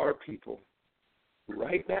there are people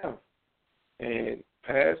right now, and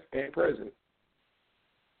past and present,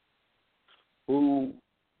 who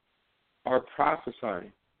are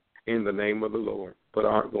prophesying in the name of the Lord, but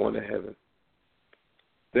aren't going to heaven.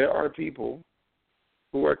 There are people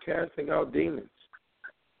who are casting out demons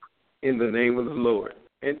in the name of the Lord,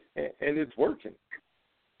 and it's working.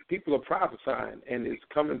 People are prophesying, and it's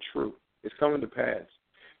coming true. It's coming to pass.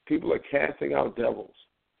 People are casting out devils.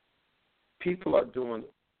 People are doing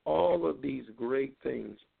all of these great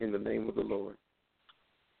things in the name of the Lord.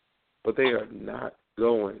 But they are not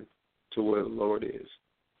going to where the Lord is.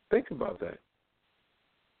 Think about that.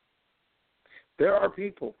 There are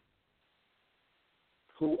people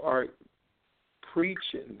who are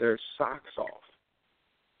preaching their socks off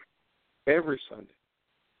every Sunday,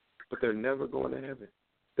 but they're never going to heaven.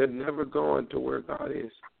 They're never going to where God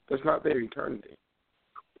is. That's not their eternity.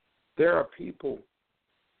 There are people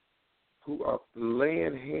who are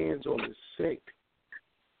laying hands on the sick.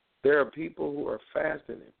 There are people who are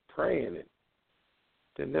fasting and praying, and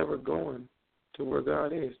they're never going to where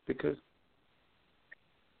God is because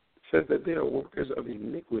it says that they are workers of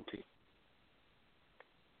iniquity.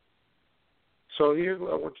 So here's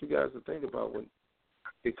what I want you guys to think about when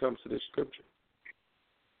it comes to this scripture.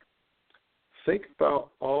 Think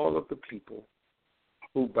about all of the people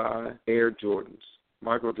who buy Air Jordans,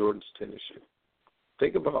 Michael Jordan's tennis shoes.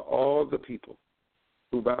 Think about all the people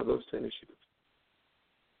who buy those tennis shoes.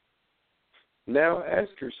 Now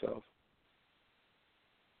ask yourself,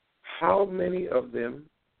 how many of them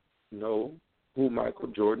know who Michael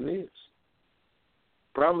Jordan is?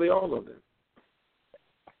 Probably all of them.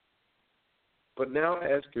 But now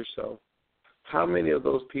ask yourself, how many of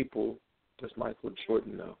those people does Michael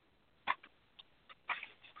Jordan know?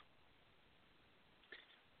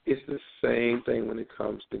 It's the same thing when it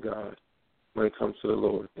comes to God, when it comes to the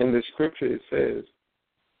Lord. In the scripture it says,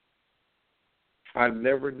 I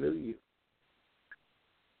never knew you.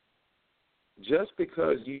 Just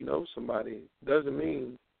because you know somebody doesn't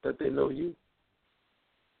mean that they know you.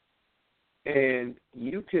 And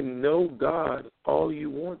you can know God all you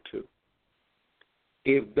want to.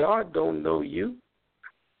 If God don't know you,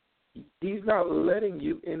 he's not letting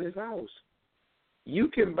you in his house. You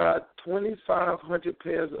can buy 2,500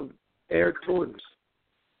 pairs of Air Jordans.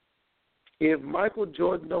 If Michael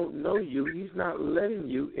Jordan don't know you, he's not letting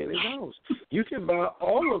you in his house. You can buy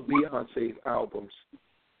all of Beyonce's albums.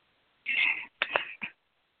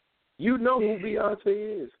 You know who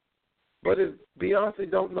Beyonce is. But if Beyonce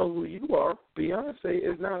don't know who you are, Beyonce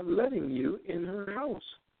is not letting you in her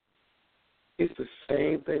house. It's the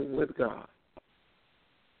same thing with God.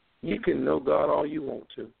 You can know God all you want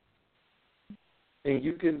to. And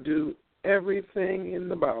you can do everything in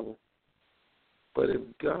the Bible. But if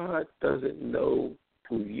God doesn't know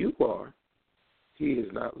who you are, he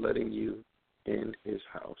is not letting you in his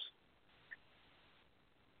house.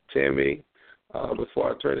 Tammy,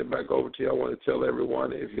 before I turn it back over to you, I want to tell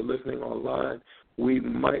everyone, if you're listening online, we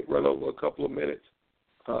might run over a couple of minutes.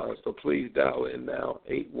 So please dial in now,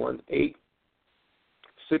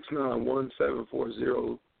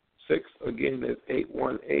 818-691-7406. Again, it's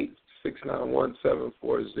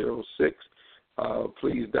 818-691-7406.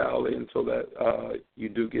 Please dial in so that you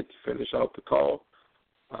do get to finish out the call.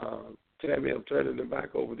 Tammy, I'm turning it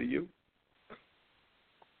back over to you.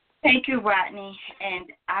 Thank you, Rodney. And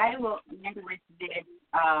I will end with this,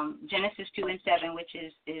 Genesis 2:7, which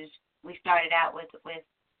is we started out with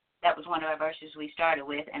that was one of our verses we started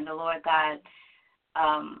with. And the Lord God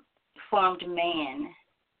formed man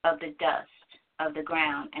of the dust of the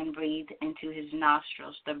ground and breathed into his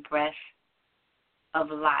nostrils the breath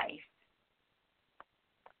of life.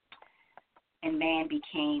 And man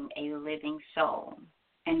became a living soul.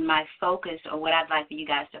 And my focus, or what I'd like for you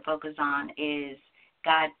guys to focus on, is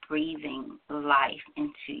God breathing life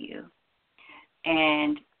into you.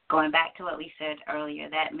 And going back to what we said earlier,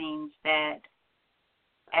 that means that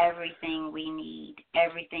everything we need,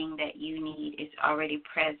 everything that you need is already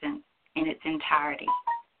present in its entirety.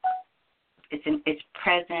 It's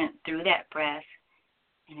present through that breath,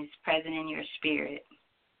 and it's present in your spirit.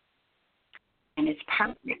 And it's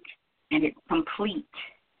perfect, and it's complete.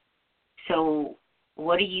 So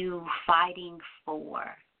what are you fighting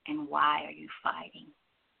for, and why are you fighting?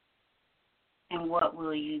 And what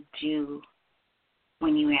will you do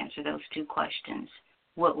when you answer those two questions?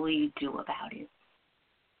 What will you do about it?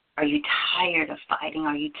 Are you tired of fighting?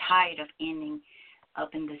 Are you tired of ending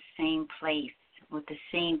up in the same place with the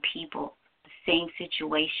same people, the same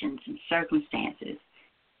situations and circumstances,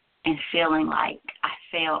 and feeling like I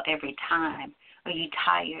fail every time? Are you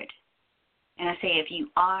tired? And I say, if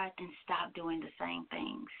you are, then stop doing the same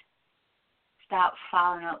things. Stop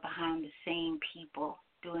following up behind the same people,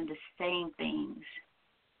 doing the same things.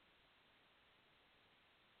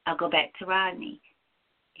 I'll go back to Rodney.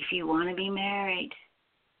 If you want to be married,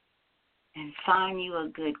 and find you a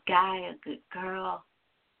good guy, a good girl,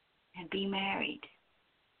 and be married.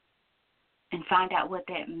 And find out what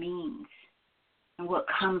that means and what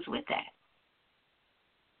comes with that.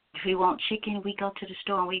 If we want chicken, we go to the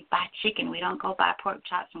store and we buy chicken. We don't go buy pork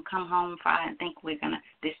chops and come home and fry and think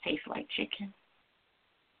this tastes like chicken.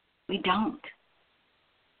 We don't.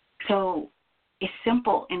 So it's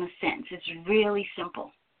simple in a sense. It's really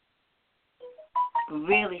simple.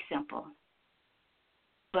 Really simple.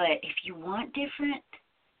 But if you want different,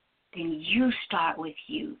 then you start with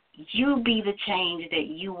you. You be the change that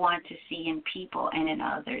you want to see in people and in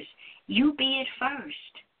others. You be it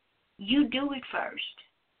first. You do it first.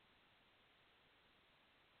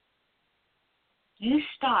 You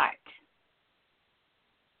start.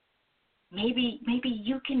 Maybe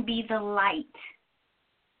you can be the light.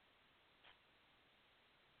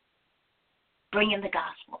 Bring in the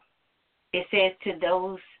gospel. It says to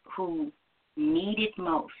those who need it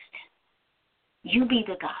most, you be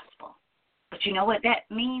the gospel. But you know what that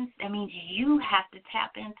means? That means you have to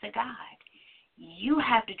tap into God. You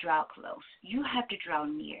have to draw close. You have to draw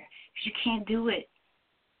near. You can't do it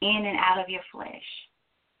in and out of your flesh.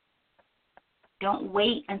 Don't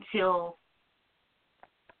wait until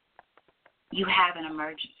you have an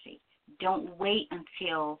emergency. Don't wait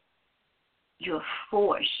until you're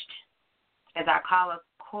forced, as our caller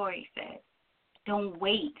Corey said. Don't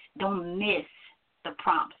wait. Don't miss the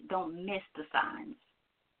prompts. Don't miss the signs.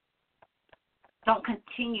 Don't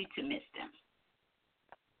continue to miss them.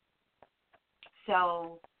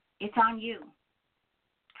 So it's on you.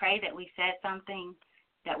 Pray that we said something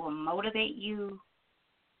that will motivate you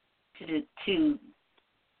to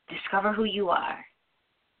discover who you are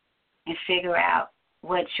and figure out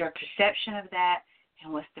what's your perception of that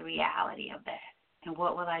and what's the reality of that and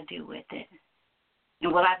what will I do with it.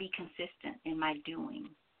 And will I be consistent in my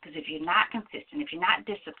doing? Because if you're not consistent, if you're not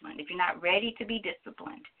disciplined, if you're not ready to be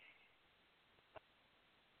disciplined,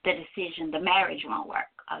 the marriage won't work.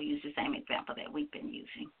 I'll use the same example that we've been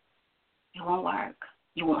using. It won't work.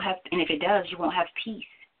 You won't have, and if it does, you won't have peace.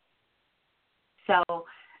 So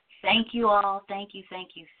thank you all. Thank you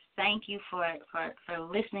for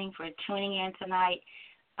listening, for tuning in tonight.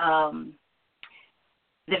 The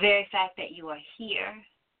very fact that you are here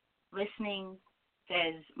listening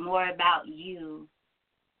says more about you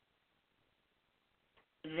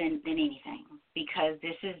than anything, because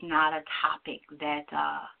this is not a topic that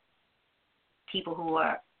people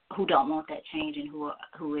who don't want that change and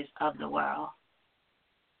who is of the world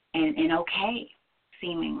and okay,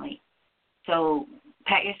 seemingly. So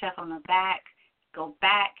pat yourself on the back, go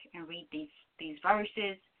back and read these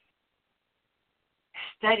verses,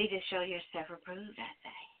 study to show yourself approved, I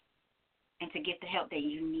say, and to get the help that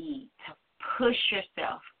you need to push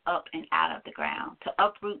yourself up and out of the ground, to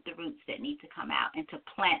uproot the roots that need to come out, and to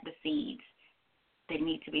plant the seeds that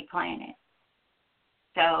need to be planted.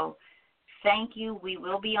 So thank you. We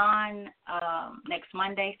will be on next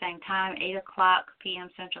Monday, same time, 8 o'clock p.m.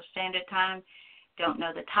 Central Standard Time. Don't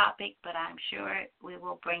know the topic, but I'm sure we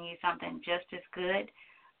will bring you something just as good.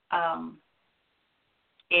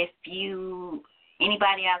 If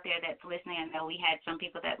anybody out there that's listening, I know we had some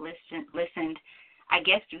people that listened, I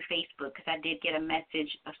guess through Facebook, because I did get a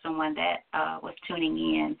message of someone that was tuning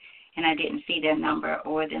in, and I didn't see their number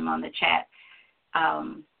or them on the chat.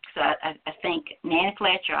 So I think Nanny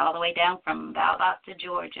Fletcher all the way down from Valdosta,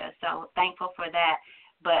 Georgia. So thankful for that.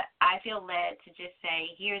 But I feel led to just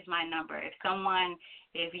say, here's my number. If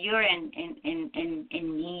you're in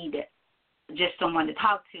need, just someone to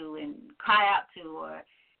talk to and cry out to or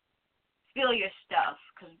spill your stuff,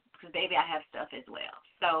 because baby, I have stuff as well.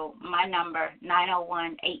 So my number,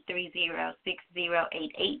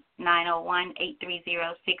 901-830-6088,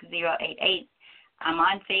 901-830-6088. I'm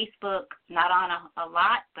on Facebook, not on a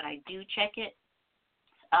lot, but I do check it.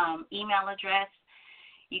 Email address,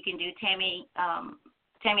 you can do Tammy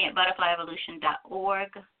at butterflyevolution.org,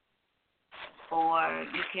 or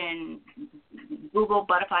you can Google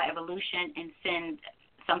Butterfly Evolution and send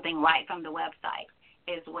something right from the website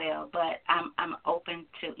as well. But I'm open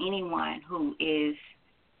to anyone who is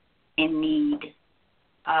in need.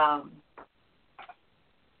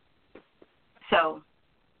 So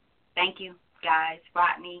thank you, guys.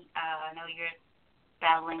 Rodney, I know you're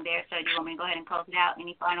battling there, so do you want me to go ahead and close it out?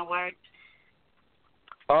 Any final words?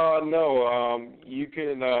 No. You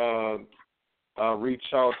can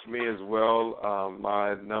reach out to me as well.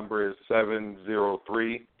 My number is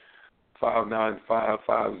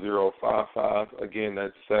 703-595-5055. Again,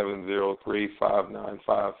 that's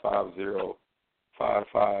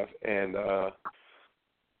 703-595-5055. And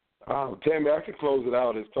Tammy, I can close it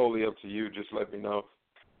out. It's totally up to you. Just let me know.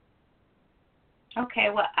 Okay.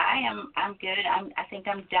 Well, I'm good. I think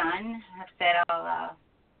I'm done. I've said all.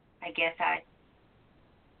 I guess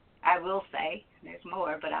I will say there's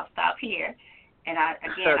more, but I'll stop here. And I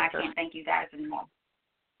can't thank you guys enough.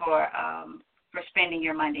 for spending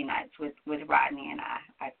your Monday nights with Rodney and I.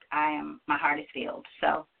 My heart is filled.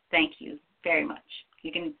 So thank you very much.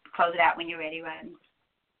 You can close it out when you're ready, Rodney.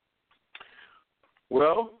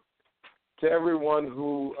 Well, to everyone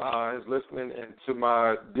who is listening, and to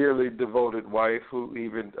my dearly devoted wife who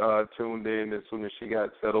even tuned in as soon as she got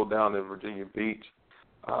settled down in Virginia Beach.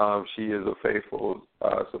 She is a faithful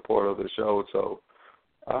supporter of the show, so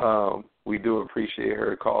we do appreciate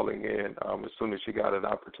her calling in as soon as she got an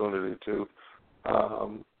opportunity to.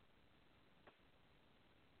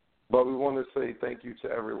 But we want to say thank you to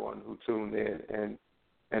everyone who tuned in,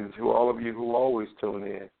 and to all of you who always tune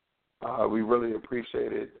in. We really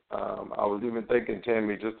appreciate it. I was even thinking,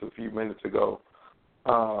 Tammy, just a few minutes ago,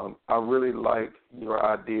 I really like your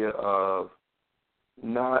idea of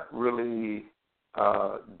not really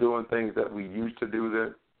doing things that we used to do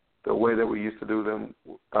them, the way that we used to do them,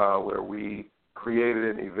 where we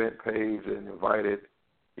created an event page and invited,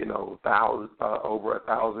 over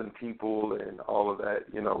 1,000 people and all of that,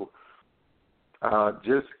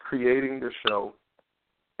 just creating the show,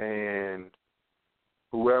 and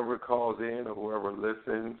whoever calls in or whoever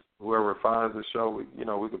listens, whoever finds the show, we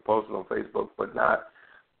can post it on Facebook, but not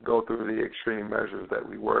go through the extreme measures that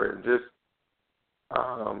we were, and just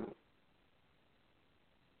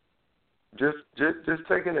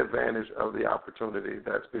taking advantage of the opportunity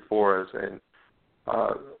that's before us, and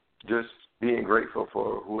just being grateful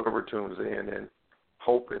for whoever tunes in, and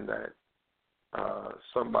hoping that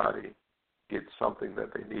somebody gets something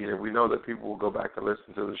that they need. And we know that people will go back and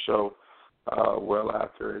listen to the show well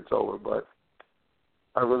after it's over, but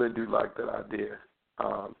I really do like that idea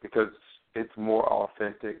because it's more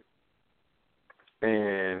authentic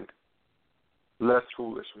and less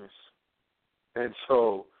foolishness. And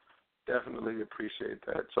so definitely appreciate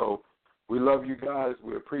that. So we love you guys.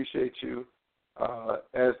 We appreciate you.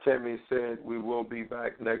 As Tammy said, we will be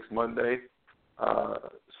back next Monday,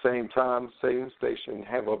 same time, same station.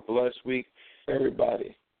 Have a blessed week,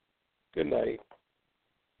 everybody. Good night.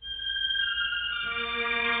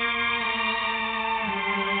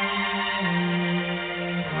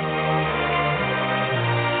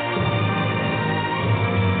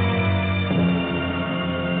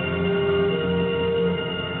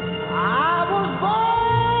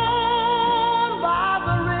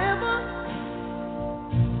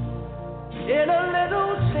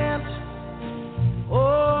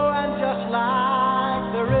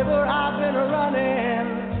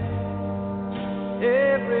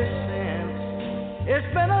 It's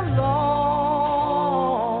been a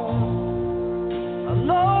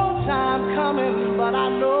long time coming, but I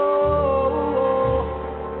know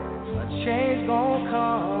a change gonna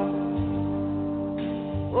come.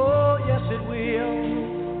 Oh, yes it will.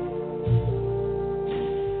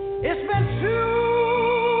 It's been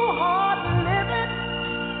too hard living,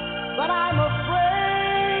 but I'm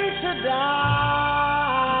afraid to die.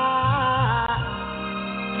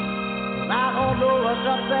 I don't know what's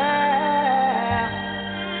up there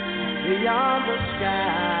beyond the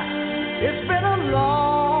sky. It's been a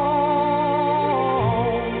long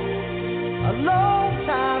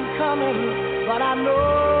time coming, but I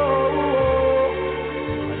know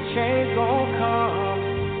a change gonna come.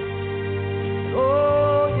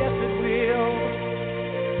 Oh, yes it will.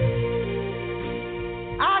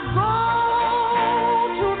 I go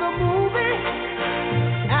to the movie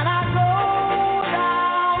and I go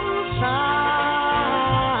downtown.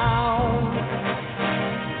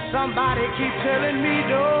 Somebody keep telling me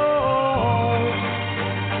don't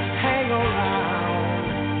hang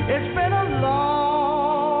around. It's been a long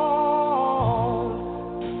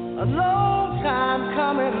time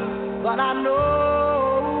coming, but I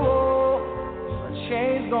know a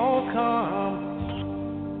change gonna come.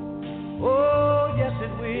 Oh, yes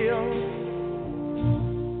it will.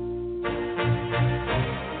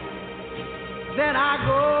 Then I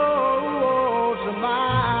go to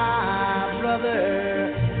my brother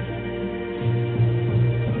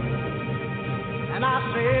and I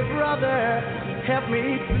say, brother, help me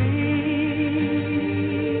please.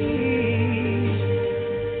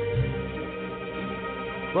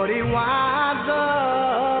 But he winds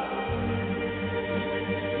up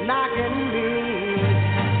knocking me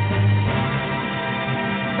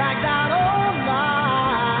back down on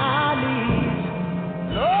my knees.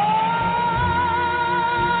 Lord,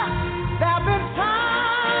 there have been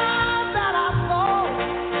times that I thought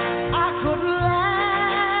I could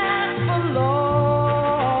last alone,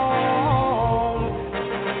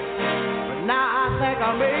 but now I think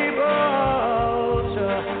I'm able to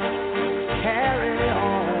carry on.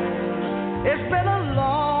 It's been a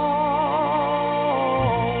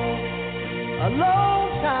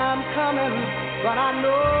but I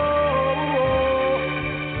know